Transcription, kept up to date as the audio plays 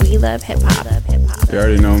We love hip hop. You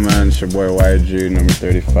already know, man. It's your boy YG, number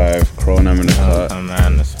 35. Chrome, I'm in the cut. Oh,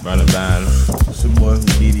 man, it's Brother Band. It's your boy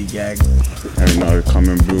Houdini Gang. You know, we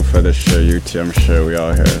coming blue for the show, UTM show. We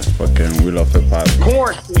out here. Fucking, we love hip hop.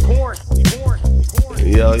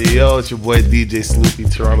 Yo, it's your boy DJ Snoopy,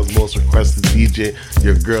 Toronto's most requested DJ,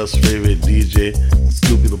 your girl's favorite DJ,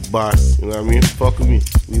 Snoopy the boss. You know what I mean? Fuck with me.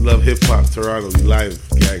 We love hip hop, Toronto. We live,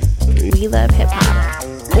 gang. We love hip hop.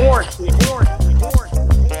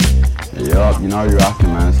 Yup, you know you're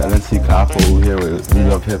rocking, man. It's LNC Capo here with We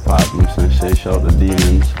Love Hip Hop. You know what I'm saying? Shout out the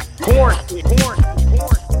demons.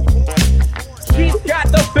 She's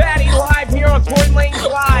got the baddie live here on Tory Lanez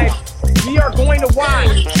Live. We are going to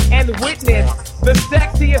watch and witness the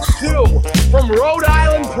sexiest two from Rhode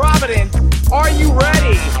Island, Providence. Are you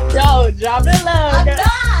ready? Yo, drop it low. I'm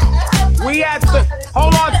not. We have to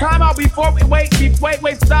hold on, time out before we wait,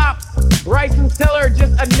 stop. Bryson Tiller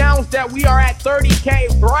just announced that we are at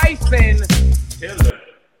 30K. Bryson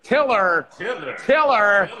Tiller.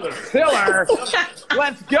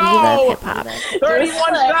 Let's go.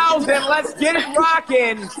 31,000. Let's get it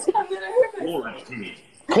rocking.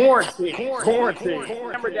 Quarantine.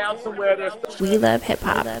 Remember down somewhere there's. We love hip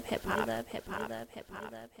hop.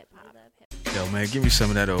 Yo, man, give me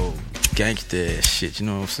some of that old gangsta shit, you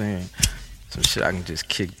know what I'm saying? Some shit I can just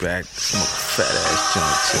kick back, smoke a fat ass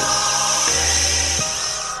joint too.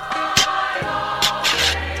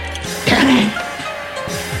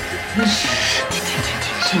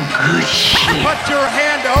 Some good shit. Put your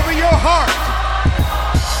hand over your heart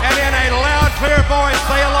and in a loud, clear voice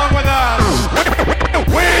say along with us.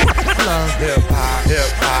 We love hip hop,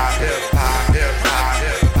 hip hop, hip hop, hip hop,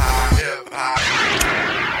 hip hop, hip hop.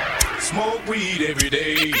 Smoke weed every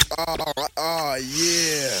day. Oh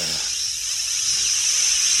yeah.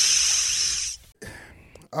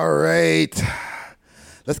 All right,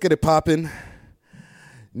 let's get it popping.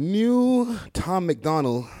 New Tom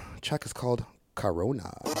McDonald track is called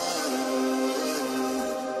Corona.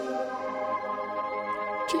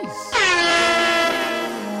 Jeez.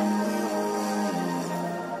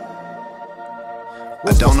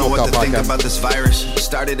 I don't know what to think about this virus.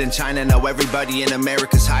 Started in China, now everybody in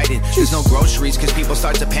America's hiding. There's no groceries cause people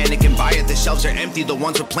start to panic and buy it. The shelves are empty, the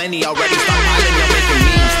ones with plenty already stop piling. You're making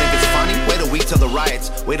memes, think it's funny? Wait a week till the riots.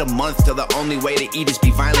 Wait a month till the only way to eat is be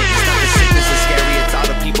violent. It's not the sickness that's scary, it's all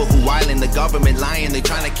the people who whiling. The government lying, they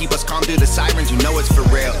trying to keep us calm through the sirens. You know it's for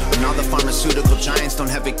real. And all the pharmaceutical giants don't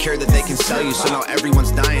have a cure that they can sell you. So now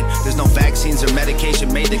everyone's dying. There's no vaccines or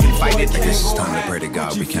medication made that can fight it. I guess it's time to pray to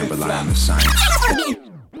God, we can't rely on the science.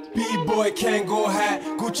 B-boy can't go high,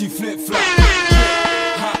 Gucci flip-flop. Drip,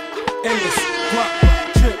 hot, endless,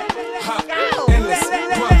 guap, drip, hot, endless,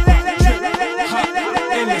 guap, drip, hot,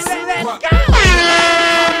 endless, guap.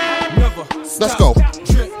 Let's go.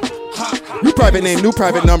 New private name, new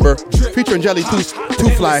private number. Featuring Jelly Two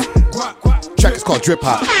Fly. Track is called Drip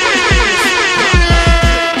Hop.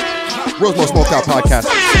 Rosemont Smokeout Podcast.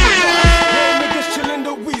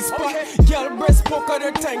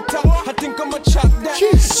 I think I'm a chop that.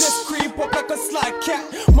 Just creep up like a sly cat.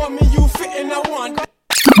 Mommy, you fit in a one.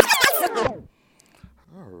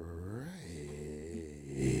 Alright.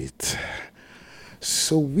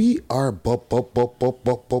 So we are back.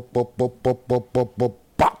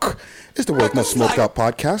 It's the World's Most Smoked Out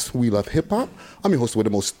Podcast. We love hip hop. I'm your host with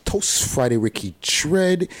the most Toast Friday, Ricky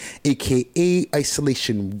Dread, aka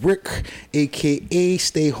Isolation Rick, aka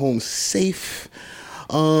Stay Home Safe.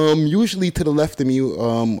 Usually to the left of me,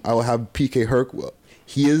 I will have PK Herc.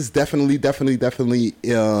 He is definitely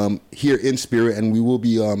here in spirit, and we will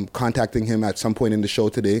be contacting him at some point in the show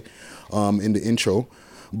today, in the intro.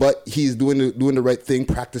 But he's doing the right thing,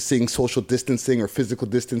 practicing social distancing or physical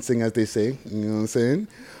distancing, as they say. You know what I'm saying?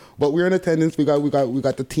 But we're in attendance. We got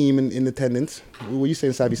the team in attendance. What are you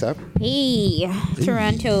saying, Savvy Sav? Hey,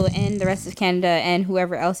 Toronto and the rest of Canada and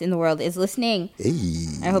whoever else in the world is listening. Hey.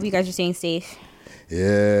 I hope you guys are staying safe.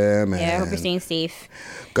 Yeah, man. Yeah, I hope you're staying safe.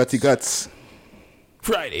 Gutsy guts.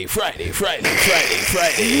 Friday. Shout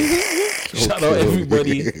out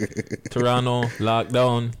everybody. Toronto,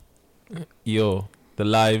 lockdown. Yo, the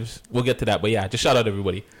lives. We'll get to that, but yeah, just shout out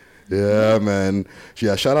everybody. Yeah, man.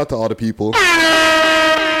 Yeah, shout out to all the people.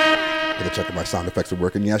 Gotta check if my sound effects are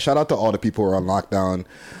working. Yeah, shout out to all the people who are on lockdown.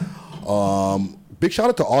 Big shout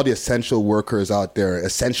out to all the essential workers out there.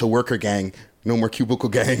 Essential worker gang. No more cubicle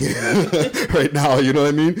gang right now. You know what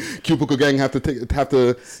I mean? Cubicle gang have to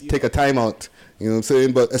take a timeout. You know what I'm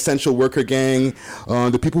saying? But essential worker gang,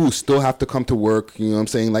 the people who still have to come to work. You know what I'm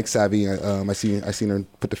saying? Like Savvy, I seen her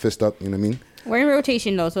put the fist up. You know what I mean? We're in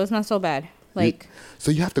rotation though, so it's not so bad. Like,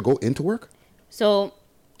 so you have to go into work? So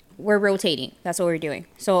we're rotating. That's what we're doing.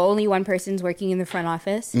 So only one person's working in the front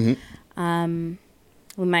office. Mm-hmm.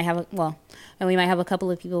 We might have a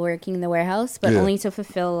couple of people working in the warehouse, but only to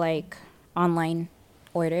fulfill like online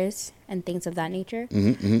orders and things of that nature.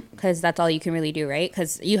 Because that's all you can really do, right?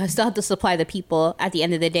 Because you still have to supply the people at the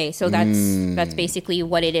end of the day. So that's basically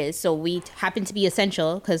what it is. So we happen to be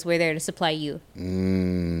essential because we're there to supply you.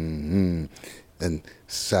 And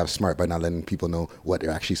Sav's smart by not letting people know what they're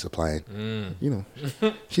actually supplying. You know,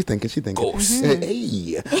 she's thinking. Ghost.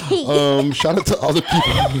 Hey. Shout out to all the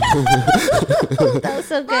people. That was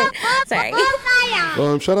so good. Sorry.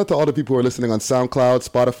 Shout out to all the people who are listening on SoundCloud,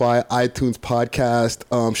 Spotify, iTunes podcast.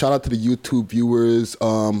 Shout out to the YouTube viewers,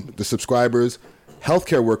 the subscribers,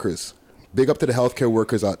 healthcare workers. Big up to the healthcare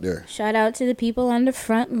workers out there. Shout out to the people on the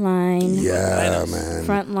front line. Yeah, man.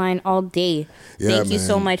 Front line all day. Yeah, Thank you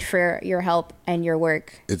so much for your help and your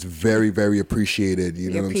work. It's very, very appreciated.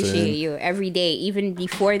 You know what I'm saying? We appreciate you every day. Even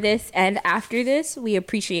before this and after this, we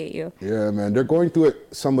appreciate you. Yeah, man. They're going through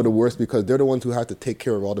it some of the worst because they're the ones who have to take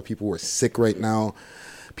care of all the people who are sick right now.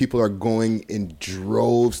 People are going in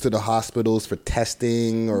droves to the hospitals for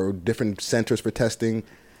testing or different centers for testing.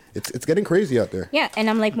 It's getting crazy out there. Yeah, and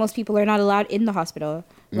I'm like, most people are not allowed in the hospital.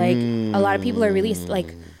 Like, a lot of people are really,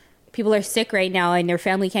 like, people are sick right now and their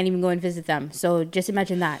family can't even go and visit them. So just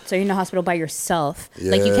imagine that. So you're in the hospital by yourself.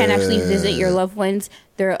 Yeah. Like, you can't actually visit your loved ones.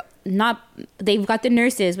 They've got the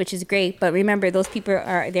nurses, which is great. But remember, those people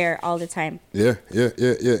are there all the time. Yeah.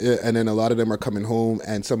 And then a lot of them are coming home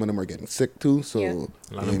and some of them are getting sick too. So a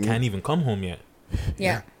lot of them can't even come home yet.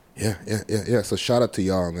 Yeah. So shout out to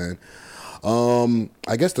y'all, man.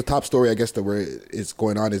 I guess the top story, that where it's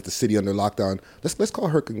going on is the city under lockdown. Let's call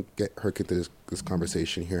Herc and get Herc into this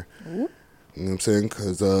conversation here. You know what I'm saying?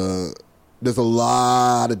 Because there's a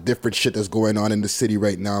lot of different shit that's going on in the city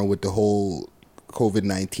right now with the whole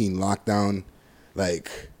COVID-19 lockdown. Like,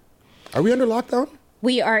 are we under lockdown?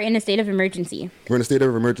 We are in a state of emergency. We're in a state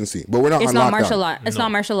of emergency, but we're not on lockdown. It's not martial law. It's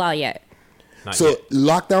not martial law yet.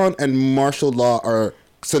 Lockdown and martial law are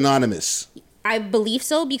synonymous. I believe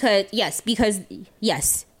so because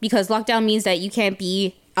lockdown means that you can't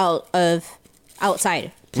be outside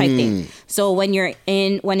type thing. So when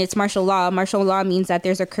it's martial law means that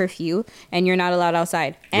there's a curfew and you're not allowed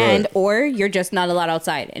outside, or you're just not allowed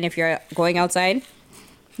outside. And if you're going outside,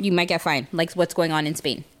 you might get fined, like what's going on in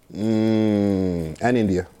Spain and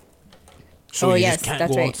India. So you yes, just can't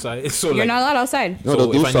that's go right. outside. So you're not allowed outside. No, so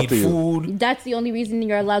they'll do if I need stuff to food, that's the only reason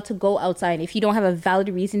you're allowed to go outside. If you don't have a valid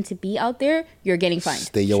reason to be out there, you're getting fined.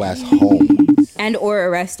 Stay your ass home. And or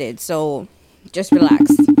arrested. So just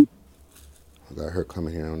relax. I got her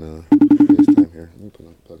coming here on FaceTime here. Let me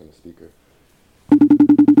plug in the speaker.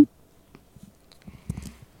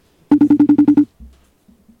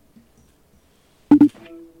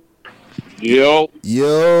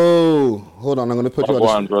 Yo. Hold on, I'm gonna put you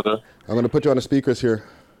on. Brother. I'm gonna put you on the speakers here.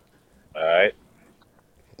 All right.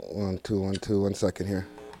 1 2 1 2. 1 second here.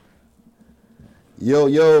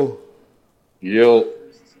 Yo.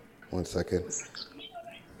 1 second.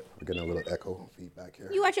 We're getting a little echo feedback here.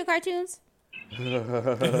 You watch your cartoons? Can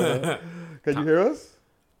you hear us?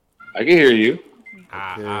 I can hear you.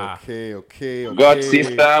 Okay. God, see,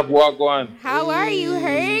 stab, walk on. How are you,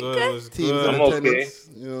 Herc? I'm okay. You know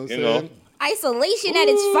what I'm saying? Isolation at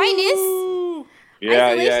its finest. Yeah,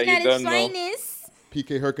 Isolation you at done its know. finest.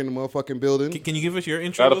 PK Herc in the motherfucking building. Can you give us your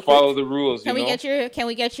intro? Gotta follow the rules. Can we get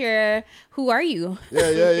your? Who are you?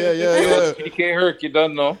 Yeah. PK Herc, you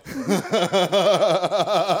done know.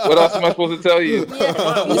 What else am I supposed to tell you?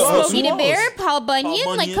 Yeah. You Smokey the Bear, Paul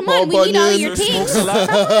Bunyan. Like, come on, we need all your things.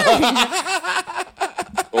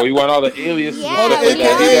 Oh, you want all the aliases? Yeah, all the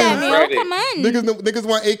AKAs. Come on. Niggas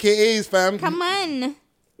want AKAs, fam. Come on.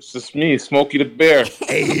 It's just me, Smokey the Bear.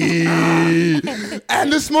 Hey.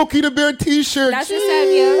 And the Smokey the Bear t-shirt. That's what's up,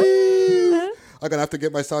 yo. I'm going to have to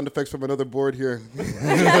get my sound effects from another board here. You'll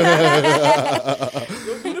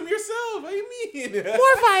do them yourself. What do you mean?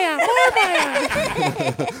 More fire.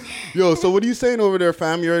 Yo, so what are you saying over there,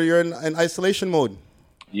 fam? You're in isolation mode.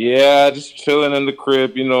 Yeah, just chilling in the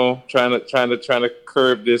crib, you know, trying to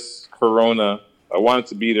curb this corona. I wanted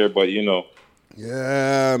to be there, but you know.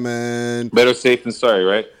 Yeah, man. Better safe than sorry,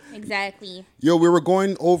 right? Exactly. Yo, we were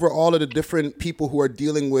going over all of the different people who are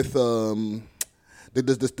dealing with the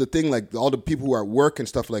thing, like all the people who are at work and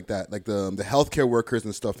stuff like that, like the healthcare workers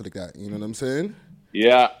and stuff like that. You know what I'm saying?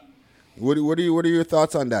 Yeah. What are your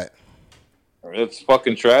thoughts on that? It's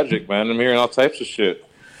fucking tragic, man. I'm hearing all types of shit.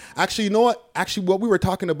 Actually, you know what? Actually, what we were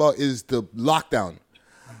talking about is the lockdown.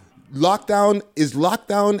 Lockdown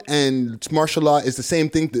and martial law is the same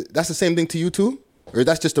thing. That's the same thing to you too? Or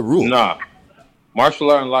that's just a rule? Nah. Martial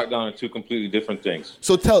law and lockdown are two completely different things.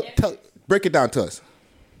 So break it down to us.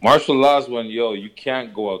 Martial law is when, you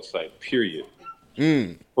can't go outside, period.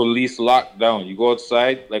 Police lockdown. You go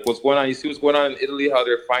outside, like what's going on. You see what's going on in Italy, how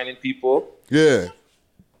they're finding people? Yeah.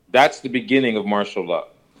 That's the beginning of martial law.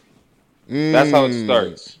 That's how it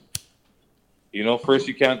starts. First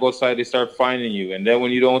you can't go outside, they start fining you. And then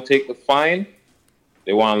when you don't take the fine,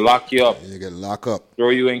 they want to lock you up. You get locked up. Throw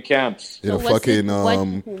you in camps. So fucking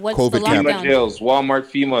what's COVID the camp. FEMA jails, Walmart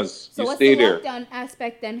FEMAs. So you what's stay the there. lockdown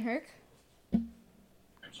aspect then, Herc?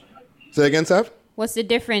 Say again, Sav? What's the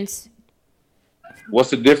difference? What's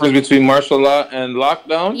the difference between martial law and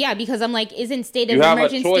lockdown? Yeah, because I'm like, isn't state of You have a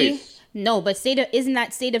emergency? choice. No, but isn't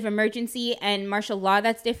that state of emergency and martial law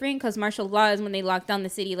that's different? Because martial law is when they lock down the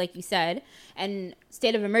city, like you said, and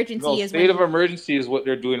state of emergency No, is state of emergency is what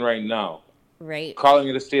they're doing right now. Right. Calling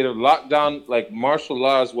it a state of lockdown, like martial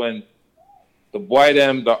law is when the boy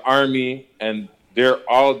them, the army, and they're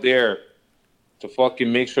all there to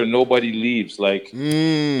fucking make sure nobody leaves. Like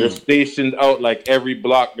they're stationed out like every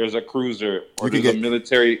block. There's a cruiser or there's a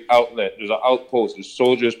military outlet. There's an outpost. There's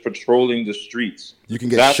soldiers patrolling the streets. You can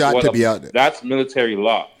get shot to be out there. That's military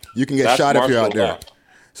law. You can get shot if you're out there. Law.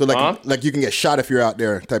 So like you can get shot if you're out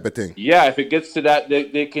there, type of thing. Yeah, if it gets to that,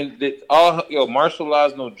 they can. Martial law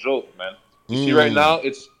is no joke, man. You see, right now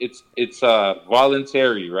it's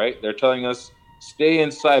voluntary, right? They're telling us stay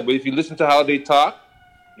inside, but if you listen to how they talk,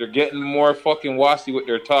 they're getting more fucking wassy with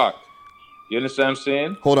their talk. You understand what I'm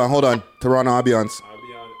saying? Hold on. Toronto ambiance.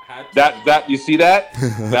 That you see that?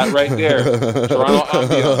 That right there. Toronto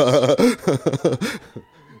ambiance.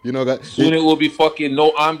 You know that soon it will be fucking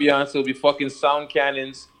no ambiance, it'll be fucking sound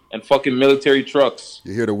cannons and fucking military trucks.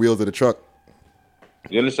 You hear the wheels of the truck.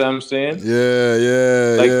 You understand what I'm saying?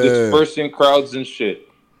 Yeah. Like dispersing crowds and shit.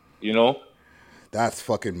 That's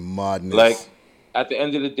fucking madness. Like at the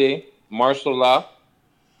end of the day, martial law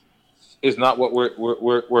is not what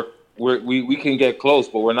we can get close,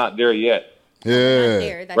 but we're not there yet.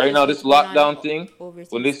 Yeah. Right now, this lockdown thing,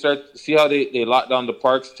 when they start, see how they lock down the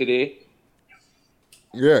parks today?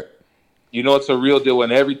 Yeah. It's a real deal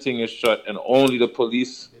when everything is shut and only the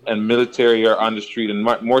police and military are on the street. And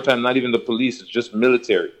more time, not even the police, it's just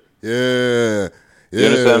military. Yeah. You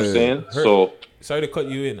understand what I'm saying? So. Sorry to cut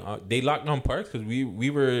you in. They locked down parks because we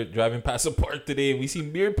were driving past a park today and we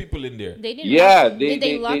seen mere people in there. They didn't. Yeah,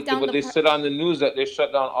 they said on the news that they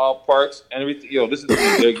shut down all parks and everything. This is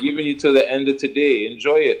they're giving you to the end of today.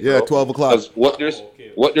 Enjoy it. Yeah, bro. 12 o'clock. Because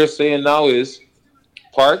what they're saying now is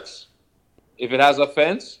parks. If it has a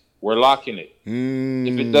fence, we're locking it.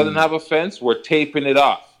 If it doesn't have a fence, we're taping it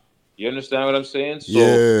off. You understand what I'm saying?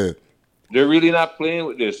 So they're really not playing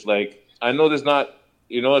with this. Like I know there's not.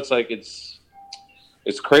 It's like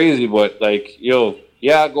it's crazy, but like,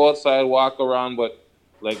 go outside, walk around, but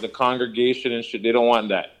like the congregation and shit, they don't want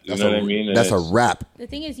that. You know what I mean? And that's a wrap. The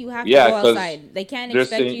thing is, you have to go outside. They can't expect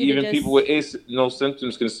saying you even to people with no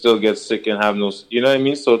symptoms can still get sick and have no. You know what I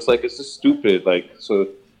mean? So it's like it's just stupid. Like so,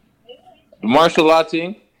 the martial law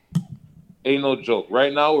thing ain't no joke.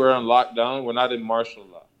 Right now we're on lockdown. We're not in martial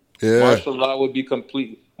law. Yeah. Martial law would be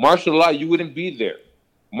complete. Martial law, you wouldn't be there.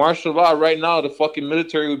 Martial law right now, the fucking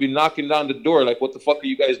military would be knocking down the door. Like, what the fuck are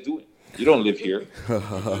you guys doing? You don't live here.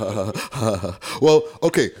 Well,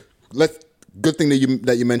 okay. Good thing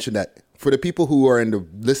that you mentioned that. For the people who are in the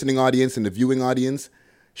listening audience and the viewing audience,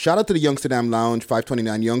 shout out to the Youngsterdam Lounge,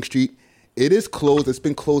 529 Yonge Street. It is closed. It's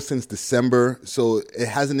been closed since December, so it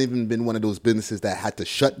hasn't even been one of those businesses that had to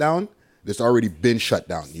shut down. It's already been shut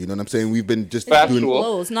down. You know what I'm saying? We've been just doing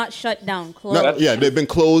closed, not shut down. Closed. No, yeah, they've been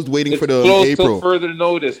closed, waiting for the closed April. Till further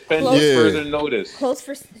notice. Pending further notice. Closed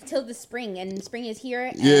till the spring, and spring is here.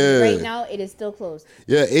 And right now, it is still closed.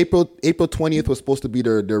 Yeah, April 20th was supposed to be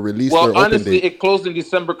their release. Well, their honestly, open date. it closed in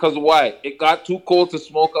December because why? It got too cold to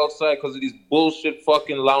smoke outside because of these bullshit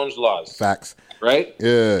fucking lounge laws. Facts. Right?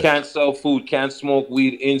 Yeah. Can't sell food, can't smoke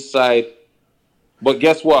weed inside. But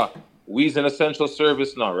guess what? Weed's an essential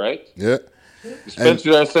service now, right? Yeah.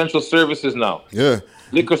 Dispensaries are essential services now. Yeah.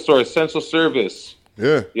 Liquor store, essential service.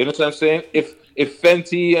 Yeah. You know what I'm saying? If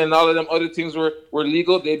Fenty and all of them other things were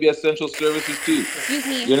legal, they'd be essential services too. Excuse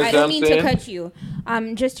me, you know I don't mean to cut you.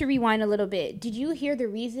 Just to rewind a little bit, did you hear the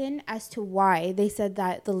reason as to why they said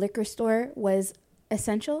that the liquor store was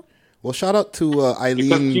essential? Well, shout out to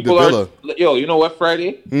Eileen people Davila. You know what,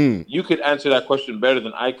 Friday? You could answer that question better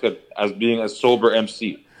than I could as being a sober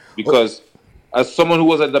MC. Because as someone who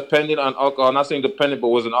was a dependent on alcohol, not saying dependent, but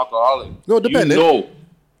was an alcoholic. No, dependent.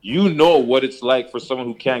 You know what it's like for someone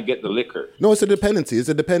who can't get the liquor. No, it's a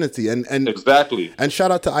dependency. And exactly. And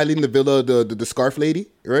shout out to Eileen Davila, the scarf lady,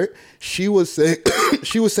 right? She was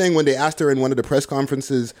saying when they asked her in one of the press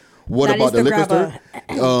conferences What That about is the the liquor grabber.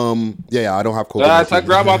 store? Yeah, I don't have COVID. That's a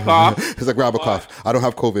grabber cough. It's a grabber cough. I don't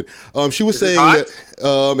have COVID. She was saying hot?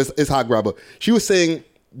 that it's hot grabber. She was saying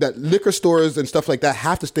that liquor stores and stuff like that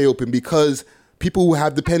have to stay open because people who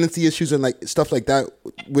have dependency issues and like stuff like that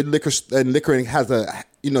with liquor has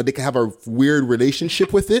they can have a weird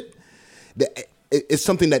relationship with it. It's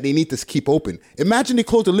something that they need to keep open. Imagine they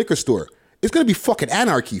close a liquor store. It's gonna be fucking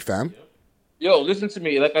anarchy, fam. Yo, listen to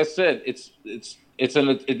me. Like I said,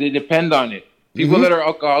 they depend on it. People that are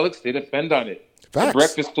alcoholics, they depend on it. Facts. The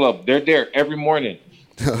Breakfast Club, they're there every morning.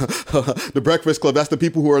 The Breakfast Club, that's the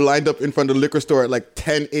people who are lined up in front of the liquor store at like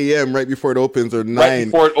 10 a.m. right before it opens or 9. Right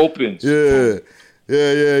before it opens. Yeah.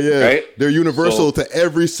 Right? They're universal to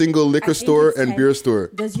every single liquor store and beer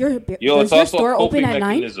store. Does your it's also store a open coping at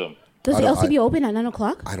 9? mechanism. Does the LCB open at 9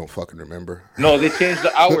 o'clock? I don't fucking remember. No, they changed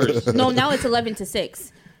the hours. No, now it's 11 to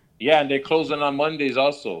 6. Yeah, and they're closing on Mondays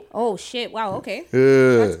also. Oh, shit. Wow, okay.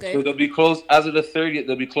 Yeah. That's good. So they'll be closed, as of the 30th,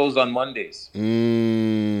 they'll be closed on Mondays.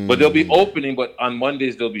 But they'll be opening, but on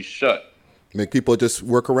Mondays they'll be shut. Make people just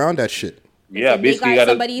work around that shit. Yeah, basically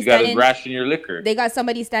you gotta ration your liquor. They got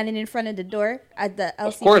somebody standing in front of the door at the LCBO.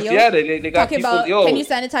 Of course, yeah, they got talking people, about, can you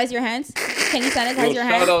sanitize your hands? Can you sanitize your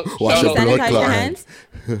hands? Wash your blood clot.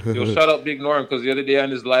 Yo, shout out Big Norm, because the other day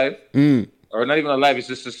on his live, or not even a live, it's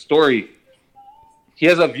just a story. He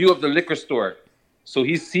has a view of the liquor store, so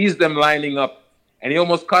he sees them lining up, and he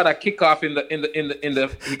almost caught a kickoff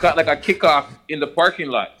he caught like a kickoff in the parking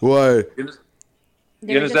lot. Why? You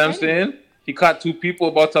understand what I'm saying? He caught 2 people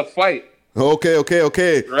about to fight. Okay.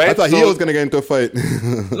 Right? I thought he was gonna get into a fight.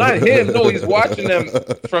 Not him. No, he's watching them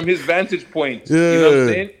from his vantage point. Yeah. You know what I'm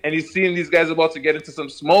saying? And he's seeing these guys about to get into some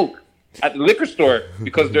smoke at the liquor store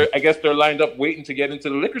because I guess they're lined up waiting to get into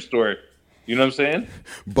the liquor store. You know what I'm saying?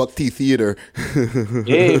 Buck T Theater.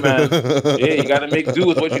 Hey, man. Hey, you gotta make do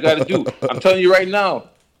with what you gotta do. I'm telling you right now.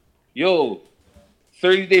 Yo,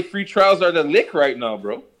 30-day free trials are the lick right now,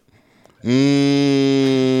 bro.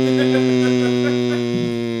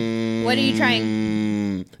 What are you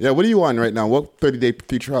trying? Yeah, what are you on right now? What 30-day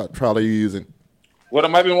free trial are you using? What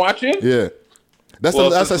am I been watching? Yeah. That's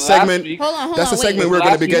a segment. Hold on. That's a segment wait. we're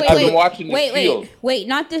going to be getting to. Wait.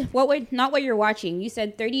 Not what you're watching. You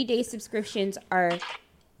said 30-day subscriptions are.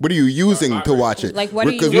 What are you using to watch it? Like, what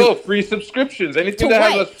are you using? Yo, free subscriptions. Anything that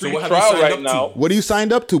has a free trial right now. What are you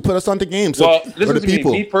signed up to? Put us on the game. Well, listen to me.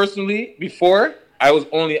 Me personally, before, I was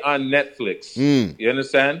only on Netflix. You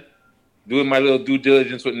understand? Doing my little due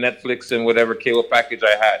diligence with Netflix and whatever cable package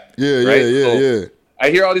I had. Yeah.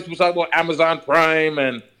 I hear all these people talk about Amazon Prime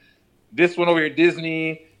and this one over here,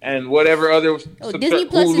 Disney, and whatever other Disney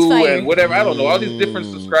Plus is fire. and whatever. I don't know. All these different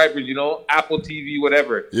subscribers, Apple TV,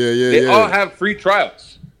 whatever. They all have free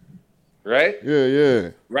trials. Right? Yeah.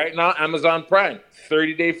 Right now, Amazon Prime,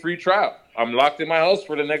 30-day free trial. I'm locked in my house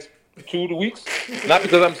for the next 2 weeks. Not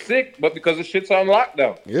because I'm sick, but because the shit's on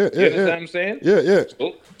lockdown. Yeah. You understand what I'm saying? Yeah.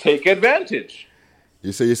 So take advantage.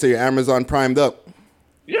 You say you're Amazon primed up.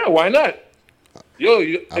 Yeah, why not? Yo,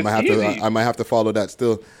 I might have to follow that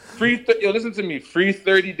still. Listen to me. Free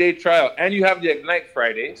 30-day trial, and you have the Ignite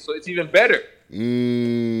Friday, so it's even better.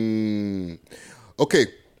 Okay,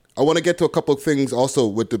 I want to get to a couple of things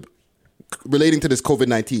also relating to this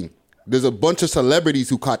COVID-19. There's a bunch of celebrities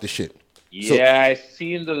who caught the shit. Yeah, I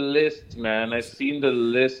seen the list, man. I seen the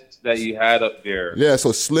list that you had up there. Yeah,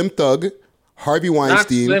 so Slim Thug, Harvey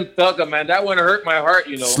Weinstein. Not Slim Thugger, man. That one hurt my heart,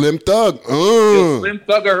 Slim Thug. Yo, Slim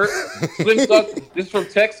Thugger hurt. Slim Thug. This is from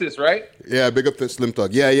Texas, right? Yeah, big up to Slim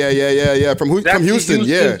Thug. Yeah. From Houston,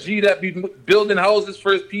 yeah. G that be building houses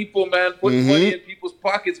for his people, man. Putting money in people's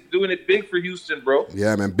pockets, doing it big for Houston, bro.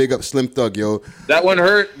 Yeah, man. Big up Slim Thug, yo. That one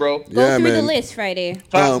hurt, bro. Go through the list, Friday.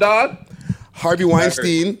 Top dog. Harvey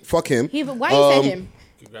Weinstein, fuck him. Why you said him?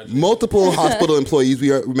 Multiple hospital employees.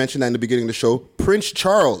 We mentioned that in the beginning of the show. Prince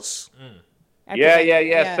Charles.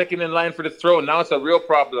 Yeah. Second in line for the throne. Now it's a real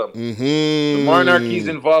problem. The monarchy's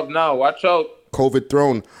involved now. Watch out. COVID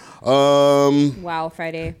throne. Wow,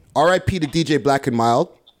 Friday. R.I.P. to DJ Black and Mild.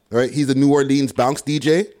 All right, he's a New Orleans bounce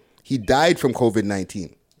DJ. He died from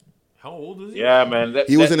COVID-19. How old is he? Yeah, man.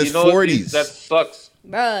 He was in his 40s. That sucks.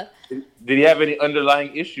 Bruh. Did he have any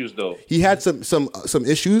underlying issues though? He had some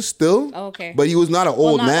issues still. Oh, okay. But he was not an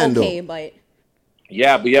old man though. But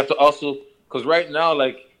yeah, but you have to also, because right now,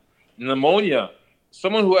 like pneumonia,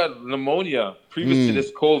 someone who had pneumonia previous to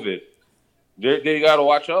this COVID, they gotta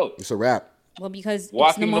watch out. It's a wrap. Well, because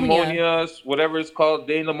walking it's pneumonia. pneumonias, whatever it's called,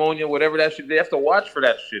 day pneumonia, whatever that shit, they have to watch for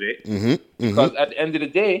that shit, Because at the end of the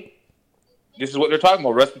day, this is what they're talking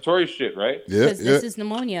about, respiratory shit, right? Yeah, because this is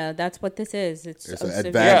pneumonia. That's what this is. It's an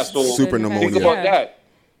advanced super pneumonia. Think about that.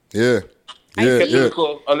 Yeah. A little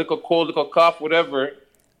cold, little cough, whatever.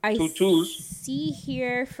 I 2 twos. see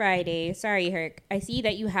here Friday. Sorry, Herc. I see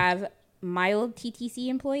that you have mild TTC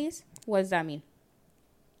employees. What does that mean?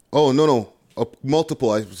 Oh, no.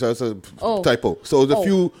 Multiple. That's a typo. So a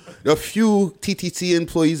few TTC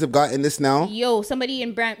employees have gotten this now. Yo, somebody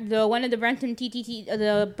in one of the Brampton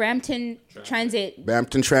Brampton Transit.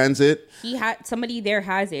 Brampton Transit. Somebody there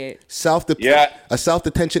has it. A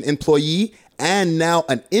self-detention employee and now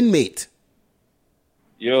an inmate.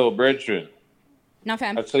 Yo, Brethren. Not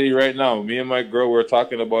fam. I'll tell you right now, me and my girl were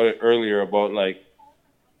talking about it earlier about like,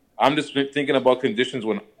 I'm just thinking about conditions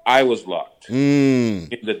when I was locked in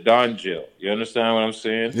the Don jail. You understand what I'm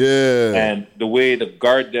saying? Yeah. And the way the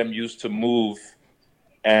guard them used to move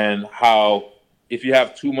and how if you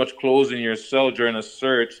have too much clothes in your cell during a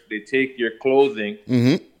search, they take your clothing,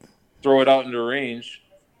 throw it out in the range,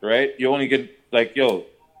 right? You only get like, the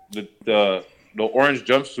orange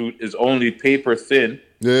jumpsuit is only paper thin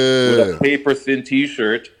with a paper thin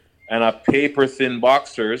t-shirt and a paper thin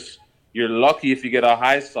boxers. You're lucky if you get a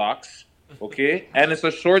high socks, okay? And it's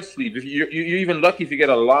a short sleeve. If you're even lucky if you get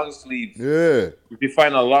a long sleeve. Yeah. If you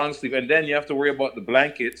find a long sleeve. And then you have to worry about the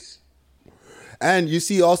blankets. And you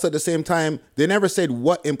see also at the same time, they never said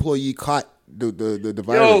what employee caught the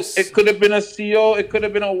virus. Yo, it could have been a CO. It could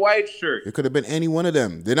have been a white shirt. It could have been any one of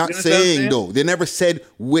them. They're not saying, though. They never said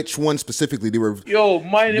which one specifically. They were. Yo,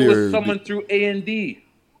 mine, it was someone through A&D.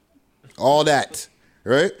 All that,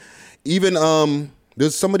 right? Even,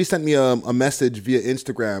 there's somebody sent me a message via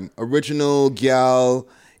Instagram. Original gal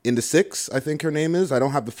in the 6, I think her name is. I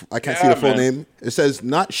can't see the full name. It says,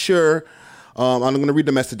 not sure. I'm going to read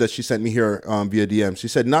the message that she sent me here via DM. She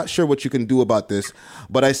said, not sure what you can do about this,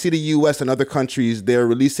 but I see the U.S. and other countries, they're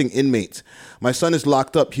releasing inmates. My son is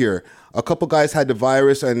locked up here. A couple guys had the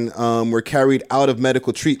virus and were carried out for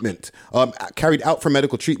medical treatment.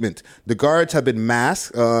 The guards have been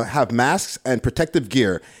have masks and protective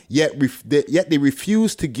gear, yet they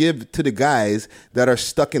refuse to give to the guys that are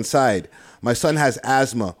stuck inside. My son has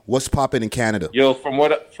asthma. What's popping in Canada? Yo, from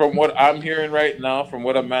what I'm hearing right now, from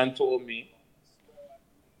what a man told me,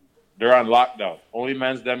 they're on lockdown. Only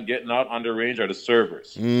man's them getting out on the range are the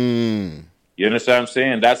servers. You understand what I'm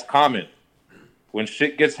saying? That's common. When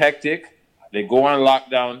shit gets hectic, they go on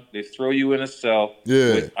lockdown. They throw you in a cell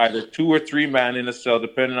with either 2 or 3 men in a cell,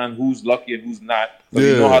 depending on who's lucky and who's not. But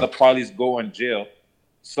you know how the police go in jail.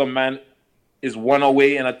 Some man is one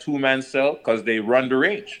away in a 2-man cell because they run the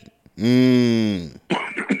range.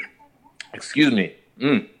 Excuse me.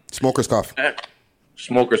 Smoker's cough.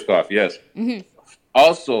 Smoker's cough, yes.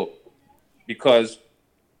 Also, because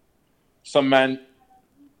some men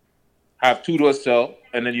have 2 to a cell,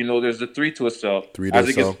 and then there's the 3 to a cell. As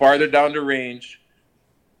it gets farther down the range,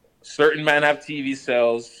 certain men have TV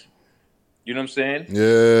cells. You know what I'm saying?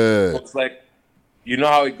 Yeah. So it's like, you know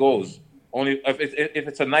how it goes. Only if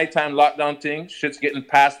it's a nighttime lockdown thing, shit's getting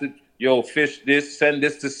past it. Yo, fish this, send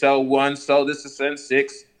this to cell 1, sell this to cell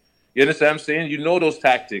 6. You understand what I'm saying? You know those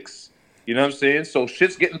tactics. You know what I'm saying? So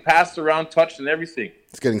shit's getting passed around, touched, and everything.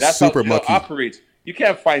 It's getting That's super how mucky. jail operates. You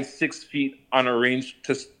can't find 6 feet on a range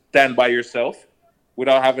to stand by yourself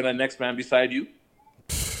without having a next man beside you.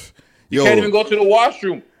 You can't even go to the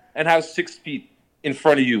washroom and have 6 feet in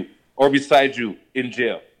front of you or beside you in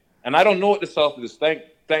jail. And I don't know what the South is. Thank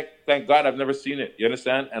God I've never seen it. You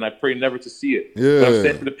understand? And I pray never to see it. Yeah. But I'm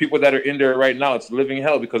saying to the people that are in there right now, it's living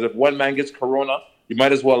hell, because if one man gets corona, you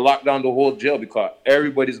might as well lock down the whole jail, because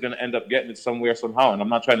everybody's going to end up getting it somewhere, somehow. And I'm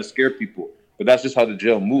not trying to scare people, but that's just how the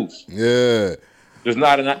jail moves. Yeah. There's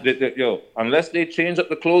not unless they change up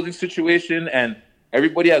the clothing situation and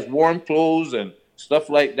everybody has warm clothes and stuff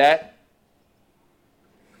like that.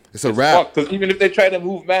 It's a wrap. Because even if they try to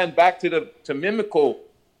move man back to Mimico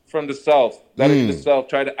from the South, that in the South,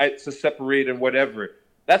 try to separate and whatever,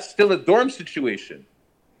 that's still a dorm situation.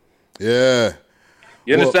 Yeah.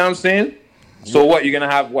 You understand what I'm saying? So what, you're going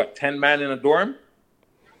to have 10 men in a dorm?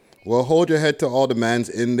 Well, hold your head to all the mans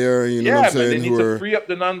in there, you know what I'm saying? They need to free up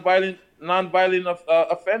the non-violent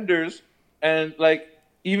offenders and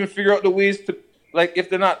even figure out the ways to,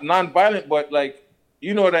 if they're not non-violent, but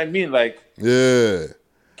you know what I mean?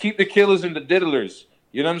 Keep the killers and the diddlers.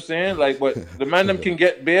 You know what I'm saying? But the man them can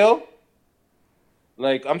get bail.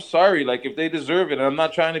 I'm sorry, if they deserve it, and I'm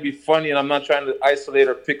not trying to be funny and I'm not trying to isolate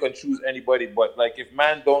or pick and choose anybody, but if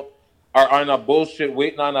man are on a bullshit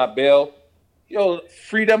waiting on a bail,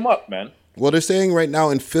 free them up, man. Well, they're saying right now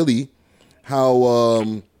in Philly how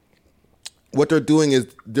what they're doing is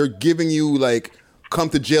they're giving you come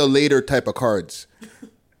to jail later type of cards.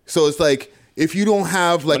 So it's if you don't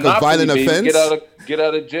have a violent offense, get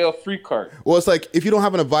out of jail free card. Well, it's if you don't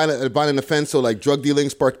have a violent offense, so drug dealing,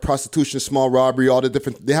 prostitution, small robbery, all the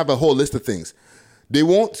different, they have a whole list of things. They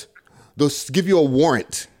won't. They'll give you a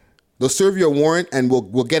warrant. They'll serve you a warrant, and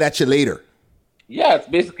we'll get at you later. Yeah, it's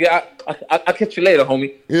basically I'll catch you later,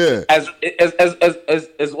 homie. Yeah. As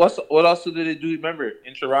what else do they do? Remember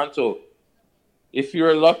in Toronto, if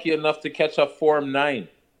you're lucky enough to catch a Form 9,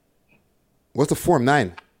 what's a Form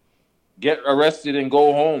 9? Get arrested and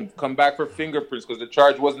go home. Come back for fingerprints because the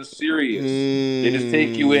charge wasn't serious. They just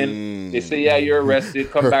take you in. They say, yeah, you're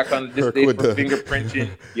arrested. Come back on this day for fingerprinting.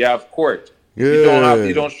 You have court. Yeah.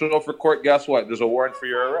 You don't show up for court. Guess what? There's a warrant for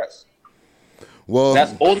your arrest. Well,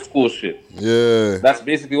 that's old school shit. Yeah. That's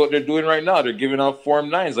basically what they're doing right now. They're giving out Form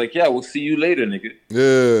 9s. Like, yeah, we'll see you later, nigga.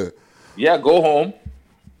 Yeah. Yeah, go home.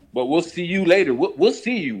 But we'll see you later. We'll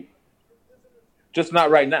see you. Just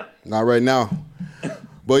not right now. Not right now.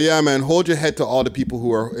 But yeah, man, hold your head to all the people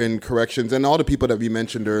who are in corrections and all the people that we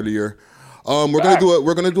mentioned earlier.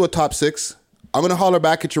 We're gonna do a top 6. I'm gonna holler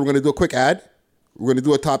back at you. We're gonna do a quick ad. We're gonna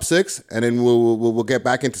do a top 6, and then we'll get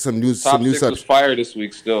back into some news. Top 6 was fire this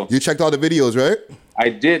week. Still, you checked all the videos, right? I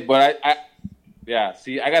did, but I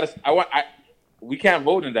see. We can't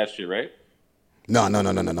vote in that shit, right? No. No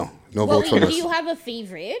votes from us. Do you have a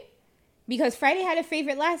favorite? Because Friday had a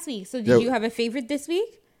favorite last week. So did you have a favorite this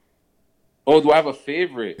week? Oh, do I have a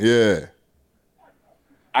favorite? Yeah.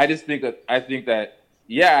 I think that I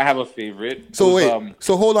have a favorite. So wait.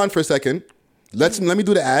 So hold on for a second. Let me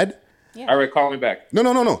do the ad. Yeah. All right, call me back.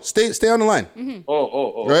 No. Stay on the line. Mm-hmm.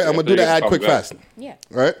 Oh. Right, I'm gonna do the ad quick, fast. Yeah.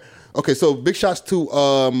 Right. Okay, so big shots to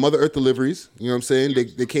Mother Earth Deliveries. You know what I'm saying?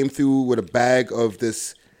 They came through with a bag of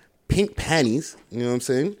this pink panties. You know what I'm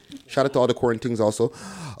saying? Shout out to all the quarantines also.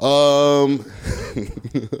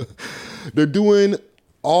 They're doing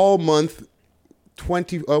all month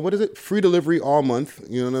 20. Free delivery all month.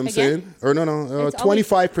 You know what I'm saying? Or no.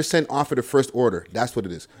 25% off of the first order. That's what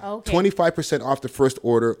it is. Okay. 25% off the first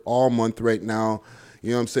order all month right now.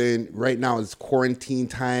 You know what I'm saying? Right now it's quarantine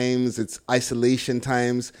times. It's isolation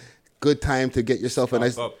times. Good time to get yourself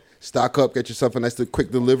stock up, get yourself a nice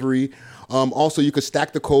quick delivery. Also, you could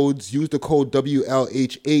stack the codes, use the code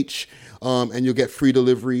WLHH, and you'll get free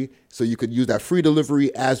delivery. So you could use that free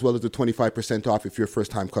delivery as well as the 25% off if you're a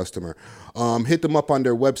first-time customer. Hit them up on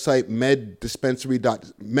their website,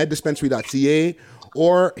 meddispensary.ca,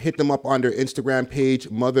 or hit them up on their Instagram page,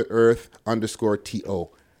 MotherEarth_TO.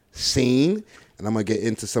 Sane. And I'm going to get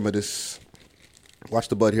into some of this. Watch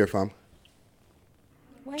the bud here, fam.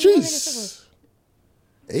 Jeez.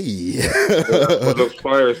 Hey. Looks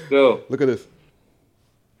fire still. Look at this.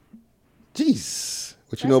 Jeez.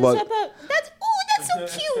 What you know about that's so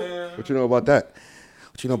cute. What you know about that?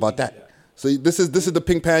 So this is the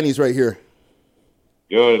pink panties right here.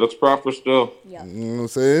 Yo, it looks proper still. Yeah. You know what I'm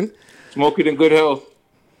saying? Smoke it in good health.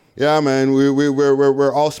 Yeah, man.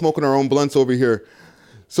 We're all smoking our own blunts over here.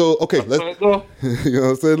 So okay, let's go. You know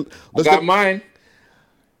what I'm saying? Let's get mine.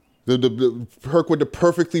 The Herc with the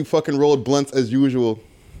perfectly fucking rolled blunts as usual.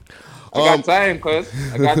 I got time, cuz.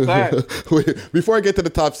 I got time. Wait, before I get to the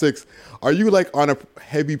top 6, are you like on a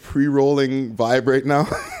heavy pre-rolling vibe right now?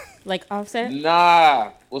 Like Offset?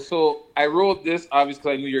 Nah. Well, so I rolled this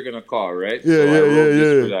obviously I knew you're gonna call, right? Yeah, so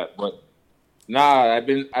yeah. For that. But nah, I've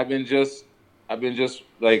been just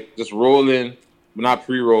rolling, but not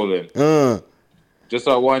pre-rolling. Just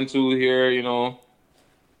a 1-2 here, you know.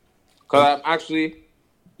 Cause I'm actually,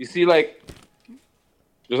 you see, like,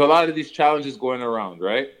 there's a lot of these challenges going around,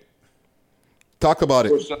 right? Talk about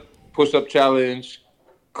it. Push-up challenge,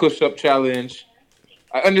 push-up challenge.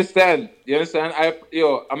 I understand. You understand? A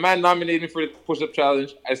man nominated me for the push-up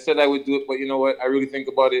challenge. I said I would do it, but you know what? I really think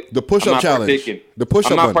about it. The push-up challenge. The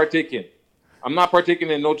push-up. I'm not partaking. I'm not partaking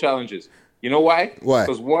in no challenges. You know why? Why?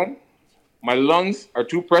 Because one, my lungs are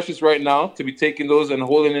too precious right now to be taking those and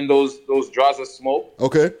holding in those draws of smoke.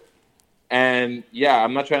 Okay. And yeah,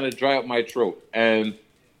 I'm not trying to dry up my throat. And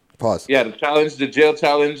pause. Yeah, the jail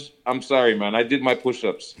challenge. I'm sorry, man. I did my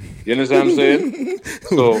push-ups. You understand what I'm saying?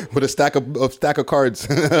 So with a stack of cards.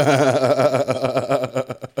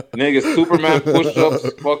 Niggas, Superman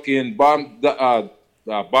push-ups, fucking dive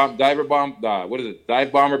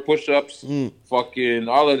bomber push-ups, fucking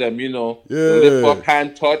all of them, you know. Yeah. Lift up,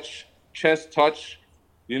 hand touch, chest touch,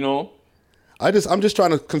 you know. I'm just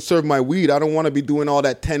trying to conserve my weed. I don't want to be doing all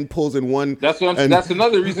that 10 pulls in one. That's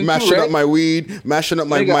another reason mashing too, right? up my weed, mashing up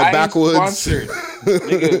my backwoods.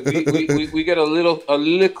 Nigga, we get a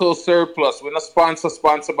little surplus. We're not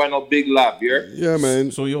sponsored by no big lab, yeah? Yeah,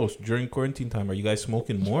 man. So during quarantine time, are you guys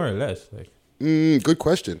smoking more or less? Like, good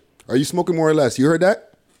question. Are you smoking more or less? You heard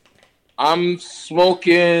that? I'm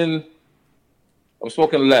smoking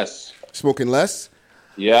less. Smoking less?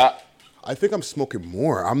 Yeah. I think I'm smoking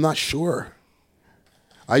more. I'm not sure.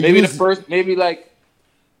 Maybe like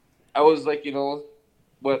I was like, you know,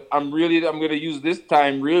 but I'm gonna use this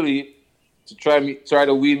time really to try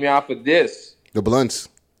to weed me off of this. The blunts.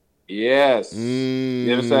 Yes.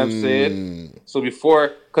 You understand what I'm saying? So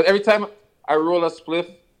because every time I roll a spliff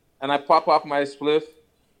and I pop off my spliff,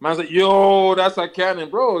 man's like, yo, that's a cannon,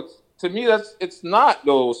 bro. To me, it's not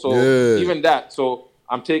though. So even that. So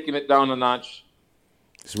I'm taking it down a notch.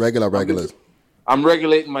 It's regular. I'm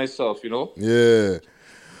regulating myself, you know? Yeah.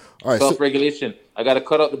 All right. Self-regulation. I got to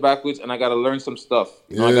cut out the backwoods and I got to learn some stuff.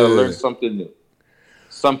 You know, I got to learn something new.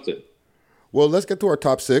 Something. Well, let's get to our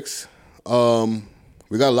top 6. We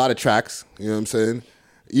got a lot of tracks, you know what I'm saying?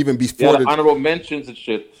 Even before the honorable mentions and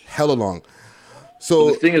shit. Hella long.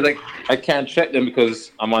 So the thing is, like, I can't check them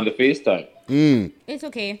because I'm on the FaceTime. It's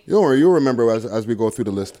okay. Don't worry, you'll remember as we go through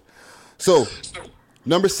the list. So,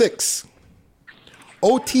 number 6,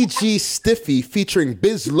 OTG Stiffy featuring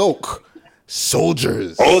Biz Loke,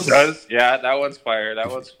 Soldiers. Yeah, that one's fire.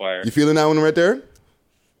 You feeling that one right there?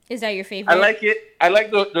 Is that your favorite? I like it. I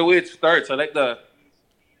like the way it starts. I like the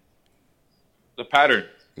pattern.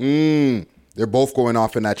 They're both going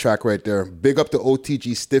off in that track right there. Big up to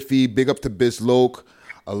OTG Stiffy. Big up to Biz Loke.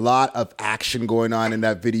 A lot of action going on in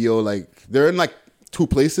that video. Like, they're in like 2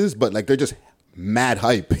 places, but like they're just mad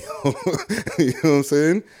hype. You know what I'm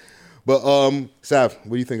saying? But Sav,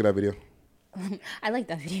 what do you think of that video? I like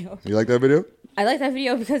that video. You like that video? I like that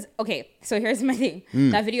video because, okay, so here's my thing.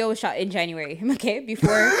 That video was shot in January, okay?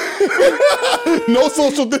 Before... No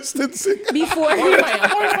social distancing. Before...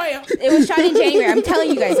 It was shot in January. I'm telling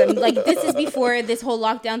you guys. I'm like, this is before this whole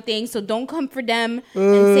lockdown thing, so don't come for them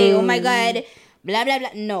and say, oh my God, blah, blah,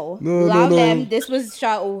 blah. No. Allow them. This was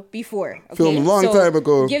shot before. Okay? Filmed a long time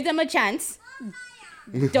ago. Give them a chance.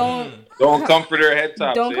 Don't come for their head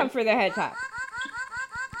top. Don't come for their head top.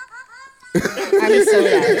 I'm so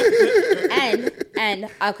bad. And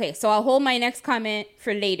okay, so I'll hold my next comment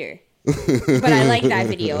for later. But I like that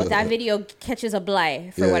video. That video catches a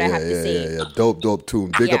bly for what I have to say. Yeah. Dope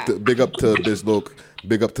tune. Big up to Biz Loke.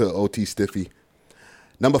 Big up to OT Stiffy.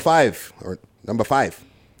 Number 5.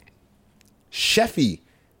 Sheffy,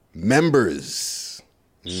 Members.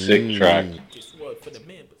 Sick track.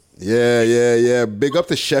 Yeah. Big up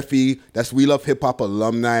to Sheffy. That's We Love Hip Hop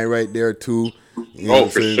alumni right there too. You know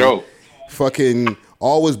for sure. Fucking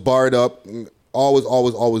always barred up.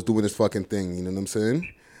 Always doing this fucking thing. You know what I'm saying?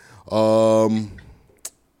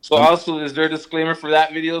 So also, is there a disclaimer for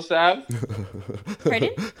that video, Sav?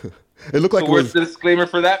 Pardon? It looked like where's the disclaimer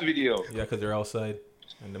for that video? Yeah, because they're outside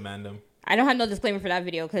and demand them. I don't have no disclaimer for that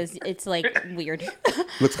video because it's like weird.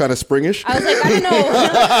 Looks kind of springish. I was like, I don't know.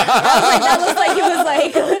 That was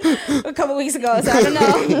like a couple weeks ago, so I don't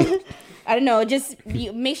know. I don't know. Just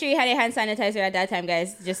make sure you had a hand sanitizer at that time,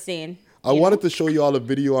 guys. Just saying. I wanted to show you all a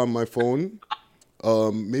video on my phone.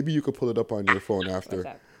 Maybe you could pull it up on your phone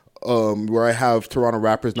after. Where I have Toronto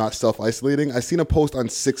rappers not self-isolating. I seen a post on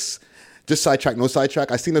 6, just sidetrack, no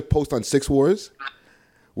sidetrack. I seen a post on 6 Wars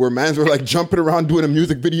where mans were like jumping around doing a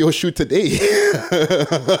music video shoot today.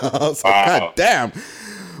 I was like, God damn.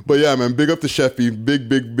 But yeah, man, big up to Sheffy.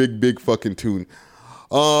 Big fucking tune.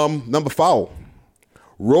 Number 5,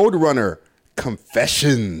 Roadrunner,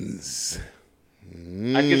 Confessions.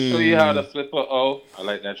 I can show you how to flip a O. I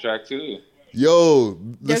like that track too. Yo.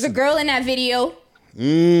 There's a girl in that video.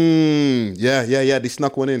 Yeah. They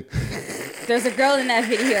snuck one in. There's a girl in that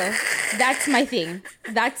video. That's my thing.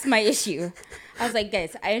 That's my issue. I was like,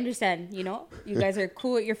 guys, I understand, you know, you guys are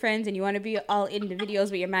cool with your friends and you want to be all in the videos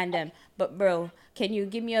with your man them. But bro, can you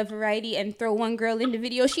give me a variety and throw one girl in the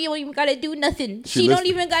video? She don't even gotta do nothing. She don't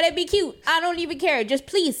even gotta be cute. I don't even care. Just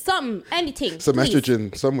please, something, anything. Some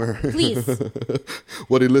estrogen somewhere. Please.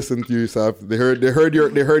 Well, they listened to you, Saf. They heard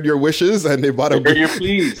your wishes and they bought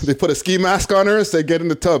they put a ski mask on her and said, get in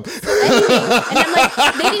the tub. Anything. And I'm like,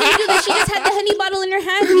 they didn't even do that. She just had the honey bottle in her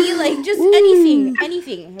hand. Like just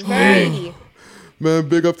anything. Variety. Man,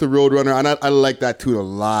 big up to Roadrunner, and I like that tune a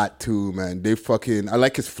lot too, man. I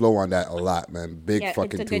like his flow on that a lot, man. Big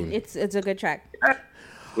fucking tune. It's a good track.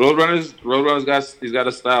 Roadrunner's got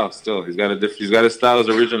a style still. He's got a style as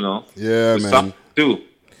original. Yeah, man. Too.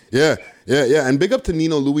 Yeah. And big up to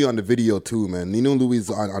Nino Louis on the video too, man. Nino Louis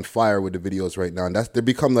is on fire with the videos right now, and they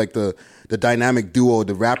become like the dynamic duo,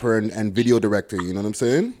 the rapper and video director. You know what I'm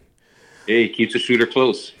saying? Hey, keeps the shooter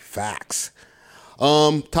close. Facts.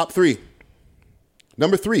 Top 3.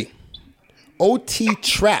 Number 3, OT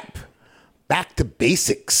Trap, Back to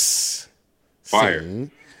Basics. Fire.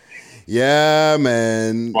 Yeah,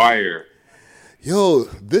 man. Fire. Yo,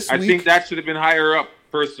 I think that should have been higher up,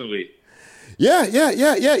 personally. Yeah.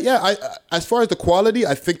 As far as the quality,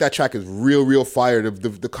 I think that track is real fire.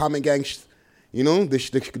 The Common Gang You know, they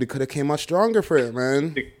could have came out stronger for it,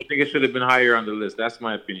 man. I think it should have been higher on the list. That's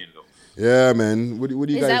my opinion, though. Yeah, man. What do you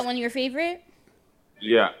guys? Is that one your favorite?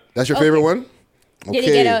 Yeah. That's your favorite one? Okay.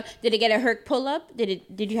 Did it get a Herc pull up? Did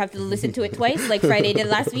you have to listen to it twice like Friday did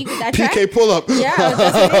last week with that track? PK pull up. Yeah, that's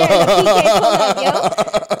what it is. PK pull up, yo.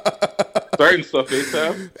 Starting stuff,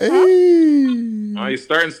 ASAP. Hey. Oh, he's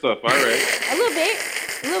starting stuff. All right. A little bit.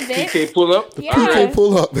 PK pull up. Yeah. PK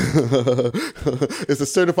pull up. It's a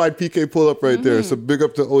certified PK pull up right there. So big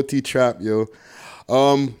up to OT Trap, yo.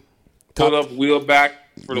 Pull up, wheel back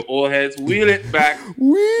for the old heads. Wheel it back.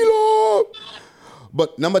 Wheel up.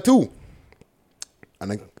 But number 2,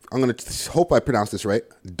 and I'm gonna hope I pronounce this right.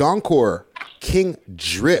 Doncor King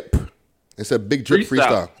Drip. It's a big drip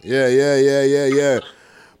freestyle. Yeah.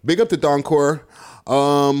 Big up to Doncor.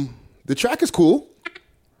 The track is cool.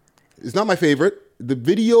 It's not my favorite. The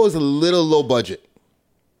video is a little low budget,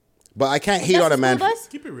 but I can't hate on a man.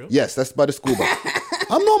 Keep it real. Yes, that's by the school bus.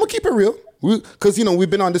 I'm gonna keep it real, because we've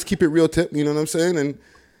been on this keep it real tip. You know what I'm saying? And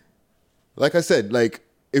like I said, like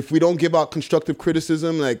if we don't give out constructive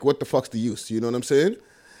criticism, like what the fuck's the use? You know what I'm saying?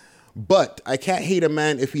 But I can't hate a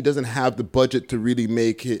man if he doesn't have the budget to really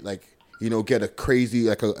make it like, get a crazy,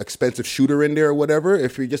 like a expensive shooter in there or whatever.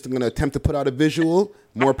 If you're just going to attempt to put out a visual,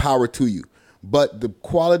 more power to you. But the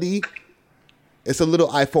quality, it's a little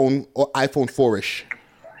iPhone 4-ish.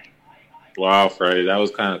 Wow, Friday, that was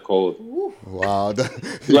kind of cold. Wow.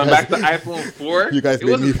 Going back to iPhone 4, you guys it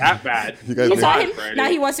wasn't that bad. You guys now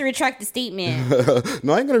he wants to retract the statement.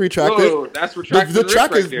 No, I ain't gonna retract it. That's retracting the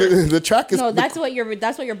track is there. the track is. No, that's what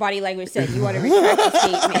your body language said. You want to retract the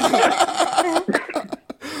statement.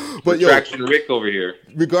 But Retraction Rick over here.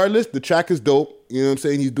 Regardless, the track is dope. You know what I'm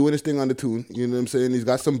saying? He's doing his thing on the tune. You know what I'm saying? He's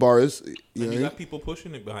got some bars. You got people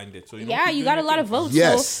pushing it behind it. So you got a lot of votes.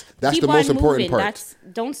 Yes, so that's the most important part.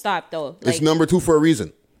 Don't stop though. It's number 2 for a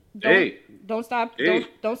reason. Don't stop. Hey.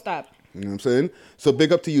 Don't stop. You know what I'm saying? So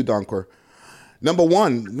big up to you, Doncor. Number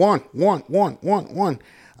 1.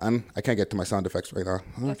 I can't get to my sound effects right now.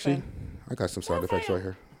 Actually, I got some sound effects right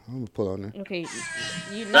here. I'm gonna pull on there. Okay,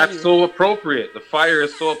 that's so appropriate. The fire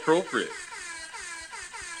is so appropriate.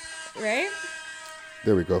 Right?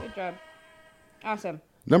 There we go. Good job. Awesome.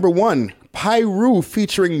 Number 1, Pyru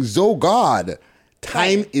featuring Zogod.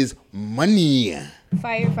 Time is money.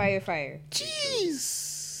 Fire.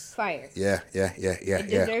 Jeez. Fire. Yeah. It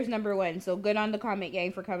deserves number 1. So good on the Comment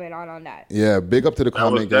Gang for coming on that. Yeah, big up to the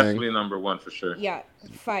Comment Gang. Definitely number 1 for sure. Yeah,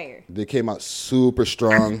 fire. They came out super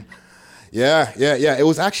strong. Yeah. It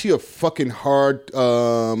was actually a fucking hard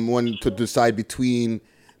one to decide between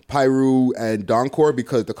Pyru and Doncor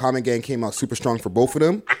because the Comment Gang came out super strong for both of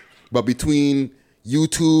them. But between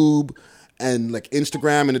YouTube and like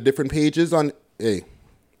Instagram and the different pages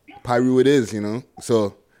Pyru it is,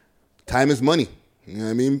 So time is money. You know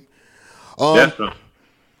what I mean? Definitely.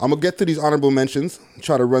 I'm going to get to these honorable mentions.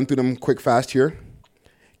 Try to run through them quick fast here.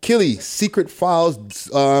 Killy, Secret Files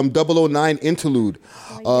 009 Interlude.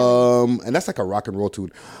 And that's like a rock and roll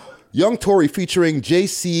tune. Young Tory featuring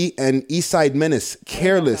JC and Eastside Menace.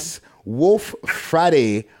 Careless. Wolf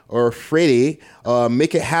Friday,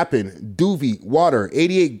 Make It Happen. Doobie, Water.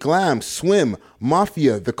 88 Glam, Swim.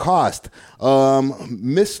 Mafia, The Cost.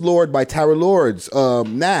 Miss Lord by Tara Lords.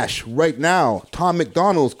 Nash, Right Now. Tom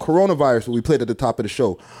McDonald's, Coronavirus, what we played at the top of the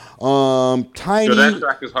show. Tiny. So that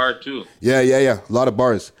track is hard too. Yeah. A lot of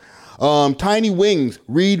bars. Tiny Wings,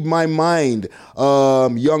 Read My Mind.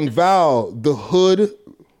 Young Val, The Hood.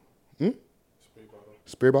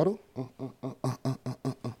 Spray bottle?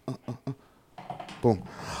 Boom.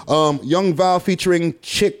 Young Val featuring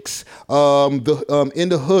Chicks. In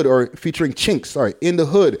the Hood, or featuring Chinks. Sorry, In the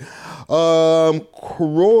Hood.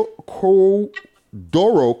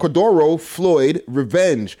 Cordoro, Floyd,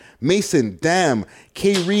 Revenge, Mason, Damn,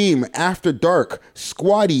 K-Ream, After Dark,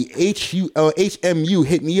 Squatty, HMU,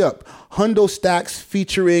 Hit Me Up, Hundo Stacks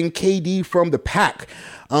featuring KD from the Pack,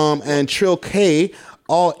 and Trill K,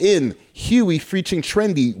 All In, Huey featuring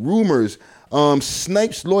Trendy, Rumors,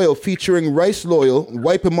 Snipes Loyal featuring Rice Loyal,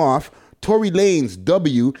 Wipe Him Off, Tory Lanez,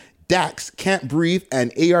 W, Dax, Can't Breathe,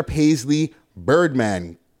 and AR Paisley,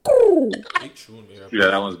 Birdman. Yeah,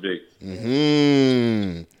 that one's big.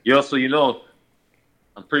 Mm-hmm. Yo, so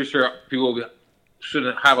I'm pretty sure people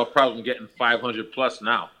shouldn't have a problem getting 500 plus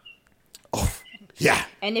now. Oh, yeah.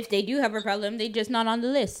 And if they do have a problem, they just not on the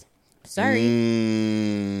list. Sorry.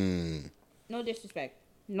 No disrespect.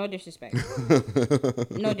 No disrespect. It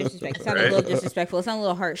sounded a little disrespectful. It sounded a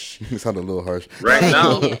little harsh. It sounded a little harsh. Right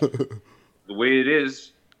now, the way it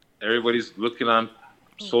is, everybody's looking on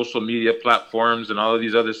social media platforms and all of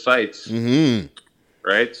these other sites. Mm-hmm.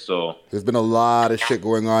 Right? So there's been a lot of shit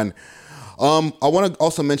going on. I want to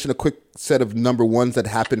also mention a quick set of number ones that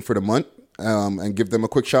happened for the month, and give them a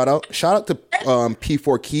quick shout out. Shout out to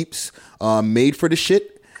P4 Keeps, Made for the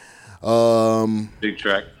Shit. Big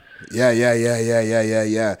track.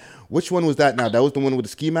 Yeah. Which one was that now? That was the one with the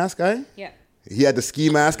ski mask guy? Yeah. He had the ski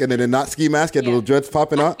mask and then the not ski mask. He had the little dreads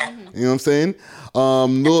popping out. Mm-hmm. You know what I'm saying?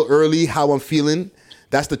 Little Early, How I'm Feeling.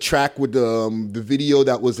 That's the track with the video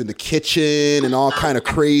that was in the kitchen and all kind of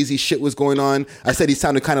crazy shit was going on. I said he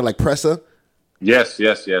sounded kind of like Pressa. Yes.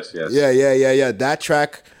 Yeah. That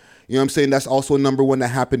track, you know what I'm saying? That's also a number one that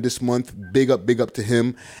happened this month. Big up to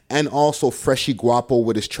him. And also Freshie Guapo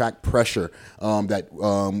with his track Pressure that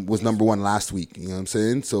was number one last week. You know what I'm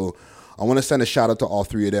saying? So I want to send a shout out to all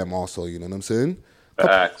three of them also. You know what I'm saying?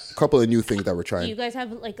 Couple of new things that we're trying. Do you guys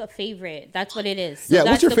have like a favorite? That's what it is. So yeah,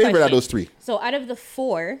 what's your favorite out of those three? So out of the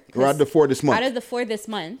four. Or out of the four this month. Out of the four this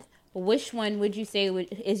month, which one would you say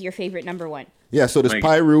is your favorite number one? Yeah, so there's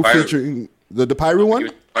Pyru featuring the Pyru one?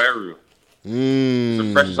 Pyru.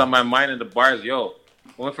 Some pressure's on my mind in the bars, yo.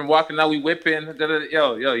 Went from walking out, we whipping,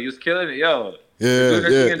 yo, he was killing it, yo. Yeah.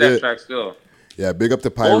 That track still. Yeah, big up to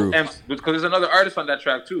Pyru. Because there's another artist on that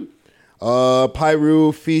track too.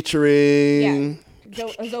 Pyru featuring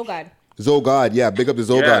Zogod, yeah, big up to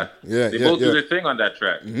Zogod. Yeah, they both do their thing on that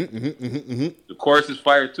track. The chorus is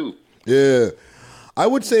fire too. Yeah, I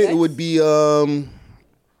would say it would be the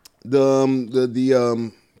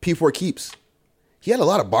P4 Keeps. He had a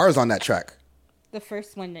lot of bars on that track. The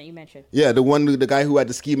first one that you mentioned. Yeah, the guy who had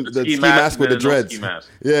the ski mask with the dreads.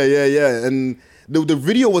 Yeah. And the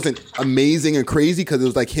video wasn't amazing and crazy because it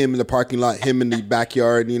was like him in the parking lot, him in the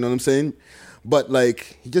backyard, you know what I'm saying? But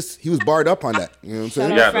like he was barred up on that. You know what I'm saying?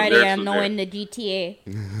 Shout out Friday, I'm knowing the GTA.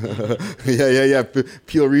 yeah.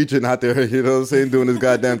 Peel Region out there, you know what I'm saying, doing his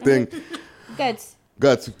goddamn thing.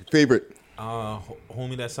 Guts, favorite.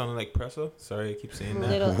 Homie that sounded like Pressa. Sorry, I keep saying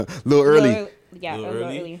that. Little early. Little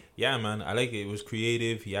early. Yeah, man, I like it. It was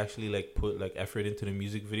creative. He actually like put like effort into the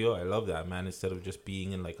music video. I love that, man. Instead of just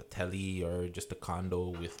being in like a telly or just a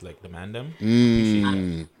condo with like the mandem.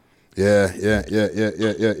 Yeah.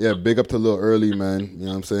 Big up to Lil Early, man. You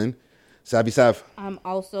know what I'm saying? Savvy Sav. I'm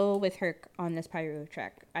also with Herc on this Pyru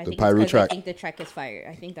track. I think the track is fire.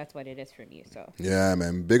 I think that's what it is for me. So yeah,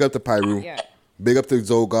 man. Big up to Pyru. Yeah. Big up to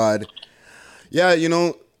Zogod. Yeah, you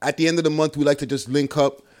know, at the end of the month, we like to just link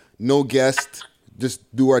up, no guest, just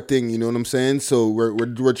do our thing. You know what I'm saying? So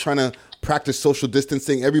we're trying to practice social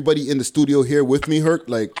distancing. Everybody in the studio here with me, Herc,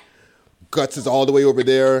 like Guts is all the way over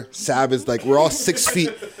there. Sav is like, we're all 6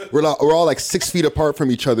 feet. We're all like 6 feet apart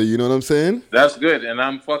from each other. You know what I'm saying? That's good. And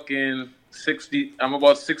I'm fucking 60. I'm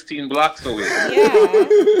about 16 blocks away. Yeah.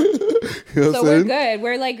 You know so we're good.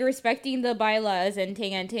 We're like respecting the bylaws and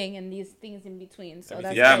ting and these things in between. So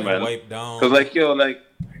that's yeah, good. man. Because like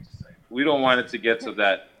we don't want it to get to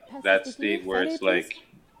that state where it's like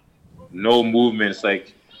no movement. It's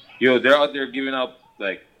like they're out there giving up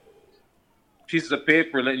like pieces of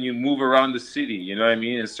paper letting you move around the city. You know what I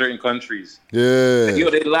mean? In certain countries. Yeah.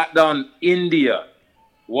 Like, they locked down India,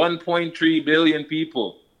 1.3 billion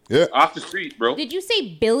people. Yeah. Off the street, bro. Did you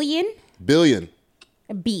say billion? Billion.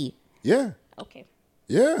 B. Yeah. Okay.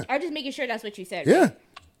 Yeah. I'm just making sure that's what you said. Yeah. Right?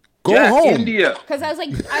 Go home. India. Because I was like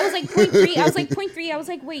 0.3. I was like 0.3. I was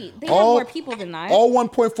like, wait, they have more people than that. All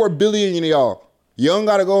 1.4 billion, y'all. You don't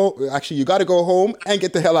gotta go. Actually, you gotta go home and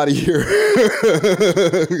get the hell out of here. You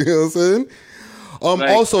know what I'm saying?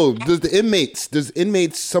 Also, there's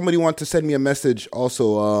inmates. Somebody want to send me a message.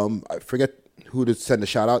 Also, I forget who to send a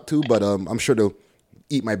shout out to, but I'm sure they'll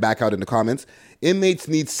eat my back out in the comments. Inmates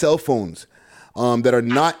need cell phones that are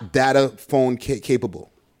not data phone capable.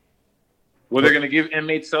 Well, they're gonna give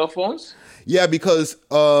inmates cell phones? Yeah, because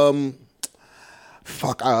I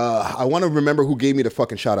want to remember who gave me the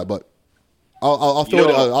fucking shout out, but I'll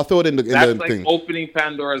throw it in the that's like thing. Opening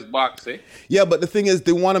Pandora's box, eh? Yeah, but the thing is,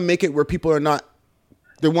 they want to make it where people are not.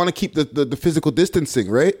 They want to keep the physical distancing,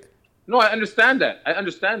 right? No, I understand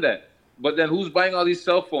that. But then who's buying all these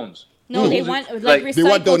cell phones? No, they want recycled they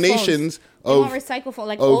want donations phones. They want recycle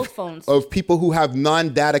phones, old phones of people who have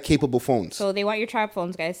non-data capable phones. So they want your trap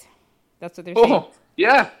phones, guys. That's what they're saying. Oh,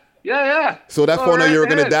 yeah. So that phone that you're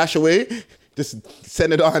going to dash away, just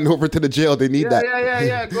send it on over to the jail. They need that.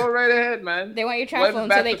 Yeah. Go right ahead, man. They want your trap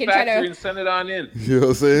phone so they can try to and send it on in. You know what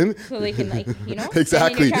I'm saying? So they can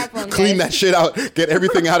exactly clean that shit out, get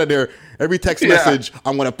everything out of there. Every text message,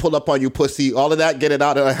 I'm going to pull up on you, pussy. All of that, get it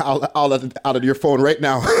out of your phone right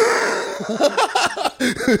now.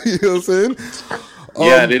 You know what I'm saying?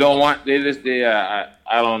 Yeah, they don't want. I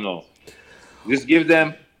don't know. Just give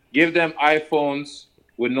them iPhones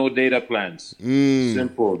with no data plans.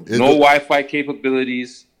 Simple. No Wi-Fi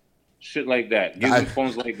capabilities. shit like that. Give them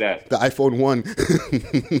phones like that. The iPhone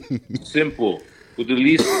 1. Simple. With the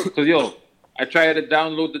least, because yo, I tried to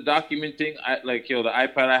download the document thing. The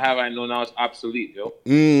iPad I have, I know now it's obsolete, yo.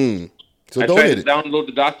 So I tried to download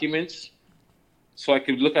the documents so I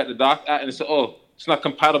could look at the doc and it said, oh, it's not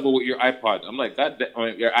compatible with your iPod. I'm like,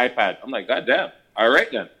 your iPad. I'm like, goddamn. All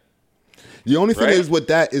right then. The only thing is with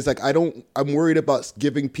that is like I'm worried about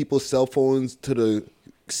giving people cell phones to the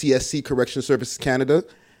CSC Correction Services Canada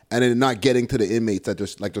and then not getting to the inmates that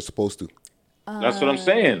they're supposed to. That's what I'm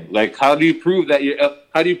saying. Like, how do you prove that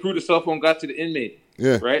how do you prove the cell phone got to the inmate?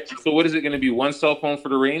 Yeah. Right. So what is it going to be? One cell phone for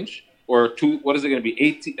the range, or two? What is it going to be?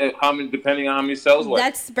 18? How many? Depending on how many cells.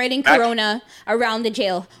 That's spreading corona around the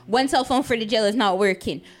jail. One cell phone for the jail is not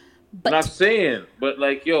working. But I'm not saying, but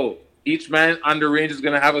like, yo, each man on the range is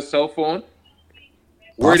going to have a cell phone.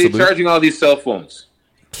 Where are they charging all these cell phones?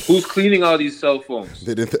 Who's cleaning all these cell phones?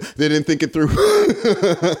 They didn't think it through.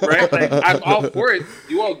 Right? Like, I'm all for it.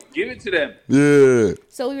 You all give it to them. Yeah.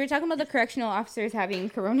 So we were talking about the correctional officers having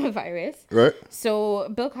coronavirus. Right. So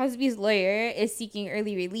Bill Cosby's lawyer is seeking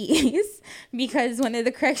early release because one of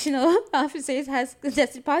the correctional officers has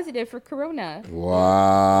tested positive for corona.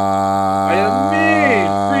 Wow. I am me.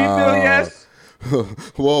 Free Bill, yes.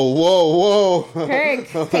 Whoa. Herc,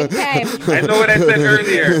 take time. I know what I said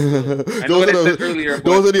earlier.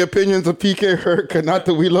 Those are the opinions of PK Herc and not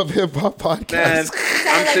the We Love Hip Hop podcast. Man,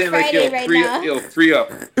 I'm saying like, free up.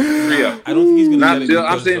 I don't think he's going to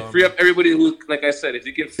I'm saying free up everybody who, like I said, if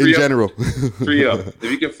you can free in general. Free up. If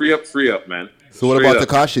you can free up, man. So what about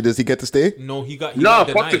Tekashi? Does he get to stay? No, he got fuck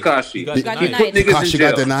denied. Tekashi. He got He denied. put niggas in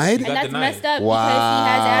jail. Got denied? And that's messed up because he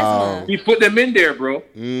has asthma. He put them in there, bro.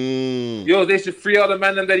 Yo, they should free all the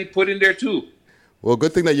man that he put in there too. Well,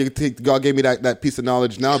 good thing that y'all gave me that piece of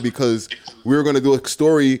knowledge now, because we were going to do a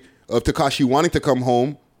story of Tekashi wanting to come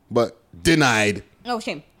home, but denied. Oh,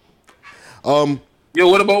 shame. Yo,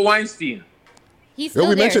 what about Weinstein? He's still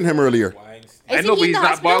we mentioned him earlier. I know, but he's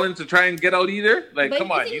not balling to try and get out either. Like, But come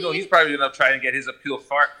on. isn't You know, he- he's probably going to try and get his appeal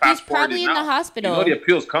fast He's forwarded probably in now. the hospital. You know the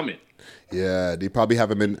appeal's coming. Yeah, they probably have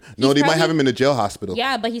him in. No, they might have him in a jail hospital.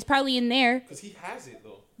 Yeah, but he's probably in there. Because he has it,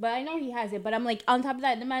 though. But I know he has it. But I'm like, on top of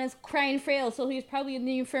that, the man is crying frail, so he's probably in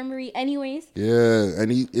the infirmary anyways. Yeah, and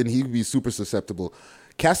he'd be super susceptible.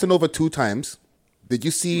 Casanova 2 times. Did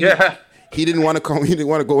you see? Yeah. He didn't want to come. He didn't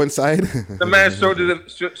want to go inside. The man shot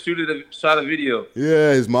a video.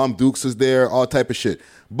 Yeah, his mom Dukes was there, all type of shit.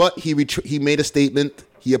 But he made a statement.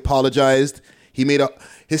 He apologized.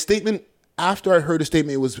 His statement. After I heard the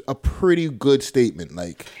statement, it was a pretty good statement.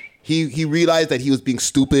 Like he realized that he was being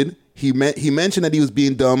stupid. He mentioned that he was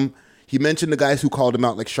being dumb. He mentioned the guys who called him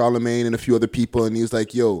out, like Charlemagne and a few other people, and he was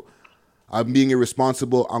like, "Yo, I'm being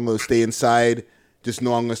irresponsible. I'm gonna stay inside. Just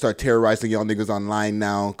know I'm gonna start terrorizing y'all niggas online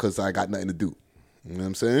now because I got nothing to do." You know what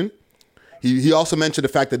I'm saying? He also mentioned the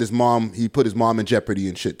fact that he put his mom in jeopardy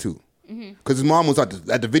and shit too, because his mom was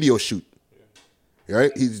at the video shoot.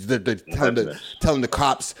 Right? He's telling the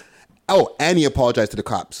cops. Oh, and he apologized to the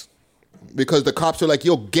cops because the cops are like,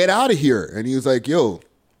 "Yo, get out of here!" And he was like, "Yo,"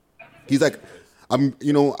 he's like,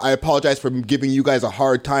 I apologize for giving you guys a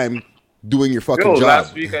hard time doing your fucking job."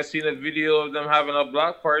 Last week I seen a video of them having a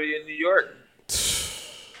block party in New York.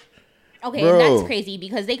 Okay, Bro. and that's crazy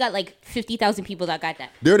because they got like 50,000 people that got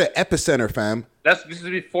that. They're the epicenter, fam. This is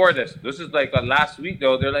before this. This is like last week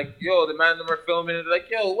though. They're like, "Yo, the man them are filming it." They're like,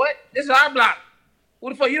 "Yo, what? This is our block.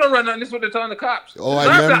 What the fuck? You don't run on this." Is what they're telling the cops. Oh,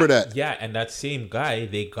 I remember that. Yeah, and that same guy,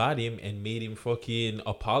 they got him and made him fucking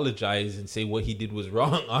apologize and say what he did was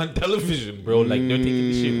wrong on television, bro. Like, they're taking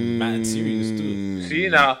this shit mad serious, too. See,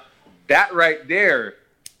 now, that right there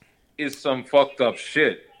is some fucked up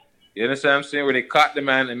shit. You understand what I'm saying? Where they caught the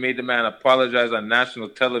man and made the man apologize on national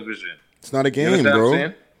television. It's not a You game, understand what I'm bro.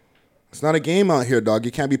 saying? It's not a game out here, dog.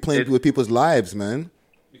 You can't be playing with people's lives, man.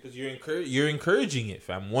 Because you're encouraging it,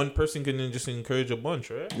 fam. One person can just encourage a bunch,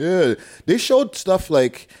 right? Yeah, they showed stuff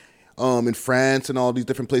like in France and all these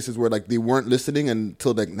different places where like they weren't listening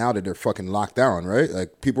until like now that they're fucking locked down, right?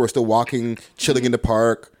 Like people are still walking, chilling in the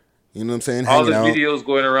park. You know what I'm saying? All the Hanging out. videos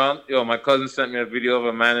going around. Yo, my cousin sent me a video of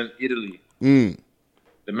a man in Italy. Mm.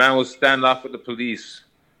 The man was stand off with the police.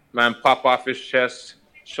 Man pop off his chest,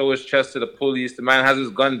 show his chest to the police. The man has his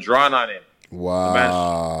gun drawn on him.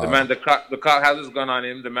 Wow. The cop has his gun on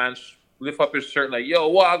him. The man lift up his shirt like, "Yo,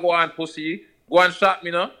 what? Go on, pussy. Go on, shot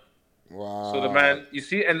me, no?" Wow. So the man, you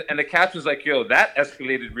see, and the caption's like, "Yo, that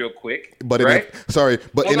escalated real quick." But right? Hold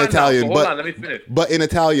in on Italian. Now. Hold on, let me finish. But in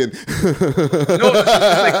Italian. No, it's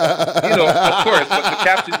like, of course, but the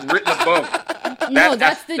caption written above. No,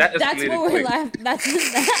 that's what we're laughing. That's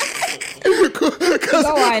Because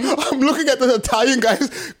Go on. I'm looking at the Italian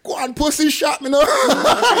guys. Go on, pussy, shot me now.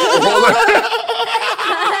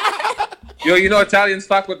 Yo, you know Italians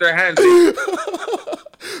talk with their hands.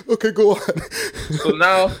 Okay, go on. So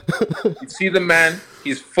now you see the man.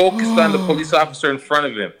 He's focused on the police officer in front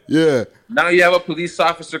of him. Yeah. Now you have a police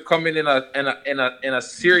officer coming in a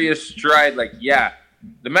serious stride. Like, yeah,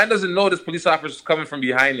 the man doesn't know this police officer is coming from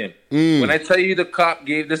behind him. When I tell you the cop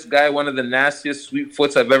gave this guy one of the nastiest sweep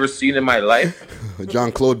foots I've ever seen in my life.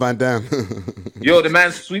 Jean-Claude Van Damme. Yo, the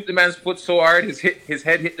man swept the man's foot so hard his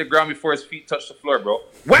head hit the ground before his feet touched the floor, bro.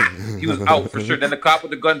 Whack! He was out for sure. Then the cop with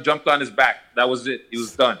the gun jumped on his back. That was it. He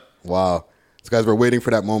was done. Wow. These guys were waiting for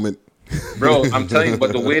that moment. Bro, I'm telling you,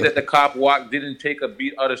 but the way that the cop walked didn't take a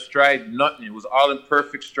beat out of stride, nothing. It was all in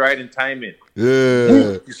perfect stride and timing.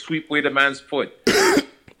 Yeah. You sweep away the man's foot.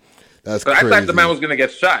 That's crazy. crazy. I thought the man was going to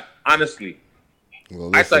get shot, honestly.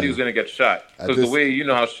 Well, I thought he was going to get shot. Because the way you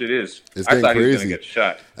know how shit is. I thought he was going to get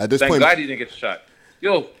shot. At this Thank point, God he didn't get shot.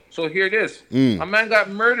 Yo, so here it is. A man got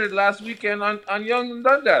murdered last weekend on Young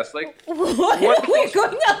Dundas. Like, what are we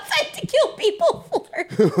going outside to kill people for?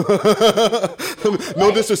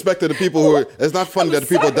 no disrespect to the people who are. It's not funny that the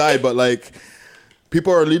people died, but like,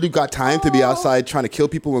 people are really got time to be outside trying to kill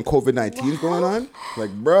people when COVID-19 is going on. Like,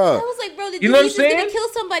 bruh. I was like, bro, the You know what I'm disease is saying? gonna kill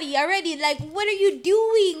somebody already. Like, what are you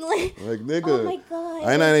doing? Like, nigga. Oh my God.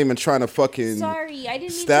 I ain't not even trying to fucking Sorry, I didn't mean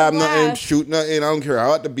stab to nothing, laugh. shoot nothing. I don't care how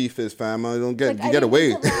hot the beef is, fam. I don't get Like, you I get didn't away.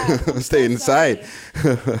 mean to laugh. I'm Stay so inside.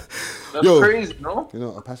 That's crazy, no? You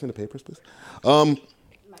know, pass me the papers, please.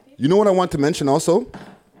 You know what I want to mention also?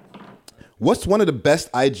 What's one of the best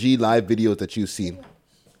IG live videos that you've seen?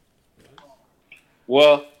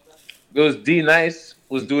 Well, it was D Nice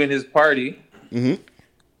was doing his party. Mm-hmm.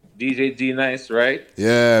 DJ D Nice, right?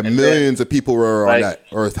 Yeah, And millions of people were on like, that,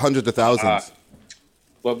 or hundreds of thousands.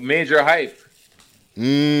 But Major Hype.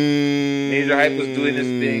 Major Hype was doing his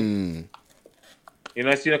thing. You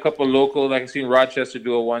know, I seen a couple local, like I seen Rochester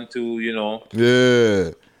do a 1-2, you know.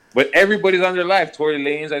 Yeah. But everybody's on their live. Tory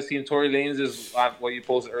Lanez, I seen Tory Lanez is on what you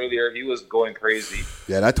posted earlier. He was going crazy.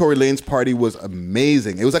 Yeah, that Tory Lanez party was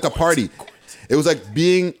amazing. It was like a party. It was like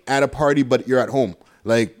being at a party, but you're at home.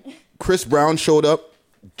 Like, Chris Brown showed up,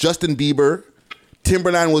 Justin Bieber,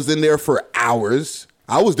 Timberland was in there for hours.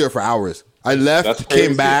 I was there for hours. I left,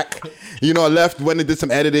 came back. You know, I left, went and did some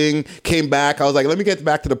editing, came back. I was like, let me get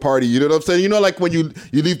back to the party. You know what I'm saying? You know, like when you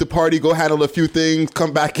leave the party, go handle a few things,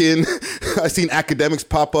 come back in. I seen academics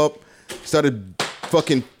pop up, started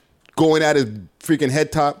fucking going at his freaking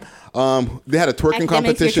head top. They had a twerking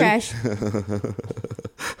competition.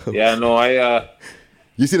 Yeah, no,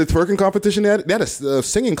 You see the twerking competition? They had a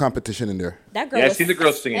singing competition in there. That girl yeah, I was seen the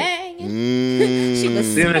girl singing. She was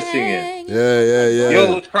singing. Yeah.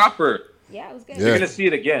 Yo, it's proper. Yeah, it was good. You're gonna see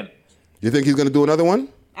it again. You think he's gonna do another one?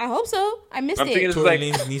 I hope so. I missed I'm it. thinking it's Tory like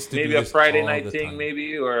Lanez needs to maybe do a this Friday all night the thing, time.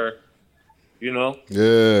 maybe, or you know,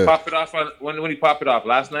 Yeah. pop it off on when he pop it off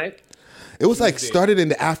last night, It was like started in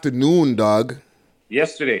the afternoon, dog.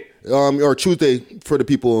 yesterday. Or Tuesday for the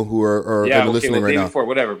people who are Yeah, okay, listening well, right day now. before,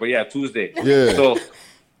 whatever. But yeah, Tuesday. Yeah. So,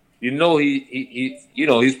 you know, he you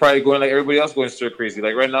know, he's probably going like everybody else going stir crazy.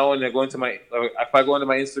 Like right now, when they're going to my, if I go into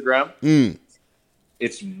my Instagram,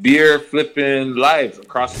 it's beer flipping live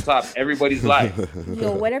across the top. Everybody's live.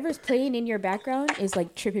 Yo, whatever's playing in your background is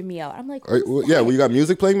like tripping me out. I'm like, Yeah, well, you got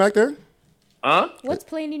music playing back there? Huh? what's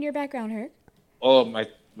playing in your background, Herc? Oh, my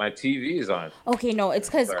TV is on. Okay, no, it's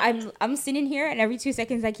because Sorry. I'm sitting here and every 2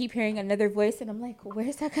 seconds I keep hearing another voice and I'm like,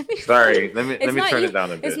 where's that coming from? Sorry, let me It's not turn you. it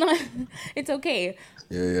down a bit. It's not. It's okay.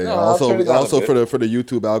 Yeah. No, I'll turn it down a Also bit. for the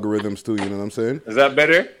YouTube algorithms too. You know what I'm saying? Is that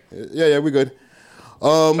better? Yeah, we good.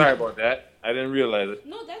 Sorry about that. I didn't realize it.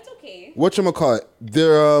 No, that's okay. Whatchamacallit?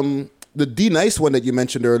 The D Nice one that you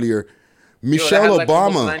mentioned earlier, Michelle Yo, that had,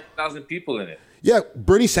 like, Obama. almost 90,000 people in it. Yeah,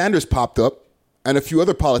 Bernie Sanders popped up, and a few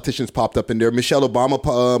other politicians popped up in there. Michelle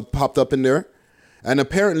Obama popped up in there, and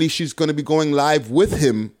apparently she's going to be going live with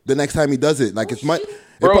him the next time he does it. Like it's my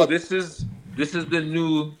Bro, this is the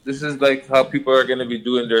new. This is like how people are gonna be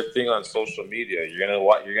doing their thing on social media.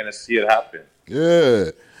 You're gonna see it happen. Yeah.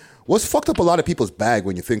 What's fucked up a lot of people's bag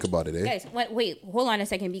when you think about it, eh? Guys, wait, hold on a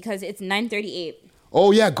second because it's 9:38.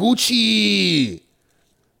 Oh yeah, Gucci.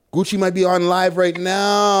 Gucci might be on live right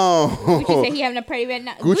now. Gucci said he having a party right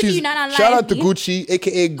now. Gucci's, Gucci not on live. shout out to B. Gucci,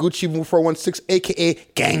 aka Gucci 416, aka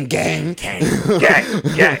Gang. Gang.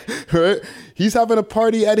 Right? He's having a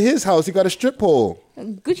party at his house. He got a strip pole.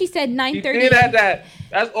 Gucci said He 9:30. did that.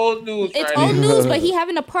 That's old news. It's Friday. old news, but he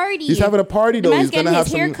having a party. He's having a party The though. man's He's gonna getting have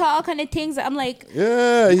his some. haircut, all kind of things. I'm like,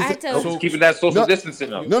 Yeah, I he's had to. He's keeping that social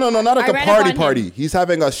distancing up. no, not like I a read up on party him. party. He's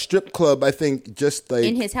having a strip club. I think just like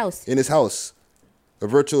In his house. In his house. A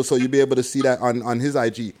virtual, so you'll be able to see that on his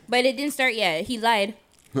IG. But it didn't start yet. He lied.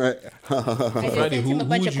 Right. Friday, who would you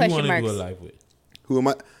want to do a live with? Who am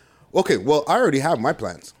I? Okay, well, I already have my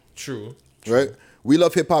plans. True. Right? We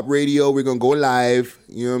Love Hip Hop Radio. We're going to go live.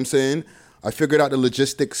 You know what I'm saying? I figured out the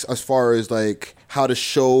logistics as far as like how to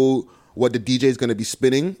show what the DJ is going to be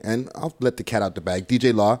spinning. And I'll let the cat out the bag.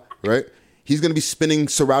 DJ Law, right? He's going to be spinning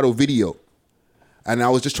Serato video. And I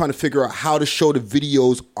was just trying to figure out how to show the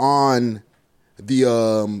videos on the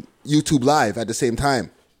YouTube Live at the same time.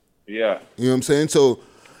 Yeah. You know what I'm saying? So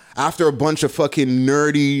after a bunch of fucking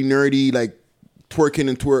nerdy, like twerking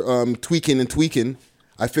and tweaking,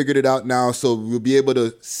 I figured it out now. So we'll be able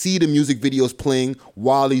to see the music videos playing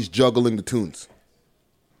while he's juggling the tunes.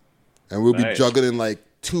 And we'll be juggling like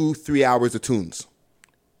 2-3 hours of tunes.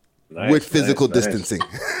 With physical distancing.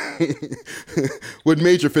 With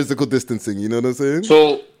major physical distancing, you know what I'm saying?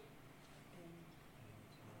 So,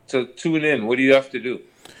 to tune in, what do you have to do?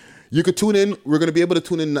 You could tune in. We're going to be able to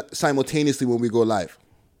tune in simultaneously when we go live.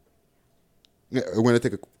 Yeah, we're going to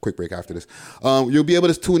take a quick break after this. You'll be able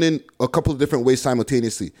to tune in a couple of different ways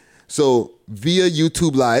simultaneously. So, via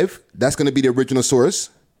YouTube Live, that's going to be the original source,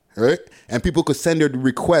 right? And people could send their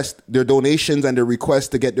request, their donations and their requests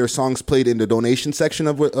to get their songs played in the donation section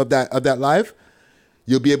of that live.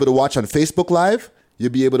 You'll be able to watch on Facebook Live. You'll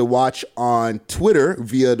be able to watch on Twitter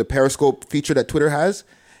via the Periscope feature that Twitter has.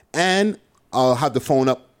 And I'll have the phone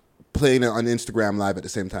up playing it on Instagram Live at the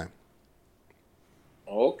same time.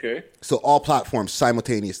 Okay. So all platforms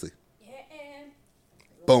simultaneously. Yeah.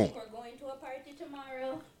 Boom. We're going to a party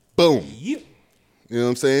tomorrow. Boom. You know what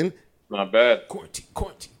I'm saying? Not bad. Quarantine.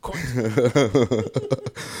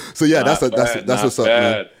 So yeah, that's what's up,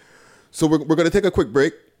 man. So we're gonna take a quick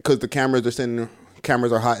break because the cameras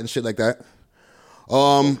are hot and shit like that.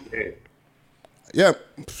 Okay. Yeah,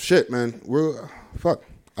 shit, man. Fuck.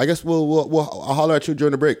 I guess I'll holler at you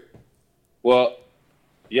during the break. Well,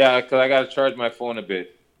 yeah, because I gotta charge my phone a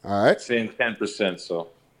bit. All right. It's saying 10%, so.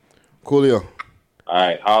 Coolio. All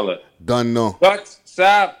right, holla. Done, no. But,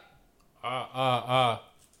 Sab. Bye.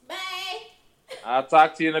 I'll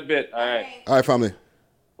talk to you in a bit. All right. All right, family.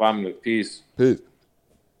 Family, peace. Peace.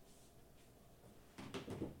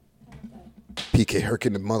 PK Herc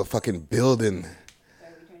in the motherfucking building.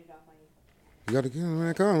 You gotta get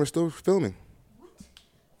back on. We're still filming.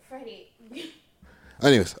 Freddie.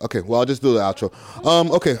 Anyways, okay. Well, I'll just do the outro.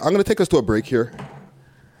 Okay, I'm gonna take us to a break here.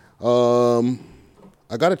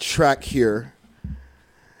 I got a track here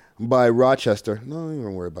by Rochester. No, don't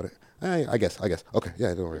even worry about it. I guess. Okay,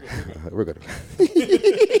 yeah, don't worry. We're good.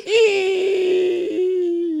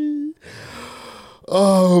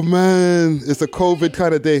 Oh, man. It's a COVID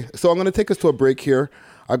kind of day. So I'm going to take us to a break here.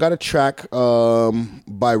 I got a track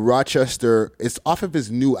by Rochester. It's off of his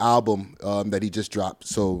new album that he just dropped.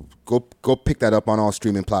 So go pick that up on all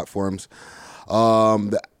streaming platforms.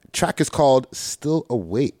 The track is called Still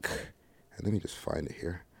Awake. And let me just find it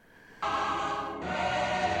here.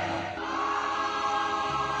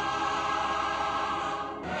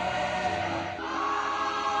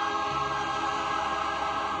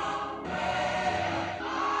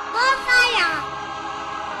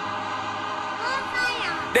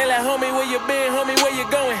 They like, homie, where you been? Homie, where you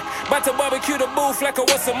going? About to barbecue the booth like I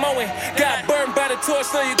was Samoan. Got burned by the torch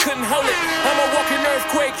so you couldn't hold it. I'm a walking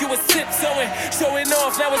earthquake, you a sip sewing. Showing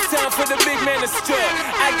off, now it's time for the big man to strut.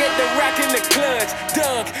 I get the rock in the clutch.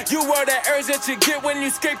 Dunk, you were that urge that you get when you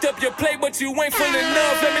scraped up your plate, but you ain't full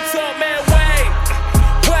enough. Let me talk, man, wait.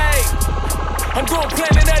 I'm going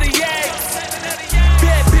Planet of the Apes.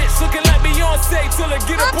 Bad bitch looking like Beyonce till I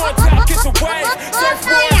get up on top, get the wave.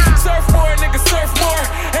 Surfboard, nigga, surfboard.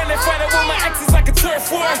 And they fight with my exes like a turf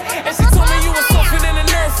war. And she told me you was softer than a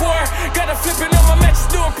Nerf war. Got her flipping on my matches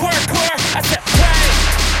doing parkour. I said,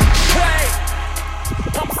 wait.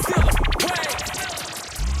 I'm still wait.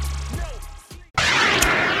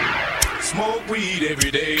 Smoke weed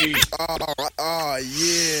every day. Oh,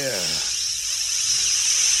 yeah.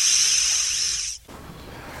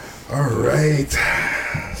 All right,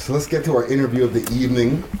 so let's get to our interview of the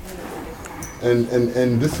evening, and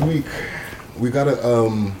this week we got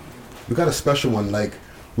a special one. Like,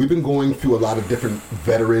 we've been going through a lot of different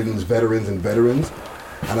veterans,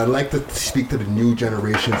 and I'd like to speak to the new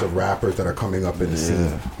generations of rappers that are coming up in the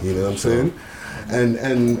scene. You know what I'm saying?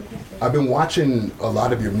 And I've been watching a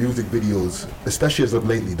lot of your music videos, especially as of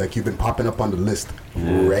lately. Like, you've been popping up on the list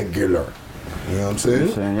regular. You know what I'm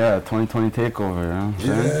saying? Yeah, 2020 takeover, you know what I'm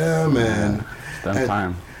saying? Yeah, man. It's that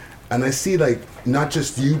time. And I see, like, not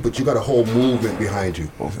just you, but you got a whole movement behind you.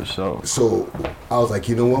 Oh, for sure. So I was like,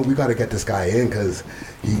 you know what, we got to get this guy in because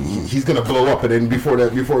he's gonna blow up, and then before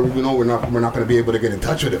we know, we're not gonna be able to get in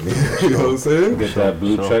touch with him. You know what I'm saying? Get that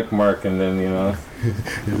blue check mark, and then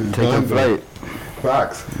take a flight.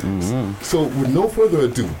 Facts. So with no further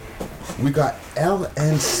ado, we got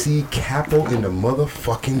LNC Capo in the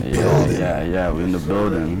motherfucking building. Yeah, we're in the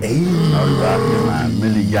building. Hey. Now we rocking, man.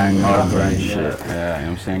 Millie Gang over and shit. Yeah, you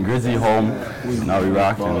know what I'm saying? Grizzly home. Now we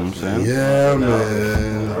rocking, you know what I'm saying? Yeah,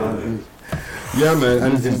 man. Yeah, man.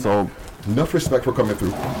 And so enough respect for coming through.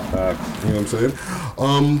 You know what I'm saying?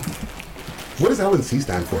 What does LNC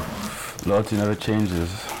stand for? Loyalty never changes.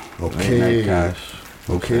 Okay. Late night cash.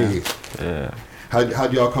 Okay. Yeah. How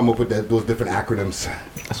do y'all come up with those different acronyms?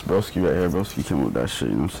 That's Broski right here. Broski came up with that shit,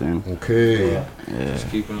 you know what I'm saying? Okay. Yeah. Just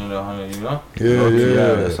keeping it 100, you know?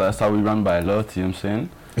 Yeah. That's how we run by loyalty, you know what I'm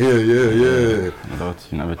saying? Yeah.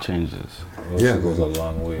 Loyalty never changes. Loyalty goes a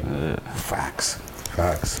long way. Yeah. Facts.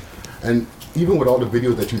 And even with all the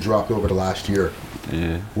videos that you dropped over the last year,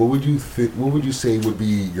 what would you say would be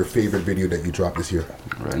your favorite video that you dropped this year?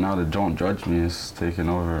 Right now, the Don't Judge Me is taking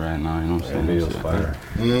over right now, you know what I'm saying? Video's fire.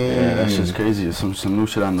 Yeah, that's just crazy. There's some new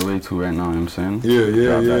shit on the way too right now, you know what I'm saying?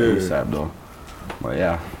 Yeah. That ASAP though. But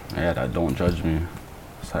yeah, that Don't Judge Me.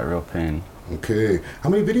 It's like real pain. Okay. How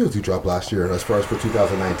many videos did you drop last year as far as for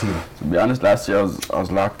 2019? To be honest, last year I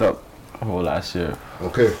was locked up the whole last year.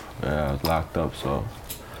 Okay. Yeah, I was locked up, so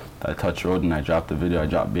I touched road and I dropped the video. I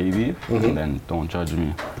dropped Baby and then Don't Judge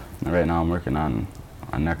Me. And right now I'm working on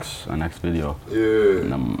a next video. Yeah.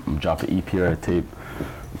 And I'm dropping EP or a tape.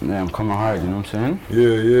 And I'm coming hard, you know what I'm saying?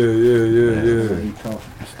 Yeah.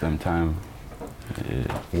 It's them time.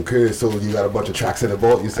 Yeah. Okay, so you got a bunch of tracks in the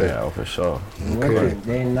vault, you said? Yeah, for sure. Okay.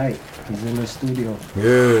 Day and night. He's in the studio. Yeah.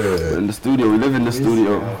 We're in the studio. We live in the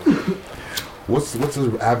studio. What's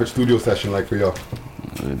the average studio session like for y'all?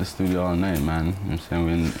 We're in the studio all night, man. You know what I'm saying?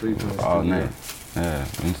 We're in all night. Yeah,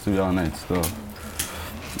 we're in the studio all night still.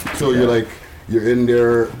 So you're in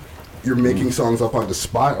there, you're making songs up on the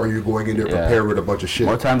spot, or you're going in there prepared with a bunch of shit?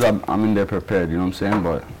 More times I'm in there prepared, you know what I'm saying?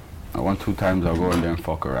 But 1-2 times I'll go in there and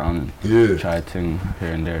fuck around and try a thing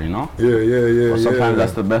here and there, you know? Yeah. But sometimes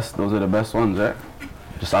that's the best, those are the best ones, right?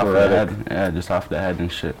 Just off the head. Yeah, just off the head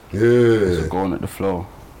and shit. Yeah. Just going with the flow.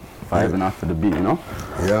 Vibing after the beat, you know?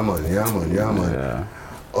 Yeah, man. Yeah.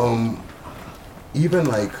 Even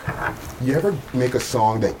you ever make a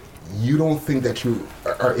song that you don't think that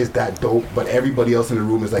is that dope, but everybody else in the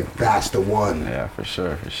room is like, that's the one? Yeah, for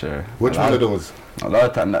sure. Which one of those? A lot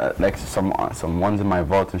of time, like some ones in my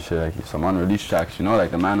vault and shit, like some unreleased tracks, you know,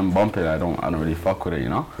 like the Man I'm Bumping, I don't really fuck with it, you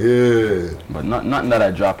know? Yeah. But nothing that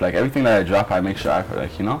I drop, like everything that I drop, I make sure I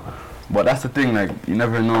like, you know? But that's the thing, like, you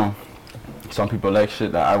never know. Some people like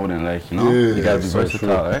shit that I wouldn't like, you know? Yeah, you gotta be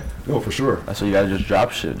versatile, right? No, for sure. That's why you gotta just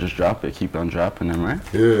drop shit. Just drop it, keep on dropping them, right?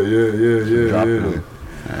 Yeah. Dropping them.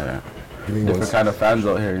 Yeah. Different kind of fans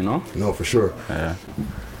out here, you know? No, for sure. Yeah.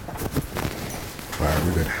 Alright,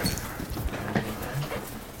 we're good.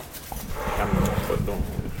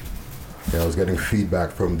 Yeah, I was getting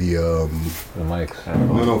feedback from the mics.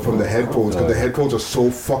 No, from the headphones, because the headphones are so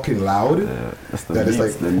fucking loud that it's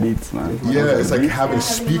like the leads, man. Yeah, it's like having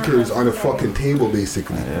speakers on a fucking table,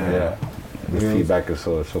 basically. Yeah. The feedback is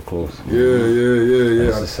so close.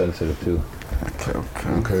 Yeah. It's sensitive too.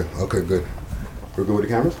 Okay, good. We're good with the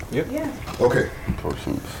cameras? Yep. Yeah. Okay.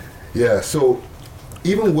 Yeah, so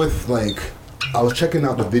even with I was checking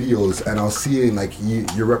out the videos and I was seeing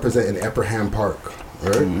you're representing Effingham Park,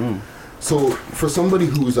 right? Mm-hmm. So for somebody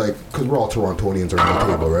who's because we're all Torontonians around the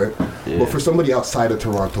table, right? Yeah. But for somebody outside of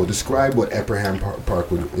Toronto, describe what Effingham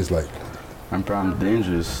Park is like. I'm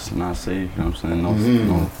dangerous, not safe, you know what I'm saying?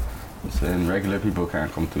 No, I'm saying regular people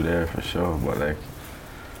can't come through there for sure, but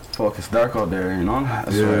fuck, it's dark out there, you know?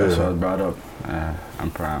 That's why I was brought up.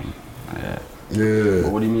 I'm prime. Yeah.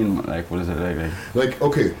 But what do you mean, what is it like?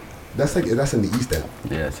 Okay, that's in the East End.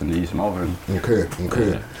 Yeah, it's in the East Melbourne. Okay.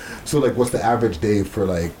 Yeah. So what's the average day for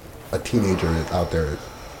a teenager out there?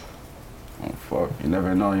 Oh fuck, you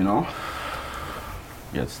never know, you know?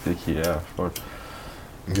 Get sticky, yeah, fuck.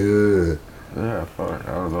 Yeah, fuck,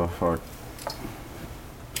 I don't know, fuck.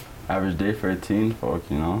 Average day for a teen, fuck,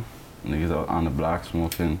 you know? Niggas out on the block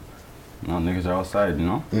smoking. You know, niggas are outside, you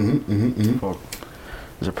know? Fuck.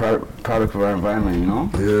 It's a product of our environment, you know?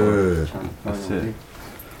 Yeah. That's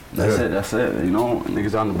it, you know?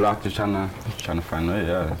 Niggas on the block just trying to find a way,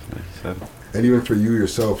 yeah, like you said. And even for you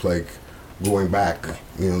yourself, going back,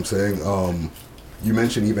 you know what I'm saying? You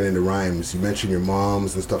mentioned even in the rhymes, you mention your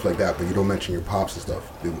moms and stuff like that, but you don't mention your pops and stuff.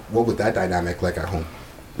 What was that dynamic like at home?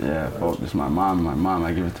 Yeah, fuck, this my mom.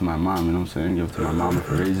 I give it to my mom, you know what I'm saying? Give it to my mama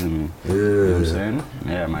for raising me. Yeah. You know what I'm saying?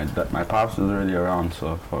 Yeah, my pops was already around,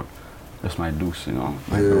 so fuck. That's my deuce, you know?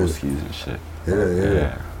 My broskies and shit.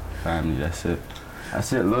 Yeah. Family, that's it.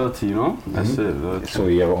 That's it, loyalty, you know? That's it, loyalty. So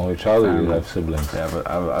you have an only child or you have siblings? Yeah,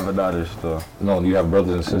 I have a daughter still. No, you have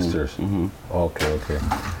brothers and sisters? Mm-hmm. Okay.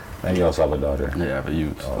 And you also have a daughter? Yeah, I have a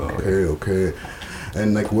youth. Okay.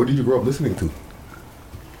 And like, what did you grow up listening to?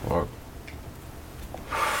 Or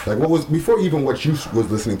like, what was, before even what you was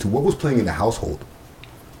listening to, what was playing in the household?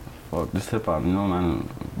 Fuck, just hip hop, you know, man,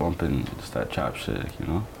 bumping just that trap shit, you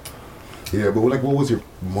know? Yeah, but like, what was your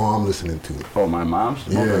mom listening to? Oh, my mom?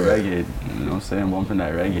 She's bumping reggae, you know what I'm saying? Bumping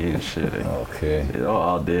that reggae and shit. Like, okay. You know,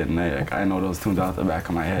 all day and night. Like, I know those tunes out the back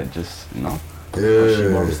of my head, just, you know? Yeah.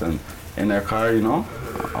 She bumps them in their car, you know?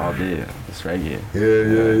 All day, it's reggae.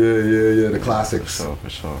 Yeah, the classics. For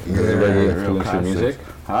sure. Does the reggae influence your music?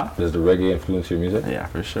 Huh? Does the reggae influence your music? Yeah,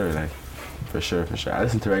 for sure. Like, for sure. I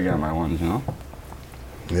listen to reggae on my ones, you know?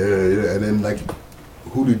 Yeah. And then, like,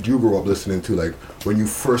 who did you grow up listening to? Like, when you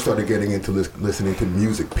first started getting into listening to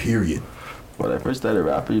music, period? When I first started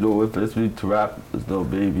rapping, you know, what first me to rap was Lil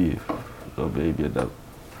Baby,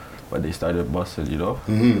 when they started busting, you know?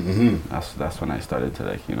 That's when I started to,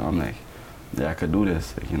 like, you know, I'm like, yeah, I could do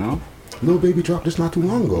this, like, you know? Lil Baby dropped this not too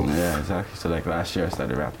long ago. Yeah, exactly. So, like, last year I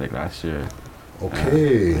started rapping, like, last year.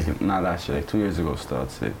 Okay. Like, not last year, like 2 years ago still,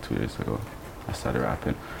 I'd say 2 years ago, I started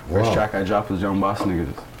rapping. Wow. First track I dropped was Young Boss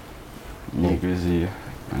Niggas. Me, Grizzy,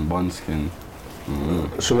 and Bunskin.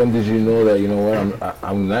 So when did you know that, you know what,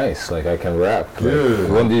 I'm nice, like I can rap? Like,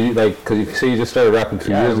 when did you, like, cause you say you just started rapping 2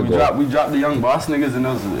 years ago. We dropped the Young Boss Niggas and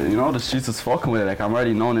those, you know, the streets was fucking with it. Like, I'm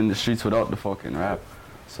already known in the streets without the fucking rap.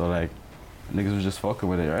 So, like, niggas was just fucking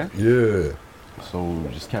with it, right? Yeah. So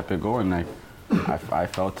we just kept it going, like, I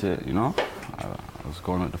felt it, you know? I was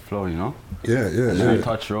going with the flow, you know? Yeah.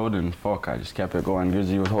 Touch road and fuck, I just kept it going.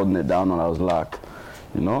 Grizzy was holding it down when I was locked,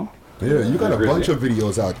 you know? Yeah, you got a bunch of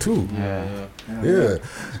videos out too. Yeah.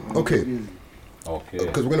 Okay.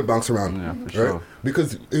 Because we're gonna bounce around, for right? sure.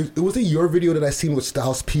 Because it was your video that I seen with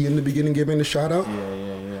Styles P in the beginning giving the shout out.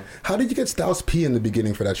 Yeah. How did you get Styles P in the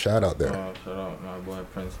beginning for that shout out there? Shout out my boy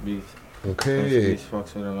Prince Beast. Okay. Prince Beast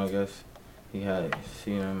fucks with him, I guess. He had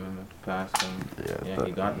seen him in the past, and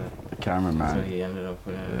he got the cameraman. So he ended up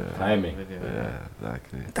putting timing. Yeah,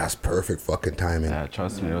 exactly. That's perfect fucking timing. Yeah,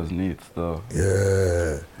 trust me, it was neat though.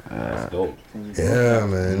 Yeah. That's dope. Yeah,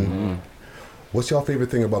 man. What's your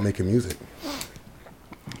favorite thing about making music?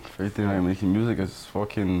 Favorite thing about making music is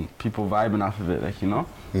fucking people vibing off of it, like, you know?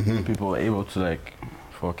 People able to, like,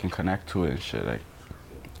 fucking connect to it and shit, like.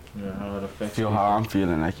 Yeah, how it affects feel people. how I'm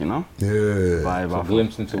feeling, like, you know? Yeah. Vibe So off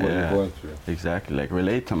glimpse into what you're going through. Exactly, like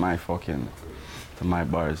relate to my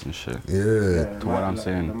bars and shit. Yeah. To what I'm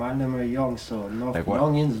saying. The man them are young, so enough Like what?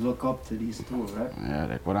 youngins look up to these two, right? Yeah,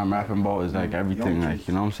 like what I'm rapping about is like everything, Young like,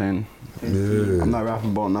 you know what I'm saying? Yeah. I'm not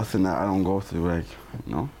rapping about nothing that I don't go through, like,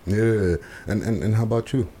 you know? Yeah. And how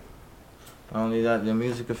about you? Not only that, the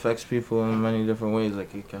music affects people in many different ways.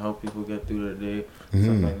 Like, it can help people get through their day,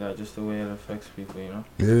 stuff like that. Just the way it affects people, you know?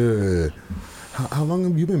 Yeah. How long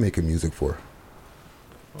have you been making music for?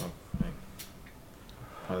 Well, like,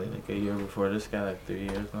 probably like a year before this guy, like 3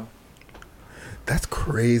 years now. That's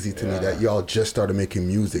crazy to me that y'all just started making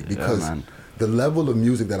music, because the level of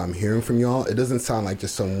music that I'm hearing from y'all, it doesn't sound like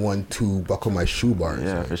just some 1-2 buckle my shoe bars.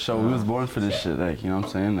 Yeah, for sure. We was born for this shit, like, you know what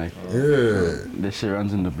I'm saying? Like, this shit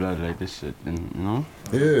runs in the blood, like, this shit, and, you know?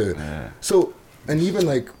 Yeah. So, and even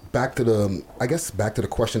like back to the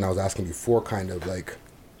question I was asking before, kind of like,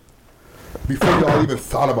 before y'all even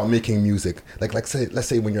thought about making music, like let's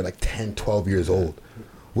say when you're like 10, 12 years old,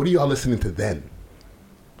 what are y'all listening to then?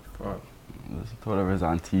 Listen to whatever's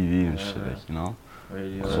on TV and shit, like, you know?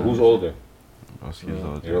 Radio. So who's older? Broski's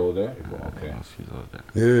older. You're older? Yeah, Okay. Broski's older.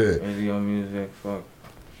 Yeah. Radio, music, fuck.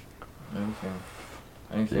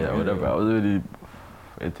 Anything. Yeah, whatever. I was really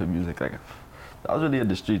into music, like, I was really in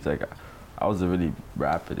the streets, like, I was really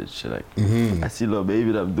rapping and shit, like, I see Lil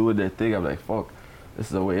Baby them doing their thing, I'm like, fuck, this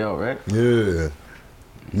is a way out, right? Yeah.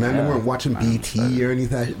 Man, they weren't watching BT or any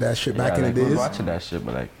of that shit back in the days? I was watching that shit,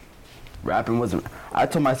 but, like, rapping wasn't, I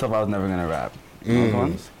told myself I was never gonna rap. Those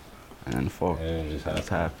ones. And then fuck, it just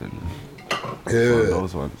happened. Yeah.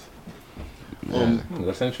 Those ones.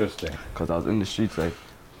 That's interesting. Because I was in the streets, like,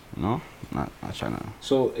 you know, not trying to.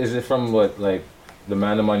 So is it from what, like, the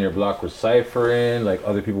man them on your block were ciphering, like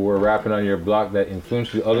other people were rapping on your block that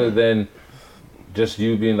influenced you, other than just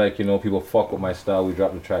you being like, you know, people fuck with my style, we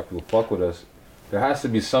drop the track, people fuck with us? There has to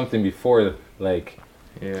be something before, like,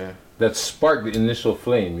 that sparked the initial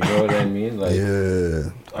flame, you know what I mean? Like,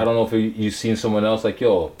 I don't know if you seen someone else like,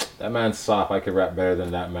 yo, that man's soft. I could rap better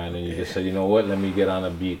than that man, and you just say, you know what? Let me get on a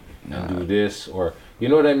beat and do this, or you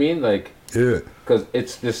know what I mean? Like, yeah. Because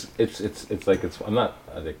it's like I'm not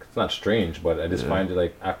like it's not strange, but I just find it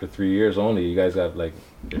like after 3 years only, you guys have like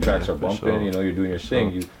your tracks are bumping. Sure. You know, you're doing your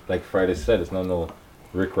thing. You like Friday said, it's not no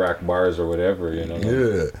Rick Rack bars or whatever. You know.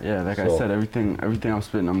 Yeah. Like I said, everything I'm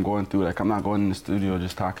spitting, I'm going through. Like I'm not going in the studio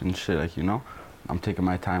just talking shit. Like you know, I'm taking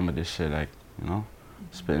my time with this shit. Like you know,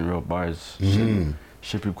 spitting real bars.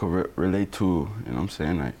 Shit people could relate to. You know what I'm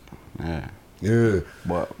saying? Like yeah.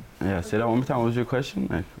 But yeah, say that one more time. What was your question?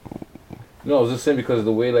 Like. No, I was just saying because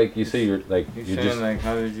the way like you say you're like You you saying just like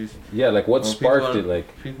how did you? yeah like what sparked people it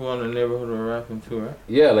like people in the neighborhood were rapping too, right?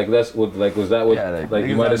 yeah like that's what like was that what like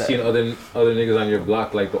you niggas might have like seen other niggas on your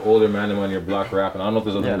block like the older man on your block rapping. I don't know if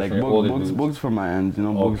there's other yeah niggas like from your older dudes. Boogs from my end, you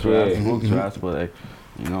know, Okay. Boogs raps, but like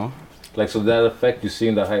you know. Like so that affect you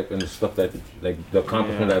seeing the hype and the stuff that like the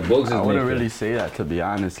accomplishment that Boogs is I wouldn't making. really say that to be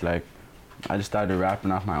honest. Like I just started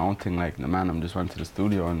rapping off my own thing. Like the man, just went to the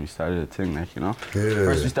studio and we started a thing. Like you know,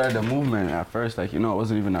 first we started a movement. At first, like you know, it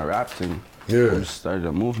wasn't even a rap thing. We just started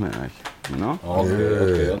a movement. Like you know.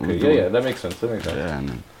 Okay. Yeah, that makes sense. Yeah, and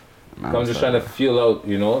then, I'm just trying to feel out,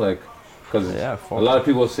 you know, like, cause a lot of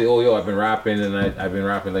people say, oh, yo, I've been rapping and I've been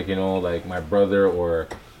rapping like, you know, like my brother or,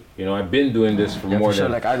 you know, I've been doing this for more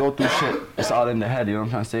than. Like I go through shit. It's all in the head. You know what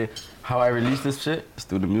I'm trying to say? How I release this shit is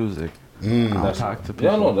through the music. I'll talk to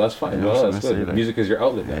people. Yeah, no, that's fine. You know No, that's good. like, music is your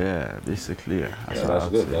outlet. Then. Yeah, basically. Yeah, that's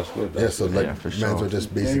good. That's good. Yeah, so like, for mans sure. are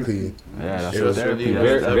just basically. Yeah, that's it was therapy.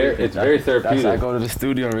 It's very therapeutic. I go to the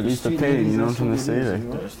studio and release the pain. You know what I'm trying to say?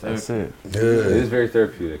 Like, that's it. It is very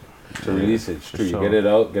therapeutic to release it. It's true. You get it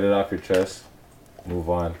out, get it off your chest, move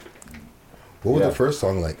on. What was the first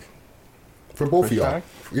song like? For both of y'all. track?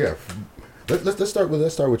 Yeah. Let's start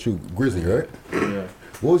with you, Grizzly, right? Yeah.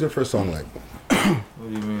 What was your first song like? What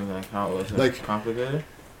do you mean, like how was it Like- complicated?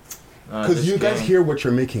 Because you guys hear what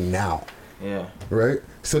you're making now. Yeah. Right?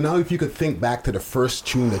 So now if you could think back to the first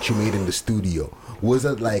tune that you made in the studio, was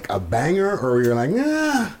it like a banger or you're like,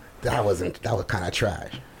 nah, that was kind of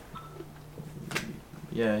trash?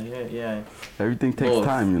 Yeah. Everything takes Both.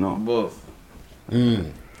 time, you know. Both,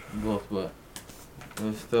 but it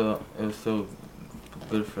was still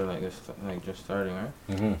good for like just starting, right?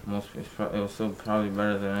 Mm-hmm. It was still probably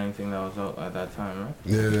better than anything that was out at that time, right?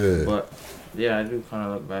 Yeah. But yeah, I do kind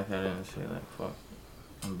of look back at it and say like, fuck,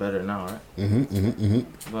 I'm better now, right?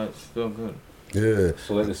 But it's still good. Yeah.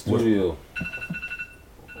 So like the studio.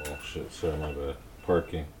 Oh shit! Sorry, my bad.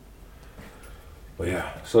 Parking. But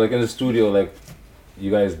yeah. So like in the studio, like you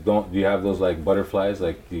guys do you have those like butterflies?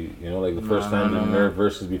 Like you know, like the first time the nerve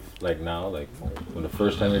versus like now, like when the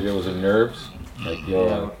first time there was the nerves, like yo,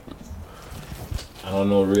 like, I don't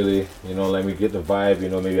know really, you know, let me get the vibe, you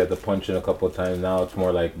know, maybe I have to punch in a couple of times. Now it's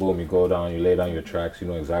more like boom, you go down, you lay down your tracks, you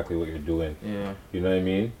know exactly what you're doing. Yeah. You know what I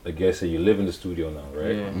mean? Like I say, you live in the studio now,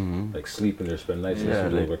 right? Yeah. Like sleeping there, spend nights in the Yeah,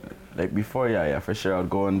 studio. like before, yeah, for sure. I'd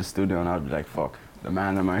go in the studio and I'd be like, fuck, the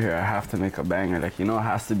man I'm out here, I have to make a banger. Like, you know, it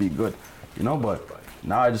has to be good, you know, but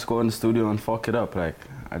now I just go in the studio and fuck it up. Like,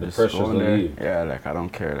 I just go in there. Yeah, like, I don't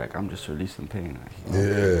care. Like, I'm just releasing pain. Like, you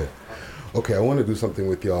know? Yeah. Okay, I want to do something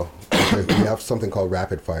with y'all. Okay, we have something called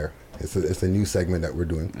Rapid Fire. It's a new segment that we're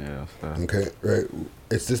doing. Yeah. Okay, right.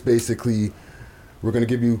 It's just basically, we're going to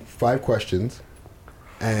give you 5 questions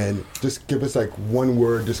and just give us like one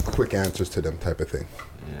word, just quick answers to them type of thing.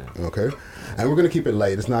 Yeah. Okay? And we're going to keep it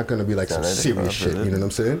light. It's not going to be like some serious shit, you know what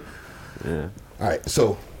I'm saying? Yeah. All right,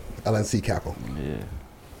 so LNC Capo. Yeah.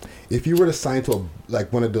 If you were to sign to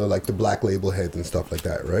one of the black label heads and stuff like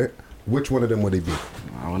that, right? Which one of them would it be?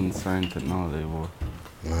 I wouldn't sign to no label.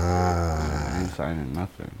 I ain't signing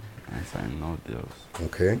nothing. I ain't signing no deals.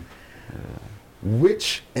 Okay.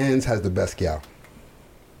 Which ends has the best gal?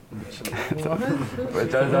 Which ends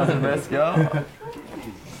has the best gal?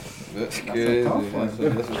 That's good.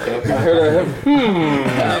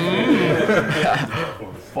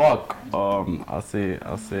 Fuck. I'll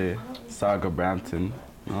say Saga Brampton.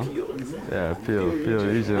 No? Yeah, Peel.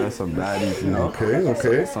 Usually that's some baddies, you know.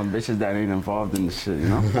 Okay. Some bitches that ain't involved in the shit, you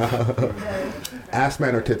know. Ass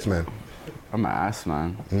man or tits man? I'm an ass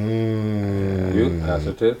man. You ass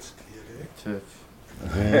or tits? Tits.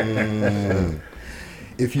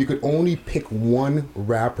 If you could only pick one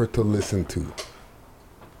rapper to listen to,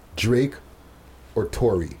 Drake or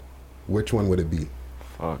Tory, which one would it be?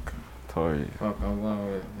 Fuck, Tory. Fuck, I'm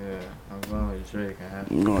going with Drake. I have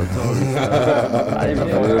to. I'm going Tory. A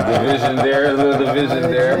little division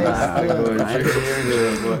there.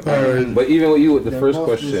 But even with you, with the first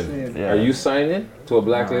question, are you signing to a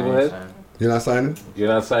black label head? You're not signing? You're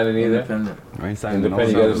not signing either? Independent. I ain't signing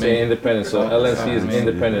Independent, no you gotta signing. say independent. So LNC is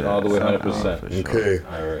independent all the way 100%. Okay.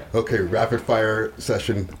 All right. Okay, rapid fire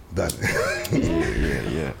session done.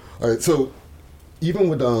 Yeah. All right, so even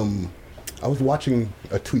with I was watching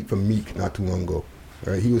a tweet from Meek not too long ago.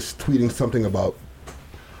 Right, he was tweeting something about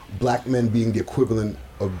black men being the equivalent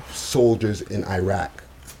of soldiers in Iraq,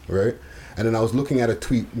 right? And then I was looking at a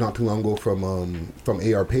tweet not too long ago from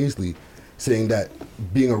A.R. Paisley, saying that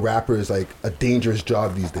being a rapper is like a dangerous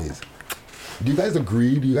job these days. Do you guys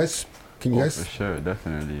agree? Can you guys? For sure,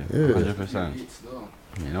 definitely, Yeah. 100%.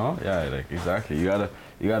 You know, yeah, like exactly. You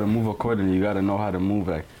gotta move accordingly. You gotta know how to move,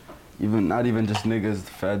 like not even just niggas,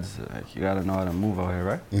 feds. Like you gotta know how to move out here,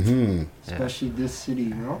 right? Mm-hmm. Especially this city,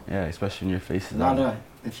 you know. Yeah, especially in your faces. A lot of,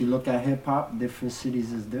 if you look at hip hop, different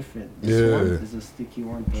cities is different. This one is a sticky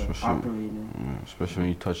one to operate in. Yeah, especially when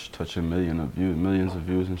you touch a millions of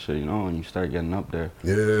views and shit, you know, and you start getting up there.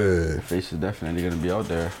 Yeah. Your face is definitely gonna be out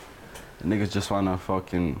there. The niggas just wanna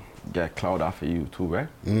fucking get clout off of you too, right?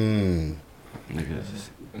 Mm. Niggas,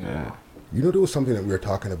 yeah. You know, there was something that we were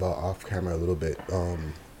talking about off camera a little bit,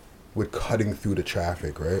 with cutting through the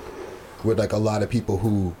traffic, right? With like a lot of people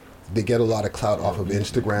who they get a lot of clout off of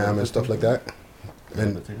Instagram and stuff like that,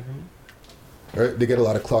 and right, they get a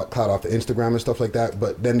lot of clout off of Instagram and stuff like that.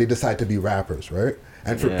 But then they decide to be rappers, right?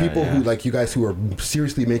 And for people who like you guys who are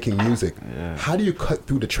seriously making music, how do you cut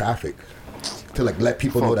through the traffic to like let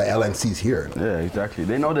people know that LNC's here? Yeah, exactly.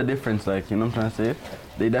 They know the difference, like, you know what I'm trying to say?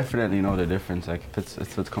 They definitely know the difference. Like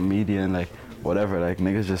if it's comedian, like whatever, like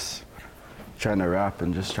niggas just trying to rap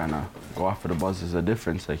and just trying to go off for the buzz is a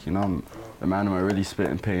difference. Like, you know, the man am really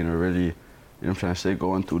spitting pain or really, you know what I'm trying to say,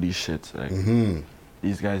 going through these shits. Like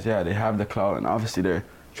these guys, they have the clout and obviously they're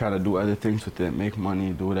trying to do other things with it, make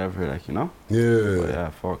money, do whatever, like, you know? Yeah. But yeah,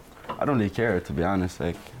 fuck. I don't really care, to be honest.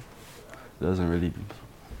 Like, it doesn't really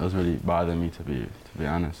bother me, to be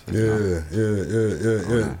honest. Like,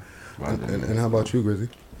 Yeah. And how about you, Grizzy?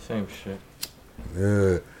 Same shit.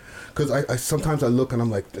 Yeah. Because I sometimes I look and I'm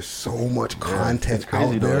like, there's so much content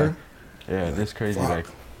out there. Yeah, that's crazy. Fuck. Like,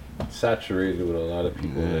 saturated with a lot of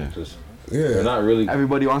people that just... Yeah. They're not really...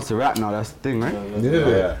 Everybody wants to rap now, that's the thing, right?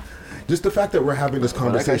 Yeah. Just the fact that we're having this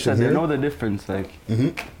conversation like I said, here. they know the difference, like,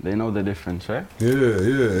 they know the difference, right?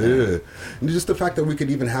 Yeah. And just the fact that we could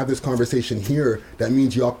even have this conversation here, that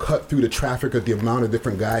means y'all cut through the traffic of the amount of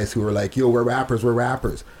different guys who are like, yo, we're rappers.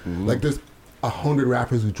 Like there's 100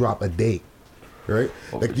 rappers who drop a day, right?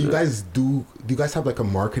 Like, do you guys have like a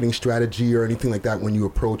marketing strategy or anything like that when you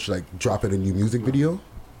approach like dropping a new music video?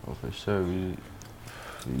 Oh, for sure.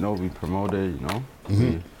 We promote it, you know?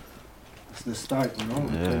 It's the start, you know?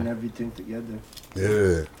 We're putting everything together.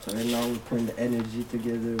 Yeah. So right now we're putting the energy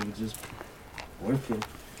together. We're just working.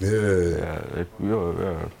 Yeah. Like,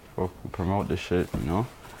 fuck, we promote the shit, you know?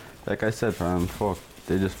 Like I said, fuck,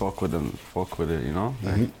 they just fuck with it, you know?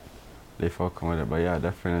 Like, they fucking with it, but yeah,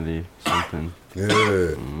 definitely something.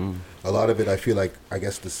 Yeah. A lot of it, I feel like, I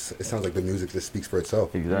guess it sounds like the music just speaks for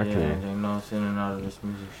itself. Exactly. Yeah, they know it's in and out of this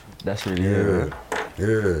music shit. That's really it.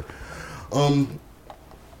 Yeah.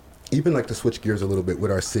 Even like to switch gears a little bit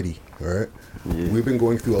with our city, all right? Yeah. We've been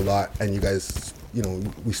going through a lot, and you guys, you know,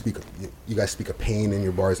 you guys speak of pain in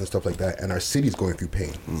your bars and stuff like that, and our city's going through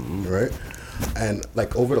pain, right? And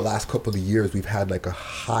like over the last couple of years, we've had like a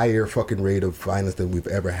higher fucking rate of violence than we've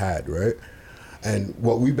ever had, right? And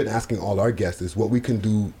what we've been asking all our guests is what we can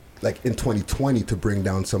do like in 2020 to bring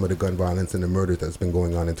down some of the gun violence and the murders that's been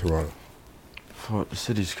going on in Toronto. Fuck, the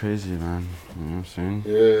city's crazy, man. You know what I'm saying?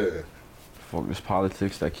 Yeah. Fuck, this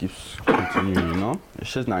politics that keeps continuing, you know? This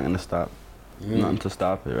shit's not gonna stop. Nothing to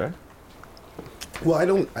stop it, right? Well, I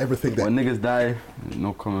don't ever think that... When niggas die,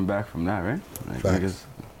 no coming back from that, right? Like, niggas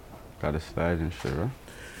gotta slide and shit, right?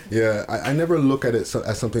 Yeah, I never look at it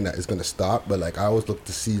as something that is gonna stop, but like I always look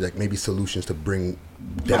to see like maybe solutions to bring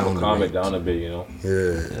down the calm rate. it down a bit, you know?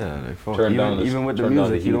 Yeah. Like, fuck. Turn down Even with the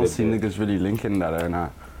music, you don't see niggas really linking that or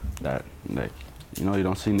not. That, like, you know, you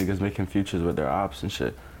don't see niggas making features with their ops and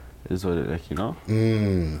shit. Is what it, like, you know?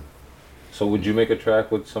 So would you make a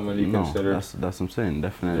track with someone you consider? That's what I'm saying,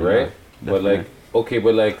 definitely. Right? Yeah, But like, okay,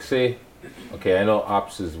 but like, say, okay, I know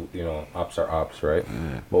ops is, you know, ops are ops, right?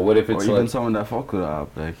 Yeah. But what if it's or even like, someone that fuck with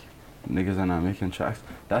op, like, niggas are not making tracks.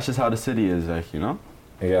 That's just how the city is, like, you know?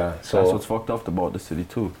 Yeah, so that's what's fucked up about the city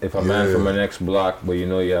too. If a man from the next block, but you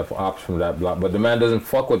know you have ops from that block, but the man doesn't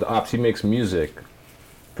fuck with the ops, he makes music,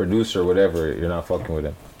 producer, whatever, you're not fucking with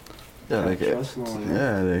him. Yeah, like trust no one.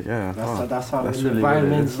 That's how that's the really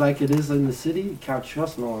environment's like it is in the city. You can't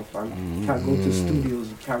trust no one, fam. You can't go to studios.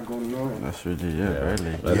 You can't go nowhere. That's really right.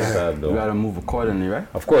 Like, That's sad though. You gotta move accordingly, right?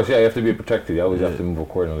 Of course, yeah, you have to be protected. You always have to move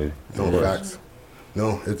accordingly. No facts.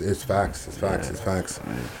 No, it's facts. It's facts. It's facts.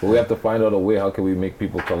 But we have to find out a way. How can we make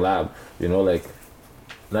people collab? You know, like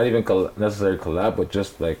not even necessarily collab, but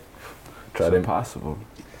just like try to impossible.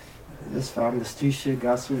 This fam, the street shit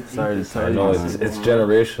got so deep. I know it's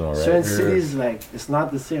generational, right? Certain cities, like it's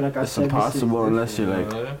not the same. Like I said, it's impossible unless you're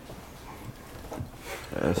like.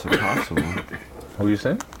 It's impossible. What are you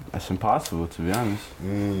saying? It's impossible to be honest.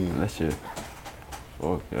 Unless you're.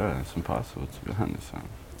 Oh yeah, it's impossible to be honest.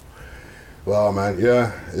 Well, man,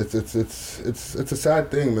 yeah, it's a sad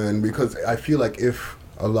thing, man, because I feel like if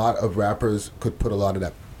a lot of rappers could put a lot of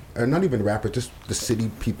that, or not even rappers, just the city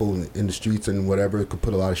people in the streets and whatever, could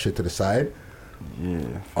put a lot of shit to the side,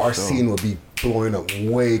 our scene would be blowing up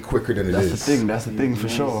way quicker than it is. That's the thing for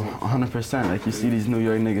sure, 100%. Like you see these New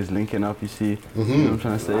York niggas linking up, you see, you know what I'm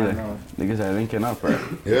trying to say, like, niggas are linking up, right?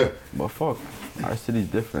 Yeah. But fuck, our city's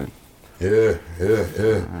different. Yeah.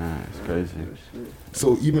 It's crazy.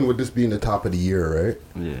 So even with this being the top of the year, right?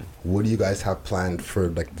 Yeah. What do you guys have planned for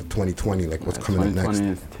like the 2020? Like what's coming up next?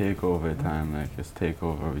 2020 is takeover time. Like it's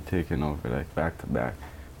takeover. We taking over like back to back.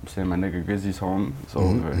 I'm saying my nigga Grizzy's home. It's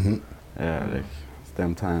over. Yeah, like it's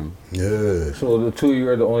them time. Yeah. So the two of you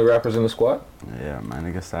are the only rappers in the squad? Yeah, my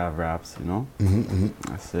nigga Sav raps. You know.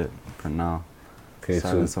 That's it for now. Okay,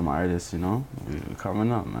 so some artists. You know, we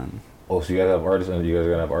coming up, man. Oh, so you guys have artists, and you guys are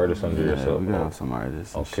gonna have artists under yourself. We're gonna have some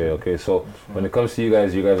artists. Okay. So when it comes to you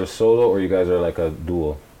guys are solo or you guys are like a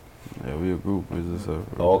duo? Yeah, we a group. We're just a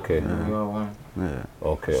group. Oh, okay. Yeah.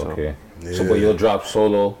 Okay. So, but you'll drop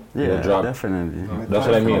solo. Yeah, you'll drop, definitely. That's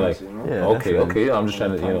what I mean. Like, yeah. Okay. I'm just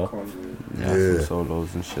trying to, some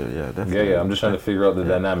solos and shit. Yeah, definitely. Yeah. I'm just trying to figure out the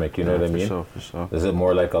dynamic. You know what I mean? For sure. Is it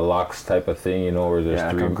more like a locks type of thing? You know, where there's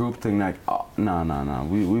three? Like a group thing. Like, no.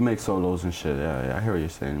 We make solos and shit. Yeah. I hear what you're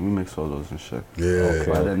saying. We make solos and shit. Yeah.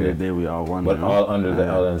 By the end of the day, we all one. But all under the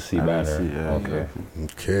LNC banner. Yeah.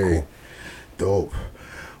 Okay. Dope.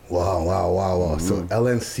 Wow. So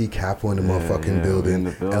LNC Capo in the motherfucking building.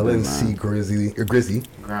 LNC man. Grizzy.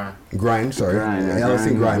 Grind, sorry.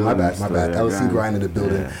 LNC Grind, my bad. LNC Grind in the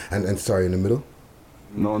building. And sorry, in the middle?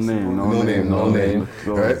 No name. All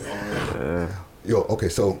right? Yo, okay,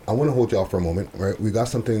 so I want to hold y'all for a moment, right? We got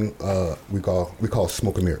something we call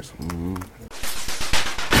smoke and mirrors.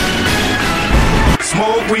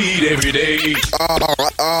 Smoke weed every day.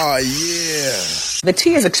 Oh, yeah. The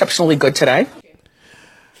tea is exceptionally good today.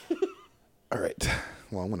 All right.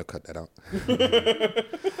 Well, I'm going to cut that out.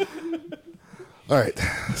 All right.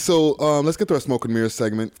 So let's get to our smoke and mirrors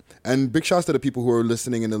segment. And big shouts to the people who are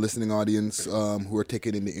listening in the listening audience who are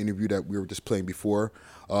taking in the interview that we were just playing before.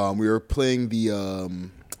 We were playing the,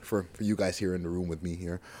 for you guys here in the room with me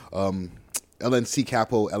here, LNC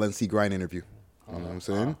Capo, LNC Grind interview. You know what I'm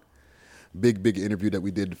saying? Big interview that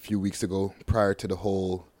we did a few weeks ago prior to the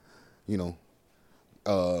whole,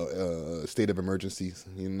 state of emergencies.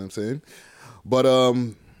 You know what I'm saying? But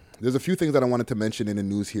there's a few things that I wanted to mention in the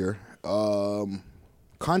news here.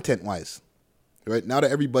 Content-wise, right? Now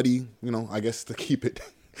that everybody, I guess to keep it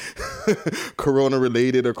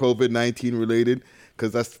Corona-related or COVID-19 related,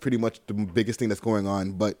 because that's pretty much the biggest thing that's going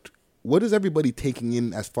on. But what is everybody taking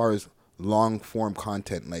in as far as long-form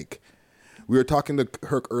content? Like, we were talking to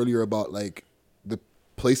Herc earlier about, like, the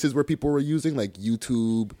places where people were using, like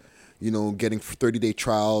YouTube, getting 30-day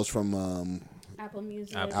trials from Apple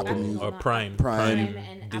Music, or Prime,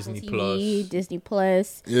 and Disney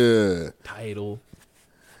Plus. Yeah. Tidal.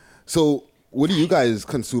 So, what are you guys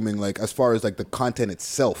consuming, like, as far as, like, the content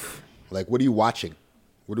itself? Like, what are you watching?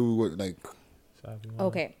 What do we, like...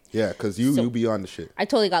 Okay. Yeah, because you be on the shit. I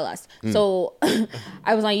totally got lost. So,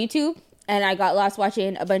 I was on YouTube, and I got lost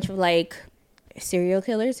watching a bunch of, like, serial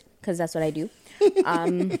killers, because that's what I do.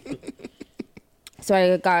 So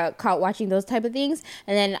I got caught watching those type of things.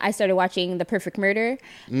 And then I started watching The Perfect Murder.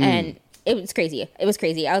 And it was crazy.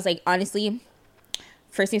 I was like, honestly,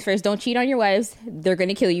 first things first, don't cheat on your wives. They're going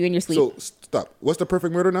to kill you in your sleep. So, stop. What's The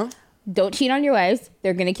Perfect Murder now? Don't cheat on your wives.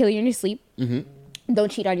 They're going to kill you in your sleep. Mm-hmm.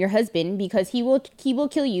 Don't cheat on your husband because he will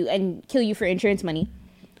kill you and kill you for insurance money.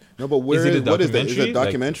 No, but what is it, a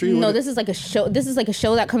documentary? No, this is like a show. This is like a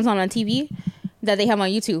show that comes on TV that they have on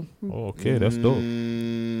YouTube. Oh, okay, that's dope.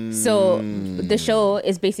 So the show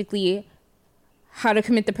is basically how to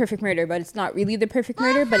commit the perfect murder, but it's not really the perfect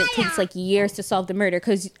murder, but it takes like years to solve the murder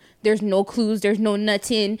because there's no clues, there's no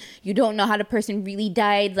nothing. You don't know how the person really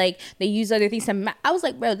died. Like, they use other things. I was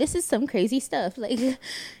like, bro, this is some crazy stuff. Like,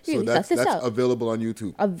 so that's available on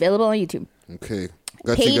YouTube. Available on YouTube. Okay.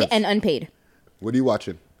 Paid and unpaid. What are you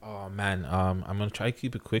watching? Oh man, I'm gonna try to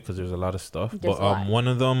keep it quick because there's a lot of stuff. One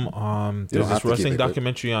of them, there's this wrestling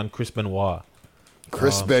documentary on Chris Benoit.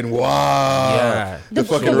 Chris Benoit. Yeah. The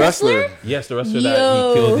fucking wrestler? Yes, the wrestler that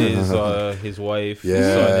he killed his wife. Yeah. His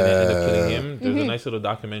son, and then ended up killing him. There's a nice little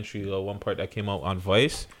documentary, one part that came out on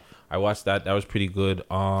Vice. I watched that. That was pretty good.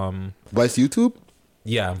 Vice YouTube?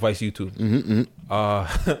 Yeah, Vice YouTube.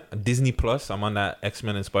 Disney Plus. I'm on that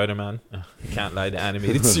X-Men and Spider-Man. Can't lie, the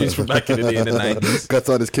animated series from back in the day in the 90s. Guts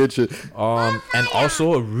on his kid shit. And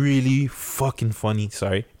also a really fucking funny,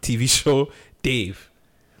 TV show, Dave.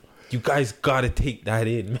 You guys gotta take that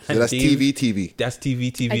in, man. So that's Dave, TV. That's TV.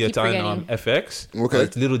 It's on FX. Okay.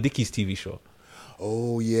 It's Little Dicky's TV show.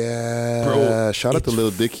 Oh yeah, Bro, shout out to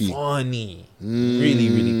Lil Dicky. Funny, really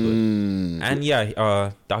good. And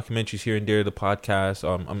yeah, documentaries here and there. The podcast.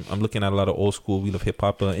 I'm looking at a lot of old school We Love Hip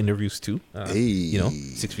Hop interviews too. Hey,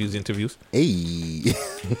 6 Views interviews. Hey,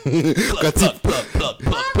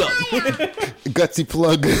 gutsy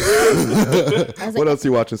plug. What else are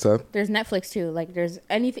you watching, Sam? There's Netflix too. Like there's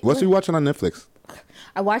anything. What's you watching on Netflix?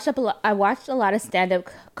 I watched a lot of stand-up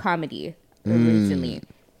comedy recently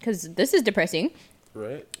because this is depressing.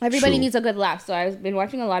 Right. Everybody needs a good laugh, so I've been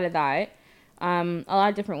watching a lot of that. A lot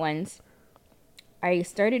of different ones. I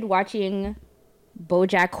started watching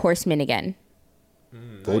BoJack Horseman again.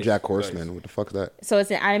 BoJack Horseman. Nice. What the fuck is that? So it's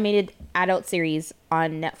an animated adult series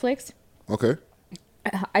on Netflix. Okay.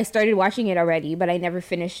 I started watching it already, but I never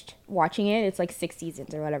finished watching it. It's like 6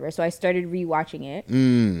 seasons or whatever. So I started rewatching it.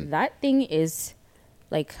 That thing is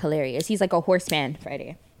like hilarious. He's like a horseman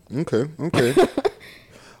Friday. Okay.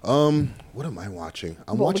 What am I watching?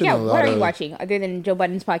 I'm watching a lot. What are you watching other than Joe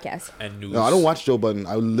Budden's podcast? And news. No, I don't watch Joe Budden.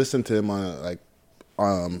 I listen to him on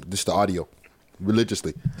just the audio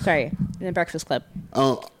religiously. Sorry, in the Breakfast Club.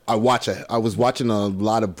 I was watching a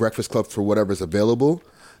lot of Breakfast Club for whatever's available.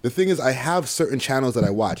 The thing is, I have certain channels that I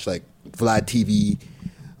watch, like Vlad TV,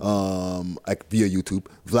 like via YouTube,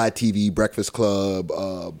 Vlad TV, Breakfast Club,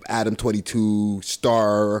 Adam 22,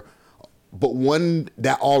 Star. But when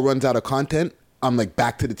that all runs out of content, I'm like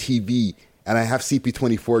back to the TV, and I have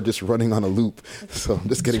CP24 just running on a loop. So I'm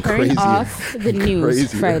just getting crazier. Turn off the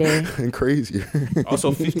news Friday. And crazier.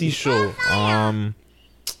 Also, 50 Show.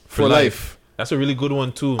 For Life. That's a really good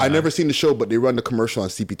one too. I never seen the show, but they run the commercial on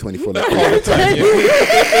CP24 all the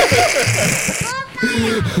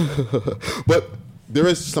time. But there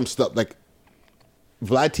is some stuff like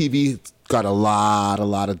Vlad TV got a lot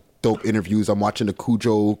of dope interviews. I'm watching the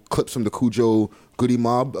Cujo clips from the Cujo Goody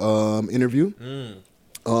Mob interview.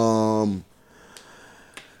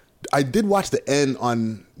 I did watch the end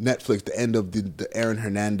on Netflix, the end of the Aaron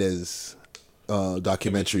Hernandez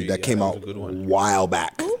documentary that came out a while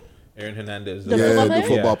back. Aaron Hernandez, the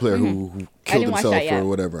football player who killed himself or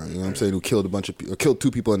whatever. You know what I'm saying? Who killed a bunch of people, killed 2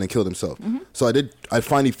 people and then killed himself. So I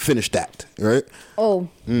finally finished that. Right? Oh,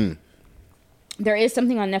 there is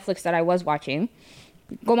something on Netflix that I was watching.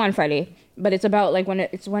 Go on Friday, but it's about like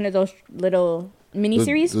it's one of those little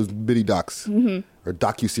miniseries. Those bitty docs or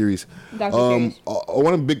docu-series. I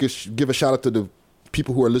want to give a shout out to the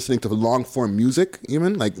people who are listening to long form music.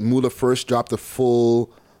 Even like Mula first dropped a full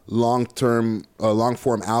long form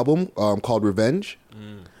album called Revenge.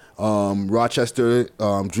 Rochester,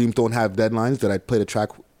 Dreams Don't Have Deadlines, that I played a track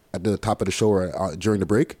at the top of the show or during the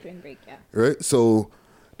break. Yeah. Right, so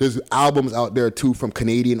there's albums out there too from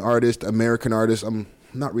Canadian artists, American artists. I'm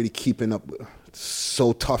not really keeping up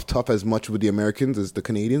so tough as much with the Americans as the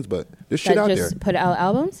Canadians, but there's shit out there. Just put out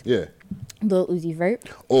albums. Yeah. Lil Uzi Vert.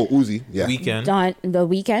 Oh, Uzi, yeah. Weekend. The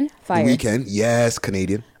Weekend, fire. The Weekend, yes,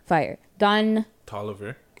 Canadian. Fire. Don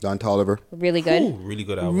Toliver. Really good. Ooh, really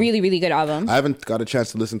good album. Really good album. I haven't got a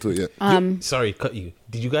chance to listen to it yet. Sorry, cut you.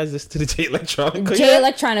 Did you guys listen to the Jay Electronica? Jay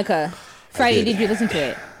Electronica. Friday, did you listen to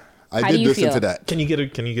it? I did listen to that. Can you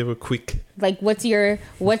give a quick like what's your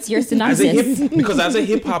synopsis? Because as a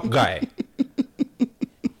hip hop guy,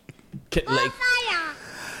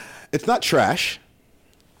 it's not trash.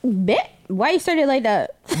 Bit? Why you started like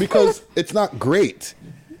that? Because it's not great.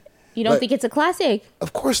 You don't think it's a classic?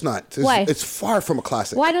 Of course not. Why? It's far from a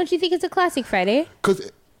classic. Why don't you think it's a classic, Friday? Because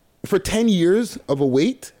for 10 years of a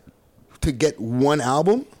wait to get one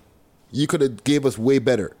album, you could have gave us way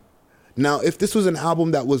better. Now, if this was an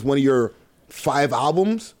album that was one of your 5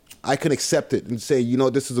 albums, I can accept it and say,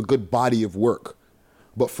 this is a good body of work.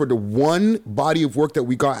 But for the one body of work that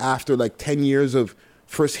we got after like 10 years of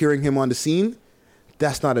first hearing him on the scene,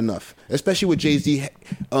 that's not enough. Especially with Jay-Z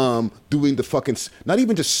doing the fucking, not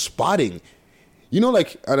even just spotting. And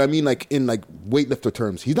I mean like in like weightlifter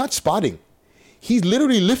terms. He's not spotting. He's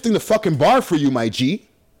literally lifting the fucking bar for you, my G.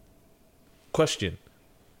 Question.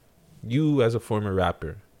 You as a former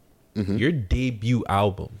rapper, your debut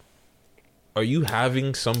album, are you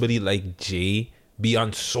having somebody like Jay be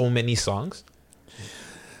on so many songs?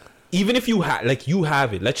 even if you have, you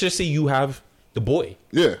have it. Let's just say you have the boy.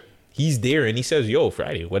 Yeah. He's there and he says, "Yo,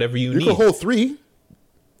 Friday, whatever you need." You could hold 3.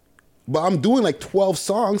 But I'm doing like 12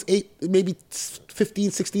 songs, 8, maybe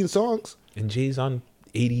 15, 16 songs. And Jay's on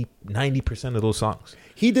 80-90% of those songs.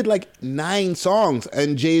 He did like 9 songs,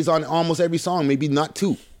 and Jay's on almost every song, maybe not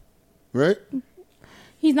 2. Right?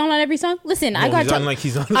 He's not on every song. Listen, I got.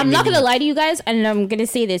 I'm not gonna lie to you guys, and I'm gonna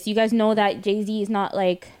say this. You guys know that Jay-Z is not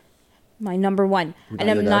like my number one, and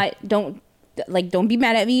I'm not. Don't be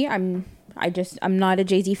mad at me. I'm not a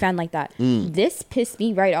Jay-Z fan like that. This pissed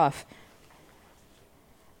me right off.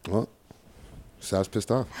 Well, Sav's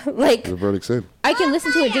pissed off. Like, the verdict's in. I can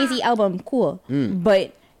listen to a Jay-Z album, cool,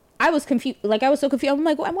 but I was confused. Like, I was so confused. I'm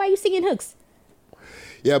like, why are you singing hooks?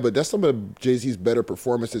 Yeah, but that's some of Jay-Z's better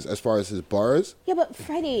performances as far as his bars. Yeah, but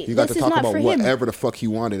Friday, he got this to talk is not about for whatever him. the fuck he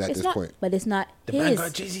wanted at It's this not, point. but it's not The his. man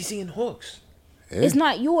got Jay-Z singing hooks. Yeah. It's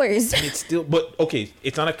not yours. And it's still, but okay,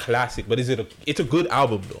 it's not a classic, but it's a good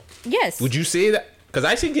album though. Yes. Would you say that? Because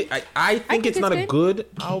I think I think it's not a good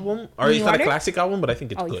album, or it's not a classic album, but I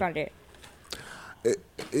think it's good. Oh, you found it.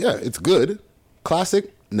 Yeah, it's good.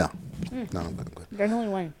 Classic? No. No, not good. There's only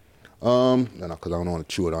one. No, because I don't want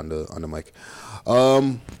to chew it on the mic.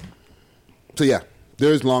 So yeah,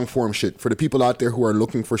 there's long form shit for the people out there who are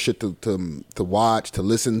looking for shit to watch, to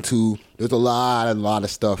listen to. There's a lot of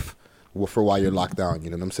stuff for while you're locked down. You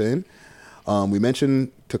know what I'm saying? We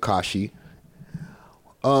mentioned Tekashi.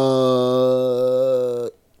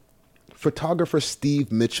 Photographer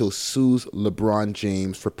Steve Mitchell sues LeBron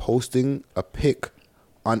James for posting a pic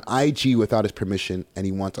on IG without his permission, and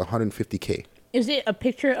he wants $150K. Is it a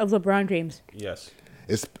picture of LeBron James? Yes.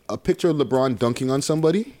 It's a picture of LeBron dunking on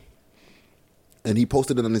somebody, and he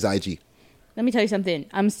posted it on his IG. Let me tell you something.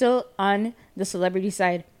 I'm still on the celebrity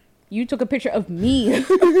side. You took a picture of me.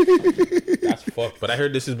 That's fucked. But I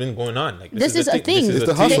heard this has been going on. Like this is a thing. It's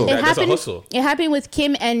a hustle. That's a hustle. It happened with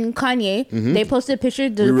Kim and Kanye. Mm-hmm. They posted a picture.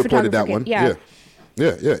 The we reported that photographer- one. Yeah.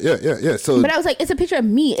 Yeah. So, but I was like, it's a picture of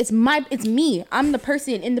me. It's me. I'm the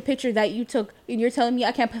person in the picture that you took, and you're telling me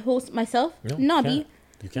I can't post myself? No, B.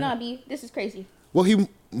 Nah, B. This is crazy. well, he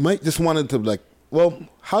might just wanted to like. Well,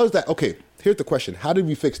 how is that? Okay, here's the question: how did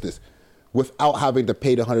we fix this without having to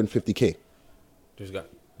pay the $150K?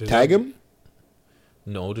 Tag him.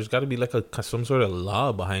 No, there's got to be like some sort of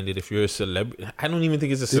law behind it. If you're a celebrity, I don't even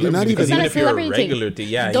think it's a Did he not celebrity. Because even- even It's if not a you're a celebrity regular, thing.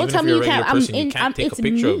 yeah, Don't even tell if me you're a you can't. regular person, you I'm can't take a it's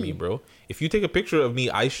picture of me. me, bro. If you take a picture of me,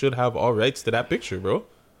 I should have all rights to that picture, bro.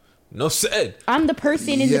 No said. I'm the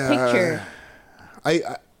person in the picture.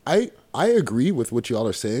 I agree with what y'all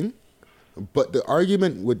are saying, but the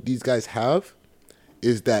argument what these guys have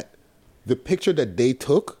is that the picture that they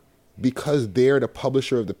took, because they're the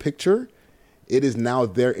publisher of the picture, it is now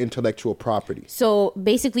their intellectual property. So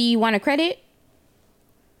basically, you want a credit?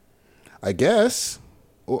 I guess,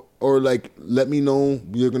 or like let me know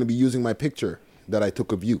you're going to be using my picture that I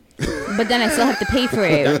took of you. But then I still have to pay for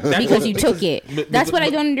it because you took it. That's what I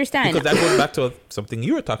don't understand. Because that goes back to something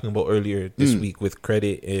you were talking about earlier this week with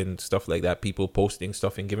credit and stuff like that. People posting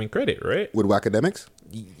stuff and giving credit, right? With Wackademics?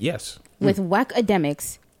 Yes. With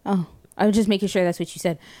Wackademics. Oh, I was just making sure that's what you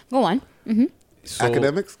said. Go on. Mm-hmm. So,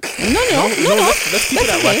 academics? No. Let's keep it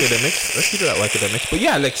at Wackademics. Let's keep it at Wackademics. But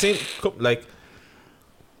yeah, like same, like.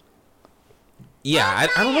 Yeah,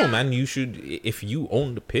 I don't know, man. You should, if you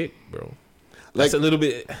own the pic, bro. That's Like, a little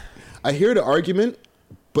bit. I hear the argument,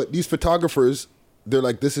 but these photographers, they're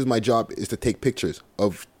like, this is my job, is to take pictures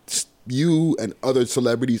of you and other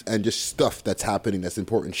celebrities and just stuff that's happening, that's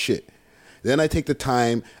important shit. Then I take the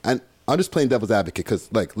time, and I'm just playing devil's advocate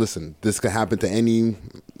because, like, listen, this can happen to any,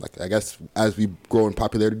 like, I guess as we grow in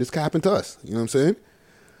popularity, this can happen to us. You know what I'm saying?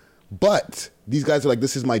 But these guys are like,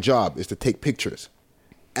 this is my job, is to take pictures.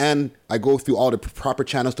 And I go through all the proper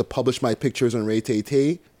channels to publish my pictures on Ray Tay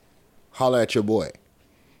Tay. Holla at your boy.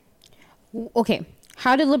 Okay.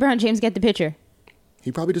 How did LeBron James get the picture?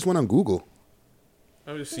 He probably just went on Google.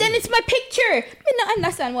 Then it's my picture. I don't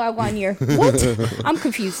understand why I want here. What? I'm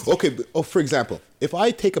confused. Okay, but, for example, if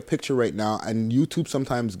I take a picture right now, and YouTube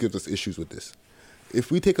sometimes gives us issues with this. If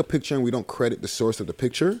we take a picture and we don't credit the source of the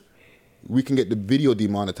picture, we can get the video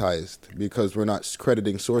demonetized because we're not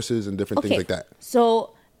crediting sources and different things like that.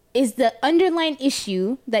 So is the underlying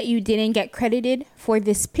issue that you didn't get credited for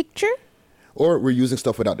this picture? Or we're using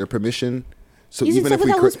stuff without their permission. So Using even stuff if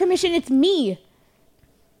we without whose permission? It's me.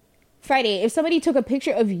 Friday, if somebody took a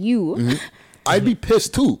picture of you, I'd be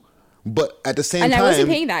pissed too. But at the same and time, I wasn't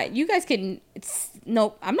paying that. You guys can.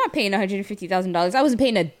 Nope, I'm not paying $150,000. I wasn't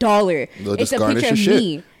paying $1. they'll It's just a garnish picture your of shit.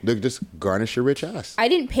 me. They'll just garnish your rich ass. I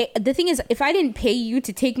didn't pay. The thing is, if I didn't pay you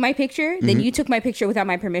to take my picture, then you took my picture without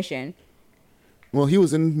my permission. Well, he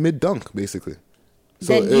was in mid dunk, basically.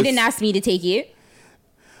 Then you didn't ask me to take it.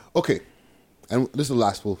 Okay, and this is the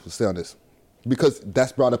last. We'll stay on this because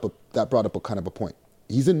that brought up a kind of a point.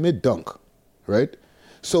 He's in mid dunk, right?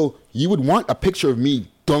 So you would want a picture of me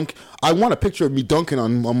dunk. I want a picture of me dunking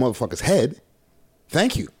on my motherfucker's head.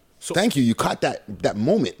 Thank you. Thank you. You caught that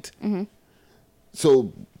moment. Mm-hmm.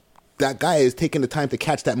 So that guy is taking the time to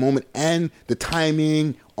catch that moment and the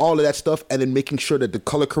timing, all of that stuff, and then making sure that the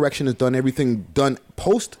color correction is done, everything done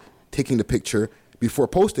post taking the picture before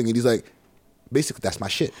posting. And he's like, basically, that's my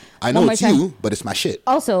shit. I know it's you, but it's my shit.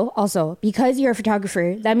 Also, because you're a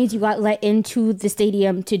photographer, that means you got let into the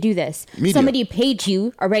stadium to do this. Media. Somebody paid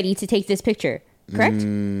you already to take this picture, correct?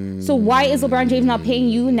 So why is LeBron James not paying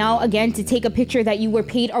you now again to take a picture that you were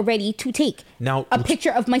paid already to take? Now, a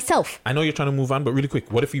picture of myself. I know you're trying to move on, but really quick,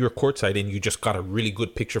 what if you were courtside and you just got a really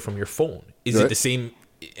good picture from your phone? Is it the same?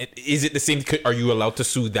 Is it the same? Are you allowed to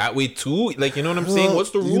sue that way too? Like, you know what I'm saying?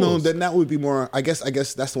 What's the rules? You know, then that would be more. I guess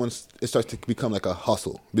that's the one. It starts to become like a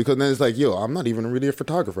hustle because then it's like, yo, I'm not even really a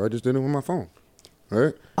photographer. I just did it with my phone,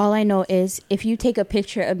 right? All I know is if you take a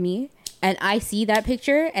picture of me and I see that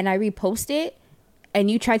picture and I repost it, and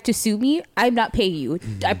you try to sue me, I'm not paying you.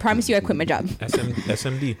 I promise you I quit my job.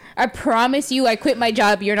 SMD. I promise you I quit my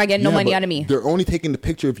job. You're not getting no money out of me. They're only taking the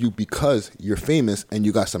picture of you because you're famous and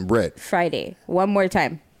you got some bread. Friday. One more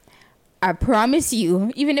time. I promise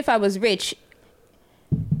you, even if I was rich,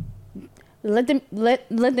 let them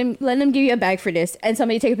give you a bag for this. And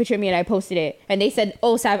somebody take a picture of me and I posted it. And they said,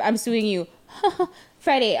 oh, Sav, I'm suing you.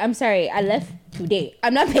 Friday, I'm sorry. I left today.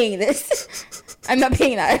 I'm not paying this. I'm not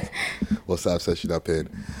paying that. Well, Sav says she's not paying.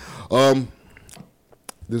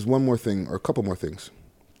 There's one more thing, or a couple more things.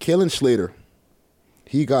 Kalen Slater,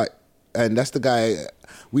 and that's the guy.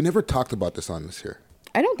 We never talked about this on this here.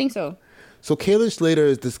 I don't think so. So Kalen Slater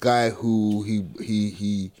is this guy who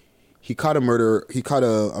he caught a murder. He caught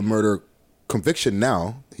a murder conviction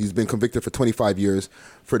now. He's been convicted for 25 years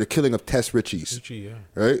for the killing of Tess Riches.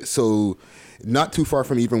 Right? So not too far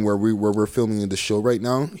from even where we're filming the show right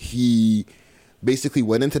now. He basically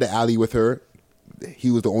went into the alley with her. He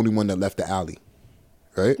was the only one that left the alley.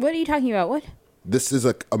 Right? What are you talking about? What? This is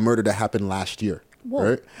a murder that happened last year. Whoa,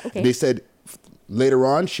 right? okay. They said later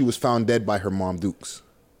on she was found dead by her mom Dukes.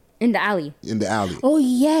 In the alley. Oh,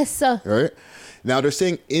 yes. Right? Now, they're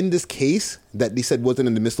saying in this case that they said wasn't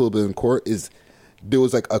in the midst of in court is there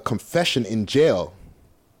was like a confession in jail.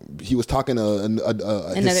 He was talking to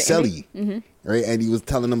his cellie, right? And he was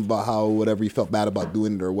telling them about how whatever he felt bad about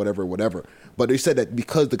doing it or whatever. But they said that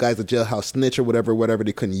because the guy's a jailhouse snitch or whatever,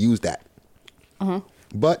 they couldn't use that.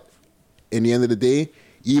 But in the end of the day,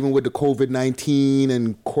 even with the COVID-19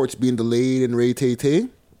 and courts being delayed and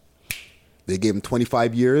they gave him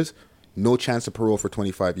 25 years, no chance of parole for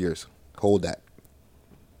 25 years. Hold that.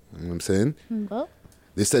 You know what I'm saying?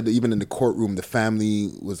 They said that even in the courtroom, the family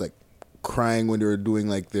was like crying when they were doing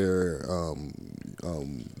like their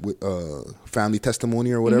family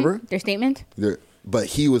testimony or whatever. Their statement? But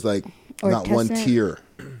he was like, or not one tear.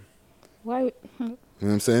 Why? You know what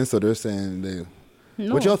I'm saying? So they're saying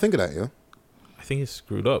what y'all think of that, yo? I think it's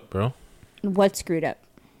screwed up, bro. What's screwed up?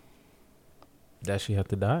 That she had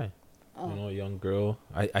to die. You know, a young girl.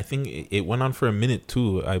 I think it went on for a minute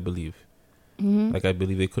too, I believe. Like, I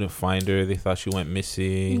believe they couldn't find her. They thought she went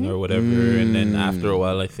missing or whatever. And then after a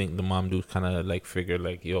while, I think the mom dude kind of like figured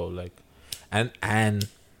like, yo, like, and I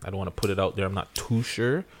don't want to put it out there. I'm not too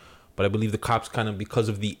sure. But I believe the cops kind of, because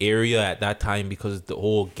of the area at that time, because the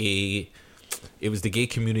whole it was the gay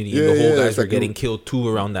community and the whole guys were getting killed too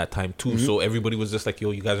around that time too. So everybody was just like,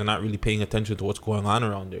 yo, you guys are not really paying attention to what's going on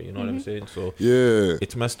around there. You know what I'm saying? So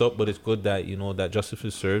it's messed up, but it's good that, you know, that justice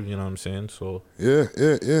is served. You know what I'm saying? So yeah.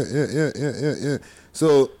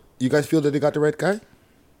 So you guys feel that they got the right guy?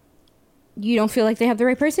 You don't feel like they have the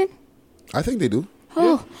right person? I think they do.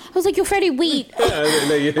 Oh, I was like, yo, Freddie, wait. That's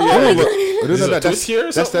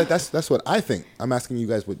what I think. I'm asking you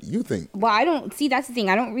guys what you think. Well, I don't see. That's the thing.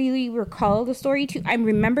 I don't really recall the story too. I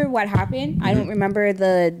remember what happened. I don't remember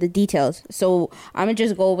the details. So I'm gonna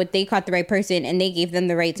just go with they caught the right person and they gave them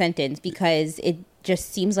the right sentence because it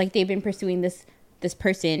just seems like they've been pursuing this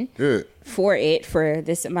person for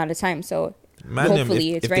this amount of time. So. Man,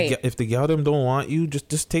 hopefully it's right. If the gal them don't want you,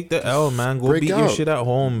 just take the L, man. Go beat your shit at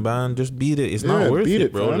home, man. Just beat it. It's not worth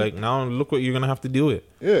it, bro. Man. Like, now look what you're gonna have to deal with.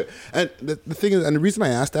 Yeah, and the thing is, and the reason I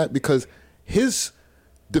asked that because his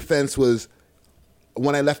defense was,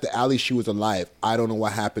 when I left the alley, she was alive. I don't know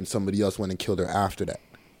what happened. Somebody else went and killed her after that.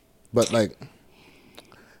 But like,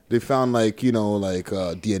 they found like, you know, like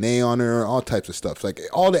DNA on her, all types of stuff. Like,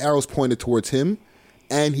 all the arrows pointed towards him,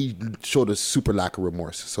 and he showed a super lack of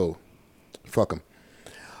remorse. So. Fuck him.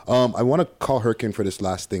 I want to call Hurricane for this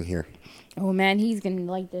last thing here. Oh man, he's gonna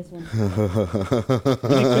like this one.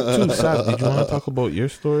 Sab, did you want to talk about your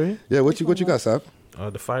story? Yeah, what you got, Sab?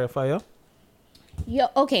 The fire. Yeah.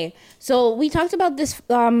 Okay. So we talked about this.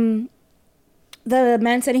 The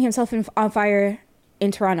man setting himself on fire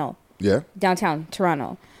in Toronto. Yeah. Downtown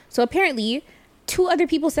Toronto. So apparently, 2 other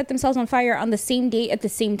people set themselves on fire on the same day at the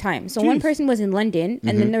same time. So one person was in London,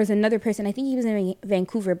 and then there was another person. I think he was in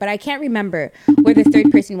Vancouver, but I can't remember where the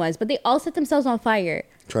third person was. But they all set themselves on fire.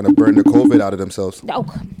 Trying to burn the COVID out of themselves. Oh.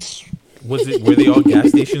 Were they all gas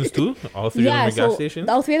stations too? All 3 of them are gas stations?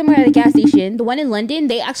 All 3 of them were at a gas station. The one in London,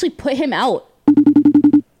 they actually put him out.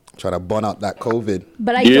 Try to burn out that COVID.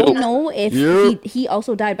 But I don't know if he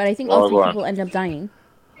also died. But I think all 3 people ended up dying.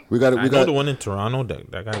 We got the one in Toronto.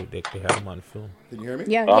 That guy, they had him on film. Can you hear me?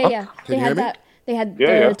 Yeah. Can you hear me? They had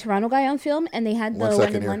the Toronto guy on film, and they had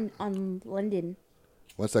the one on London.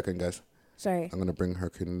 1 second, guys. Sorry. I'm gonna bring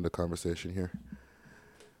Herc into the conversation here.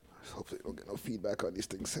 Hopefully, don't get no feedback on these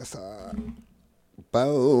things.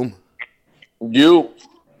 Boom.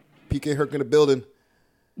 PK Herc in the building.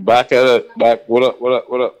 Back at it. Back. What up?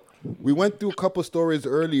 We went through a couple stories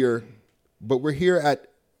earlier, but we're here at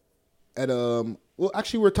well,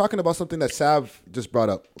 actually, we're talking about something that Sav just brought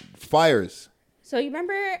up. Fires. So you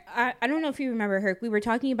remember, I don't know if you remember, Herc, we were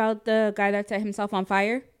talking about the guy that set himself on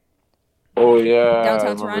fire. Oh, yeah.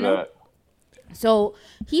 Downtown Toronto. That. So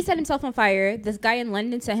he set himself on fire. This guy in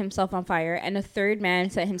London set himself on fire. And a third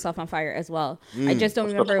man set himself on fire as well. I just don't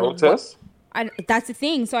remember. Protest? That's the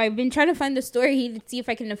thing. So I've been trying to find the story to see if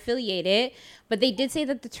I can affiliate it. But they did say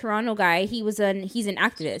that the Toronto guy, he's an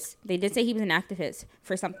activist. They did say he was an activist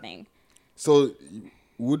for something. So,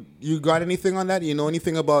 would you got anything on that? You know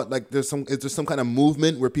anything about is there some kind of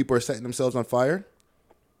movement where people are setting themselves on fire?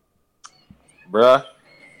 Bruh,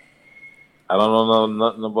 I don't know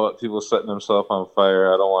nothing about people setting themselves on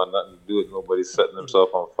fire. I don't want nothing to do with nobody setting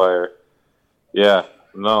themselves on fire. Yeah,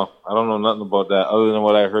 no, I don't know nothing about that other than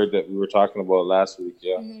what I heard that we were talking about last week.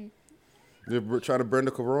 Yeah, They're trying to burn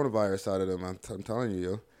the coronavirus out of them. I'm telling you,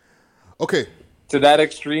 yo. Okay. To that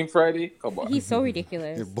extreme, Friday? Come on. He's so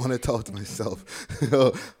ridiculous. I want to talk to myself.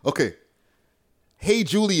 Okay. Hey,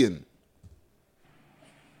 Julian.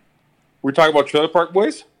 We're talking about Trailer Park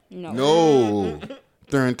Boys? No.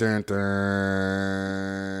 Dun, dun,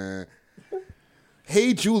 dun.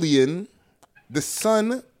 Hey, Julian. The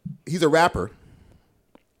son, he's a rapper.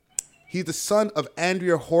 He's the son of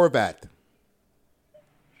Andrea Horvath.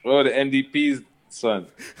 Oh, the NDP's son.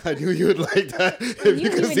 I knew you would like that. If you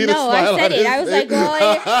could see the smile I said on it. his I was face.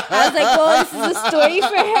 this is a story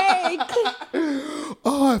for Hank.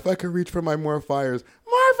 Oh, if I could reach for my more fires.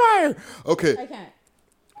 More fire. Okay. I can't.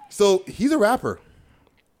 So he's a rapper.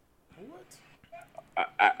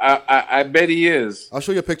 I bet he is. I'll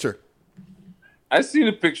show you a picture. I seen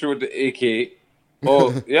a picture with the AK.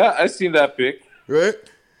 Oh, yeah, I seen that pic. Right?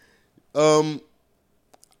 I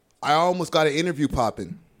almost got an interview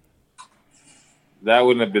popping. That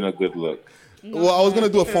wouldn't have been a good look. Well, I was going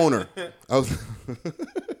to do a phoner.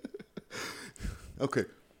 Okay.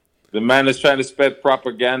 The man is trying to spread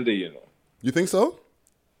propaganda, you know. You think so?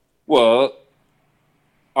 Well,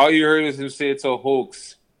 all you heard is him say it's a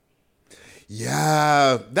hoax.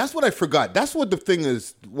 Yeah, that's what I forgot. That's what the thing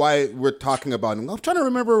is, why we're talking about him. I'm trying to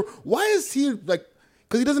remember, why is he, because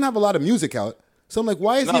he doesn't have a lot of music out. So I'm like,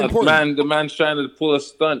 why is he important? The man's trying to pull a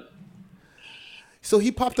stunt. So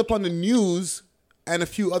he popped up on the news and a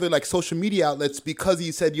few other social media outlets because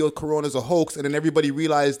he said, yo, Corona's a hoax. And then everybody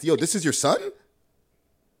realized, yo, this is your son?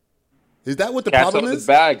 Is that what the problem is?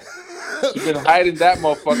 The bag. You've been hiding that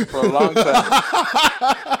motherfucker for a long time.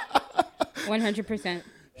 100%.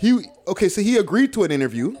 So he agreed to an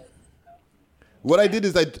interview. What I did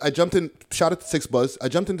is I jumped in, shout out to Six Buzz. I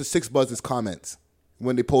jumped into Six Buzz's comments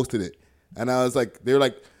when they posted it. And I was like, they were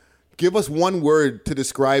like, give us one word to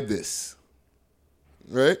describe this.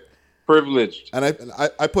 Right? Privileged. And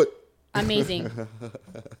I put amazing.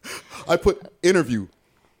 I put interview.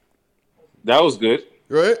 That was good.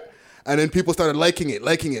 Right? And then people started liking it.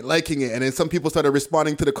 And then some people started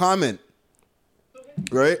responding to the comment.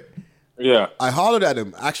 Right? Yeah. I hollered at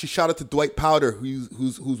him. Actually, shout out to Dwight Powder,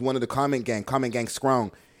 who's one of the comment gang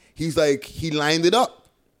strong. He's like, he lined it up.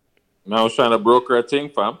 And I was trying to broker a thing,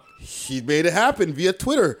 fam. He made it happen via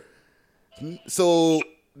Twitter. So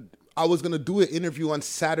I was going to do an interview on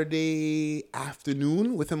Saturday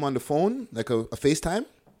afternoon with him on the phone, like a FaceTime.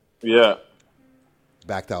 Yeah.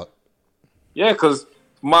 Backed out. Yeah, because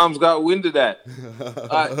mom's got wind of that.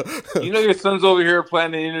 You know your son's over here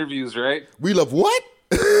planning interviews, right? We love what?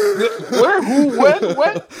 Where? Who? When?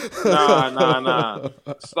 What? Nah.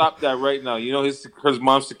 Stop that right now. You know his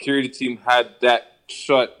mom's security team had that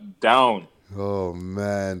shut down. Oh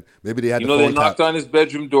man, maybe they had. You know, they knocked on his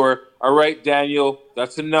bedroom door. All right, Daniel,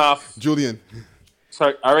 that's enough. Julian.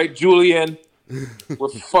 Sorry. All right, Julian, we're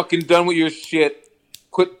fucking done with your shit.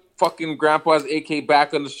 Put fucking Grandpa's AK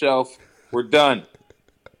back on the shelf. We're done.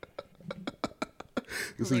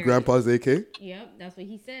 This is Grandpa's AK? Yep, that's what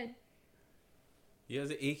he said. He has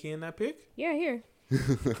an AK in that pic? Yeah, here.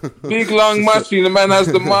 Big long machine. The man has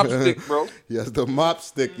the mop stick, bro. He has the mop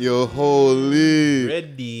stick, yo. Holy.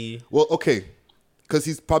 Ready. Well, okay. Because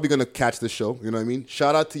he's probably going to catch the show. You know what I mean?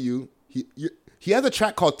 Shout out to you. He has a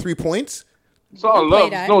track called 3 Points. It's all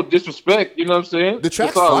love. It's no disrespect. You know what I'm saying? The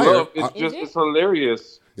track's it's all fire. love. It's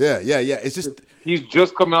hilarious. Yeah. It's just... He's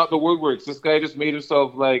just coming out the woodworks. This guy just made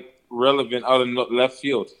himself, like, relevant out of left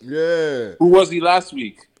field. Yeah. Who was he last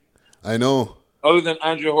week? I know. Other than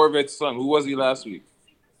Andrea Horvath's son, who was he last week?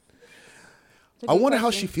 I wonder how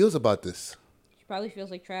she feels about this. She probably feels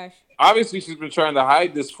like trash. Obviously, she's been trying to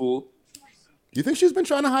hide this fool. You think she's been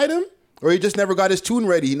trying to hide him, or he just never got his tune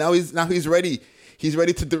ready? Now he's ready. He's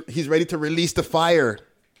ready to release the fire.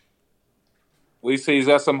 Well, you say he's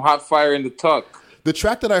got some hot fire in the tuck. The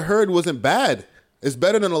track that I heard wasn't bad. It's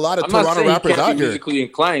better than a lot of Toronto rappers out here. Musically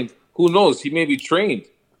inclined. Who knows? He may be trained.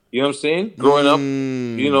 You know what I'm saying? Growing up,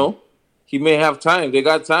 you know, he may have time. They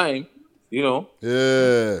got time. You know.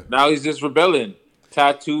 Yeah. Now he's just rebelling.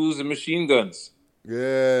 Tattoos and machine guns.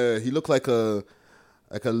 Yeah. He looked like a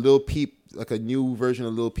Lil Peep, like a new version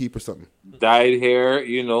of Lil Peep or something. Dyed hair,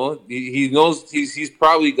 you know. He knows he's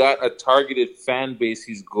probably got a targeted fan base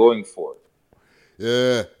he's going for.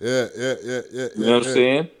 Yeah. You know what I'm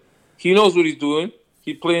saying? He knows what he's doing.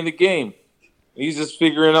 He's playing the game. He's just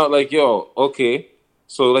figuring out, like, yo, okay.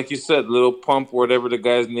 So, like you said, Lil Pump, whatever the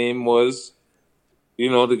guy's name was, you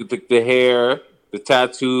know, the hair, the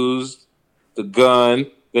tattoos, the gun,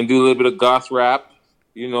 then do a little bit of goth rap,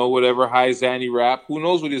 you know, whatever, high Zanny rap. Who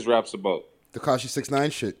knows what his rap's about? Tekashi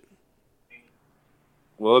 6ix9ine shit.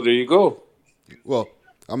 Well, there you go. Well,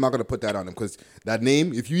 I'm not going to put that on him because that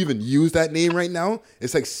name, if you even use that name right now,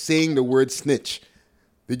 it's like saying the word snitch.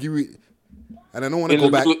 Did you read? And I don't want to go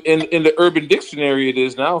back. In the Urban Dictionary, it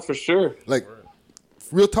is now, for sure. Like,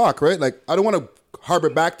 real talk, right? Like, I don't want to harbor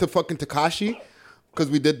back to fucking Tekashi because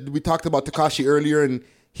we talked about Tekashi earlier and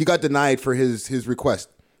he got denied for his request,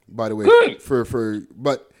 by the way. Good.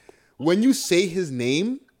 But when you say his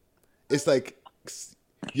name, it's like,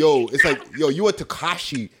 yo, you a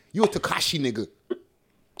Tekashi. You a Tekashi nigga.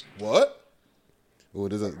 What? Oh,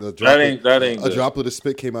 there's a drop of the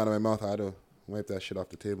spit came out of my mouth. I had to wipe that shit off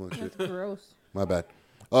the table and shit. That's gross. My bad.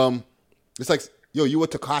 It's like, yo, you a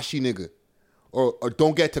Tekashi nigga. Or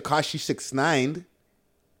don't get Tekashi 6ix9ine.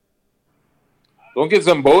 Don't get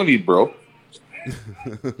Zamboni, bro. You know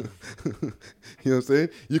what I'm saying?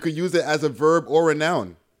 You could use it as a verb or a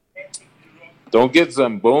noun. Don't get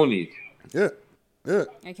Zamboni. Yeah.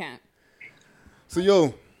 I can't. So,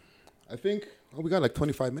 yo, I think we got like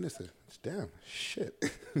 25 minutes there. Damn, shit.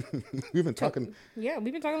 We've been talking. Yeah,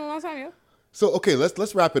 we've been talking a long time, yo. So, okay,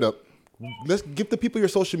 let's wrap it up. Let's give the people your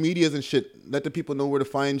social medias and shit. Let the people know where to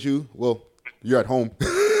find you. Well, you're at home.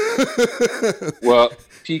 Well,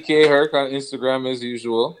 PK Herc on Instagram as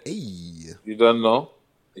usual. Hey. You don't know.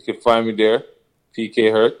 You can find me there,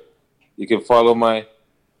 PK Herc. You can follow my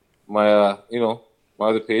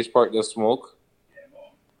other page, Park the Smoke.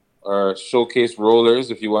 Or Showcase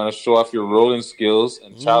Rollers if you want to show off your rolling skills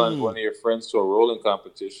and challenge one of your friends to a rolling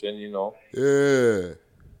competition, you know. Yeah.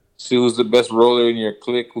 See who's the best roller in your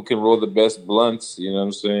clique, who can roll the best blunts, you know what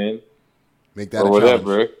I'm saying? Make that or a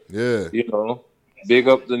whatever. Challenge. Yeah. You know, big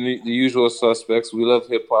up the usual suspects. We Love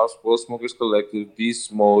Hip Hop, Sports Smokers Collective,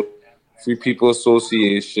 Beast Mode, Free People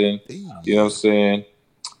Association, you know what I'm saying?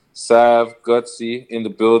 Sav, Gutsy in the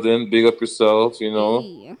building, big up yourself, you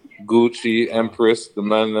know. Gucci, Empress, the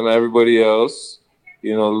man, everybody else,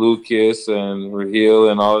 you know, Lucas and Raheel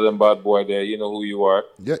and all of them bad boy there, you know who you are.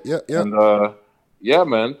 Yeah. And yeah,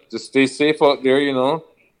 man, just stay safe out there, you know.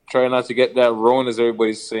 Try not to get that Rona, as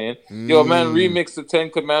everybody's saying. Yo, man, remix the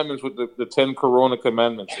 10 Commandments with the 10 Corona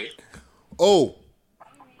Commandments. Eh? Oh,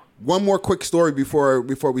 one more quick story before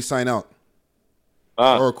we sign out.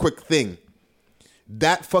 Or a quick thing.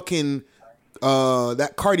 That fucking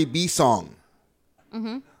that Cardi B song.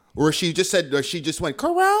 Mm-hmm. Where she just went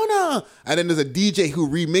Corona, and then there's a DJ who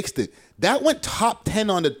remixed it. That went top 10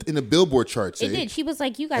 in the Billboard charts. It did. She was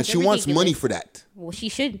like, "You guys," and she are wants ridiculous. money for that. Well, she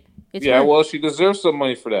should. It's yeah, her. well, she deserves some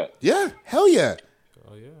money for that. Yeah, hell yeah.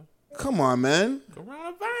 Oh yeah. Come on, man.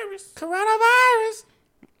 Coronavirus.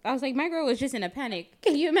 I was like, my girl was just in a panic.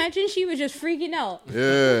 Can you imagine? She was just freaking out.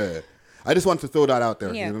 Yeah. I just wanted to throw that out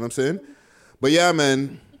there. Yeah. You know what I'm saying? But yeah,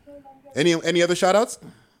 man. Any other shout outs?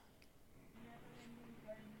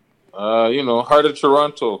 Heart of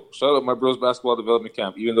Toronto. Shout out my bro's basketball development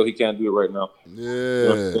camp, even though he can't do it right now. Yeah. You know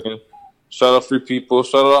what I'm saying? Shout out free people.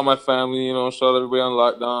 Shout out all my family. Shout out everybody on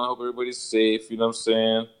lockdown. Hope everybody's safe. You know what I'm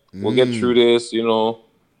saying? We'll get through this.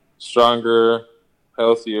 Stronger,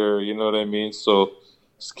 healthier. You know what I mean? So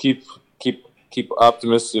just keep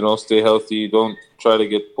optimists. Stay healthy. Don't try to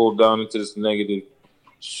get pulled down into this negative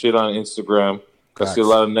shit on Instagram. I see a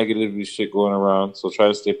lot of negativity shit going around. So try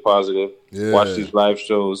to stay positive. Yeah. Watch these live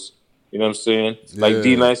shows. You know what I'm saying? Like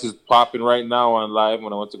D-Nice is popping right now on live.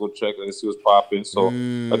 When I went to go check, I see what's popping. So,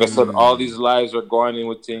 like I said, all these lives are going in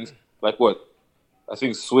with things like what? I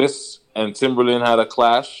think Swiss and Timberland had a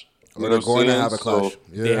clash. Oh, they're going to have a clash. So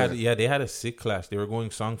they had a sick clash. They were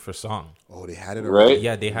going song for song. Oh, they had it already? Right?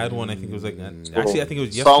 Yeah, they had one. I think it was like actually, I think it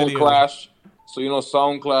was yesterday. Sound clash. So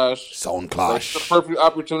sound clash. Sound clash. Like, the perfect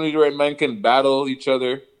opportunity where men can battle each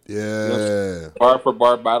other. Yeah. Bar for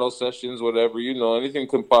bar battle sessions, whatever, anything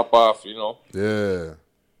can pop off, Yeah.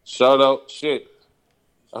 Shout out, shit.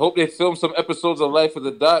 I hope they filmed some episodes of Life of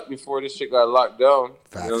the Dot before this shit got locked down.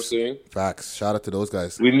 Facts. You know what I'm saying? Facts. Shout out to those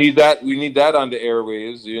guys. We need that. We need that on the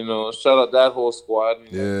airwaves, Shout out that whole squad.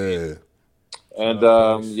 Yeah. And,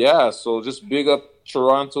 so just big up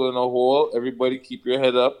Toronto in a whole. Everybody keep your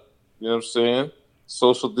head up. You know what I'm saying?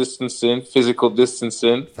 Social distancing, physical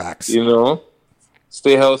distancing. Facts.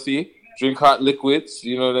 Stay healthy. Drink hot liquids.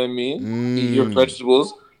 You know what I mean? Eat your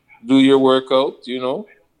vegetables. Do your workout. Do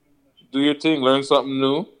your thing. Learn something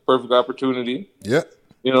new. Perfect opportunity. Yeah.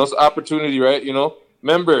 It's an opportunity, right?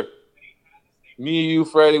 Remember, me and you,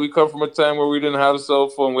 Friday, we come from a time where we didn't have a cell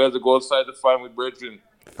phone. We had to go outside to find with brethren.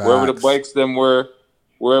 Wherever the bikes them were,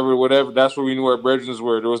 wherever, whatever, that's where we knew our brethren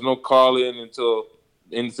were. There was no call-in until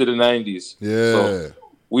into the 90s. Yeah. So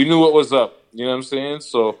we knew what was up. You know what I'm saying?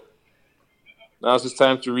 So now it's just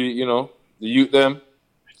time to read, the youth them.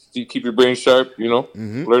 Keep your brain sharp,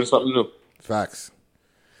 learn something new. Facts.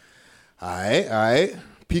 All right.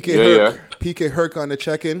 PK Herc. PK Herc on the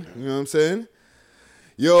check-in. You know what I'm saying?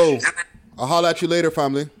 Yo, I'll holler at you later,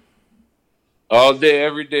 family. All day,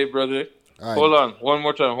 every day, brother. All right. Hold on. One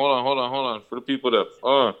more time. Hold on. For the people that.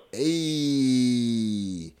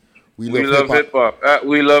 Hey. We love hip-hop. At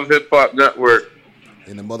We Love Hip-Hop Network.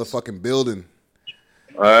 In the motherfucking building.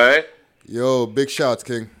 All right. Yo, big shouts,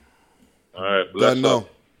 King. All right. Bless up.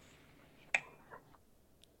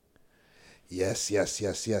 Yes.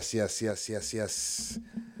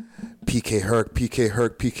 PK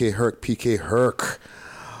Herc.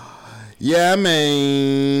 Yeah,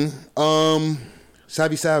 man.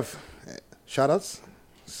 Savvy Sav. Shoutouts.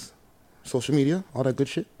 Social media, all that good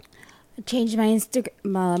shit. I changed my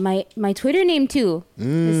Instagram, my Twitter name too. It's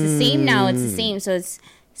the same now. It's the same. So it's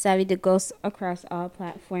Savvy the Ghost across all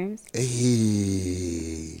platforms.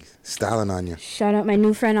 Hey, styling on you. Shout out my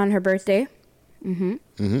new friend on her birthday. Your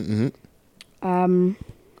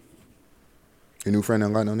new friend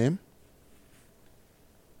ain't got no name?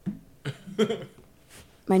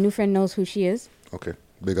 My new friend knows who she is. Okay,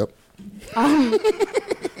 big up.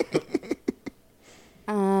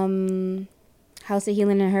 House of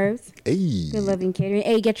Healing and Herbs. Hey. Good Loving Catering.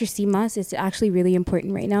 Hey, get your CMOS. It's actually really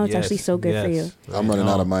important right now. It's actually so good for you. I'm running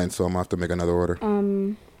out of mine, so I'm going to have to make another order.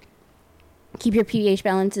 Keep your pH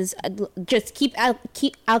balances. Just keep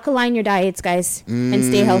alkaline your diets, guys, and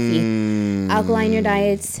stay healthy. Alkaline your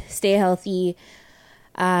diets. Stay healthy.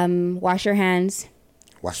 Wash your hands.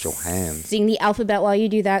 Wash your hands. Sing the alphabet while you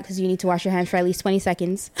do that because you need to wash your hands for at least 20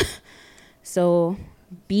 seconds. So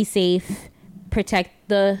be safe. Protect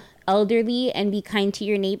the elderly and be kind to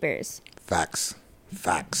your neighbors. Facts.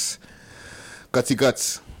 Gutsy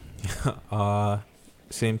Guts.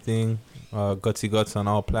 Same thing. Gutsy Guts on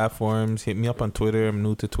all platforms. Hit me up on Twitter. I'm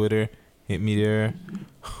new to Twitter. Hit me there.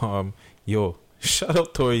 Yo, shout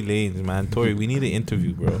out Tory Lanez, man. Tory, we need an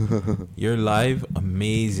interview, bro. You're live,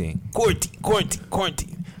 amazing.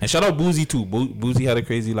 Quarantine. And shout out Boozy too. Boozy had a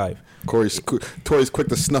crazy live. Tory's quick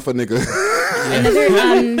to snuff a nigga.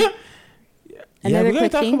 Another we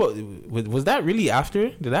quick talk thing. about, was that really after?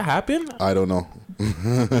 Did that happen? I don't know. I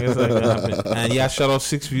guess that happened. And yeah, shout out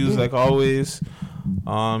 6 Views like always.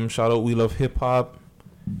 Shout out We Love Hip Hop.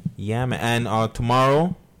 Yeah, man. And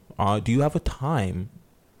tomorrow, do you have a time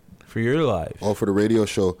for your live? Oh, for the radio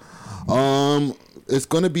show. It's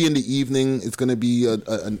gonna be in the evening. It's gonna be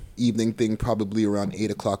an evening thing. Probably around 8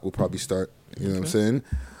 o'clock. We'll probably start. You know what I'm saying?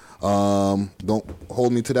 Don't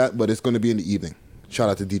hold me to that, but it's gonna be in the evening. Shout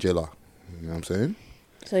out to DJ Law. You know what I'm saying?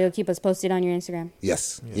 So you'll keep us posted on your Instagram.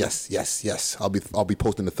 Yes. I'll be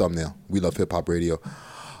posting the thumbnail. We Love Hip Hop Radio.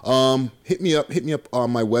 Hit me up on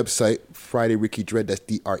my website, Friday Ricky Dread. That's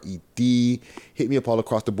DRED. Hit me up all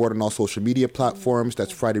across the board on all social media platforms.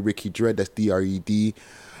 That's Friday Ricky Dread. That's DRED.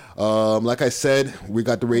 Like I said, we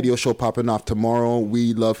got the radio show popping off tomorrow.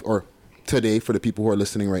 Today, for the people who are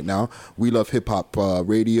listening right now. We Love Hip Hop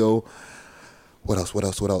Radio. What else?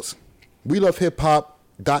 We Love Hip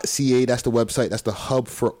Hop.ca. That's the website. That's the hub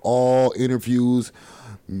for all interviews,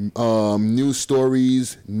 news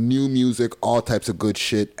stories, new music, all types of good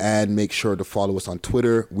shit. And make sure to follow us on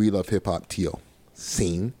Twitter. We Love Hip Hop TO.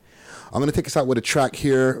 Scene. I'm going to take us out with a track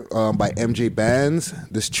here by MJ Bands.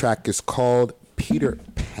 This track is called Peter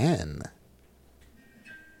Pan.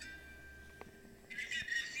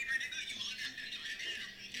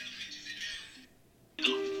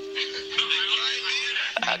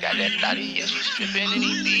 I got that thotty, yeah, she's stripping in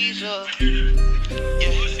Ibiza.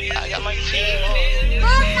 Yeah, I got my team on.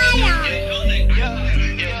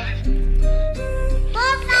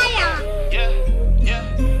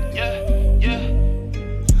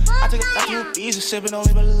 I took a thought to Ibiza, sipping, don't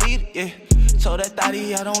even believe it, yeah. Told that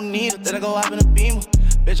thotty I don't need it, then I go out in a Beamer.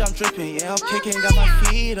 Bitch, I'm dripping, yeah, I'm kicking, got my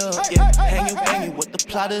feet up, yeah. Hanging, banging with the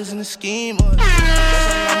plotters and the schemers. That's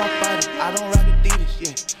all on my body, I don't rock Adidas,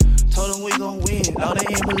 yeah. Told them we gon' win, no they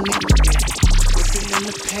ain't believe it, yeah. Whipping in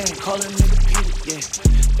the pan, call a nigga Peter, yeah.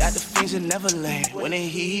 Got the things in Neverland, when they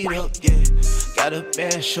heat up, yeah. Got a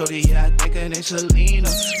bad shorty, yeah, I think her name's Selena.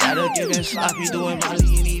 Got her giving sloppy, doing Molly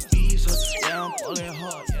in Ibiza, yeah, I'm pulling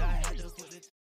hard, yeah.